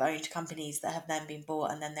who have owned companies that have then been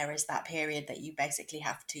bought, and then there is that period that you basically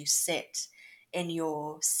have to sit in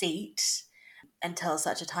your seat until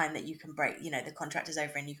such a time that you can break, the contract is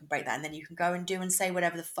over and you can break that, and then you can go and do and say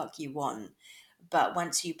whatever the fuck you want. But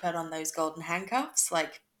once you put on those golden handcuffs,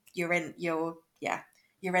 like you're in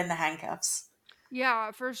the handcuffs. Yeah,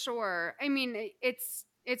 for sure. I mean, it's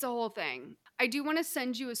a whole thing. I do want to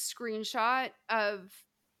send you a screenshot of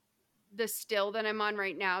the still that I'm on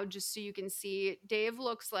right now, just so you can see. Dave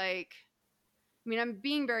looks like, I mean, I'm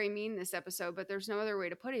being very mean this episode, but there's no other way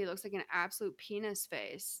to put it. He looks like an absolute penis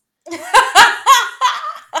face.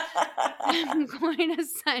 I'm going to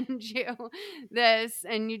send you this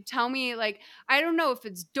and you tell me, like, I don't know if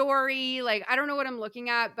it's Dory, like, I don't know what I'm looking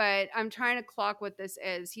at, but I'm trying to clock what this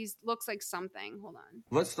is. He looks like something. Hold on.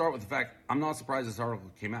 Let's start with the fact I'm not surprised this article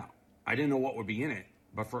came out. I didn't know what would be in it,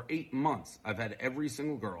 but for 8 months, I've had every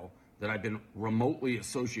single girl that I've been remotely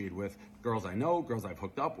associated with, girls I know, girls I've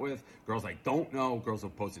hooked up with, girls I don't know, girls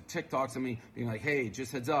who've posted TikToks of me, being like, hey,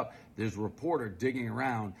 just heads up, there's a reporter digging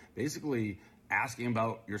around, basically asking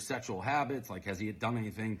about your sexual habits, like has he done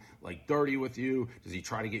anything like dirty with you? Does he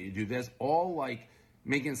try to get you to do this? All like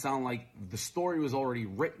making it sound like the story was already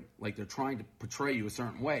written, like they're trying to portray you a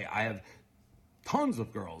certain way. I have tons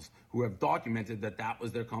of girls who have documented that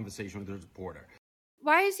was their conversation with the reporter.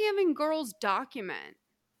 Why is he having girls document?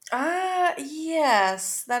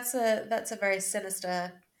 Yes, that's a very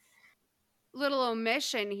sinister little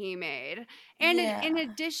omission he made. And in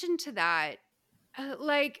addition to that,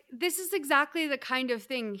 like, this is exactly the kind of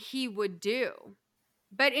thing he would do,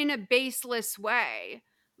 but in a baseless way.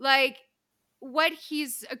 Like, what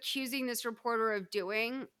he's accusing this reporter of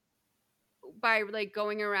doing by, like,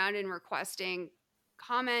 going around and requesting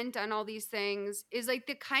comment on all these things is, like,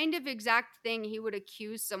 the kind of exact thing he would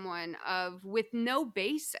accuse someone of with no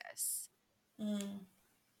basis.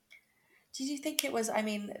 Did you think it was, I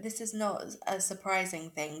mean, this is not a surprising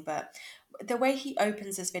thing, but the way he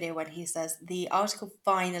opens this video when he says the article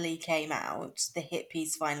finally came out, the hit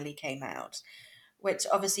piece finally came out, which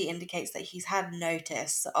obviously indicates that he's had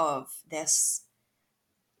notice of this,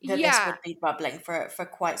 this would be bubbling for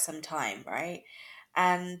quite some time, right?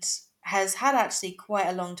 And has had actually quite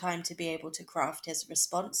a long time to be able to craft his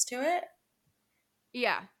response to it.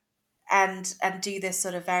 Yeah. And do this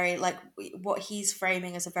sort of very, like, what he's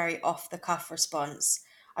framing as a very off-the-cuff response.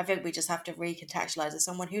 I think we just have to recontextualize as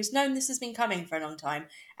someone who's known this has been coming for a long time,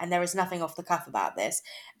 and there is nothing off the cuff about this,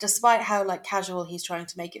 despite how, like, casual he's trying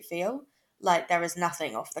to make it feel. Like, there is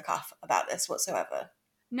nothing off the cuff about this whatsoever.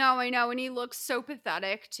 No, I know, and he looks so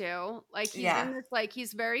pathetic, too. Like, he's in this, like,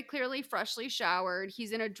 he's very clearly freshly showered.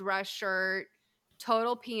 He's in a dress shirt.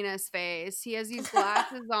 Total penis face. He has these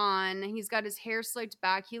glasses on. He's got his hair slicked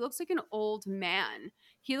back. He looks like an old man.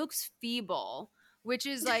 He looks feeble, which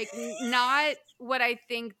is like not what I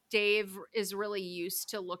think Dave is really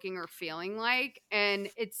used to looking or feeling like. And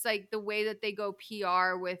it's like the way that they go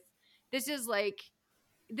PR with this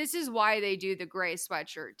is why they do the gray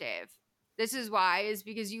sweatshirt, Dave. This is why, is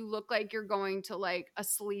because you look like you're going to like a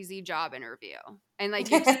sleazy job interview and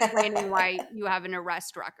like you're explaining why you have an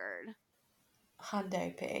arrest record.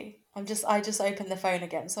 Hundo P. I just opened the phone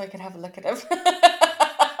again so I can have a look at him.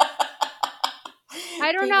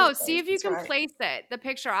 I don't know. See if you can place it. The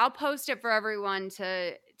picture. I'll post it for everyone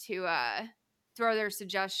to throw their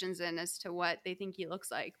suggestions in as to what they think he looks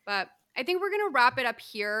like. But I think we're gonna wrap it up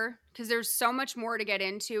here because there's so much more to get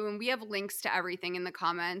into, and we have links to everything in the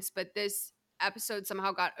comments. But this episode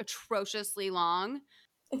somehow got atrociously long.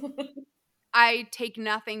 I take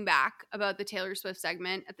nothing back about the Taylor Swift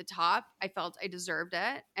segment at the top. I felt I deserved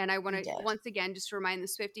it. And I want to once again just remind the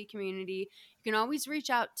Swiftie community, you can always reach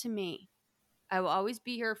out to me I will always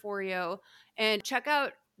be here for you. And check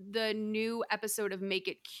out the new episode of Make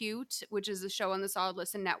It Cute, which is a show on the Solid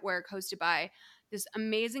Listen Network hosted by this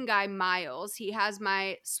amazing guy, Miles. He has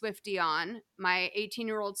my Swiftie on, my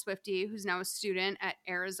 18-year-old Swiftie, who's now a student at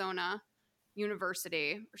Arizona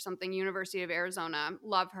University or something, University of Arizona.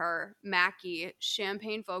 Love her. Mackie,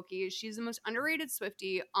 Champagne Folky. She's the most underrated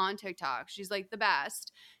Swiftie on TikTok. She's like the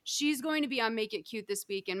best. She's going to be on Make It Cute this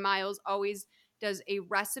week, and Miles always does a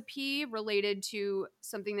recipe related to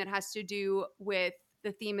something that has to do with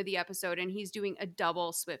the theme of the episode, and he's doing a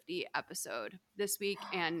double Swiftie episode this week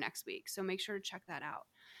and next week. So make sure to check that out.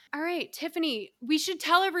 All right, Tiffany, we should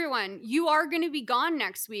tell everyone you are going to be gone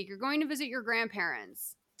next week. You're going to visit your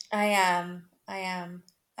grandparents. I am.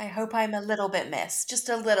 I hope I'm a little bit missed. Just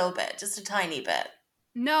a little bit. Just a tiny bit.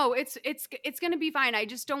 No, it's going to be fine. I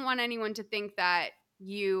just don't want anyone to think that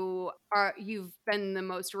you've been the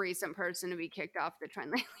most recent person to be kicked off the trend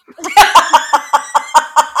lately.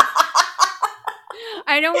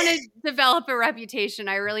 I don't want to develop a reputation.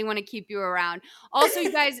 I really want to keep you around. Also,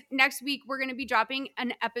 you guys, next week we're going to be dropping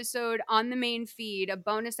an episode on the main feed, a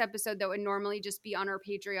bonus episode that would normally just be on our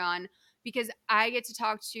Patreon, because I get to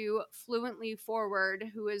talk to Fluently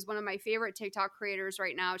Forward, who is one of my favorite TikTok creators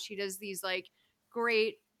right now. She does these like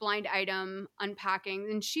great blind item unpacking,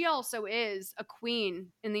 and she also is a queen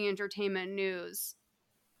in the entertainment news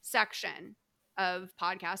section of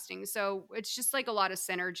podcasting. So it's just like a lot of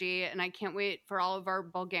synergy, and I can't wait for all of our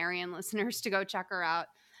Bulgarian listeners to go check her out.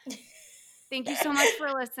 Thank you so much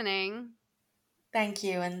for listening. Thank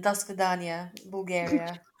you, and do svidaniya,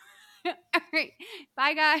 Bulgaria. All right.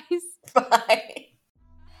 Bye, guys. Bye.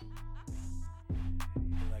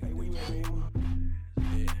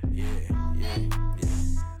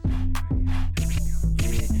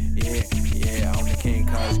 Yeah, I'm the king,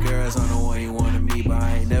 cause girls on the one you wanna meet, but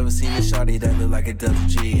I ain't never seen a shawty that look like a double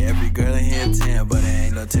G. Every girl in here 10, but it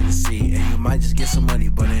ain't no Tennessee. And you might just get some money,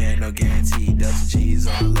 but it ain't no guarantee. Delta G's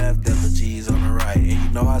on the left, Delta G's on the right. And you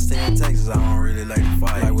know I stay in Texas, I don't really like to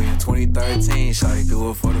fight. Like we in 2013, shawty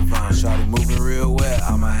do it for the vine. Shawty moving real well,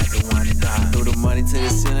 I might have to wind it down. Throw the money to the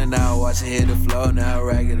ceiling now, watch it hit the floor. Now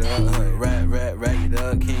rack it up, rack it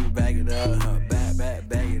up, king bag it up,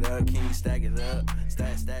 bag it up, king stack it up,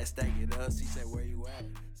 stack it up. She said, where you at?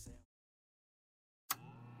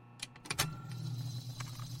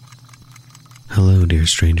 Hello, dear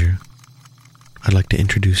stranger. I'd like to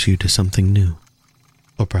introduce you to something new,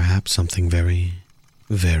 or perhaps something very,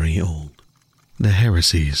 very old. The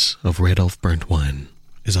Heresies of Radolf Burntwine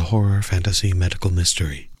is a horror fantasy medical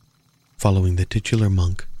mystery following the titular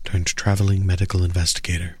monk turned traveling medical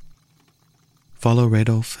investigator. Follow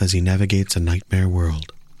Radolf as he navigates a nightmare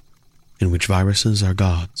world in which viruses are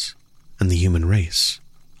gods and the human race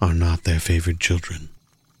are not their favored children.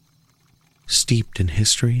 Steeped in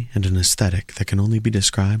history and an aesthetic that can only be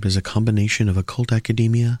described as a combination of occult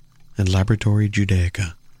academia and laboratory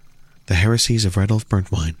Judaica, the Heresies of Radolf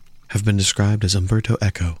Burntwine have been described as Umberto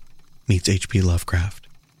Eco meets H.P. Lovecraft.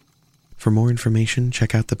 For more information,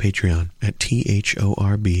 check out the Patreon at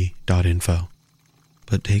thorb.info.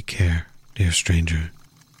 But take care, dear stranger,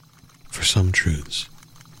 for some truths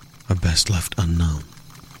are best left unknown.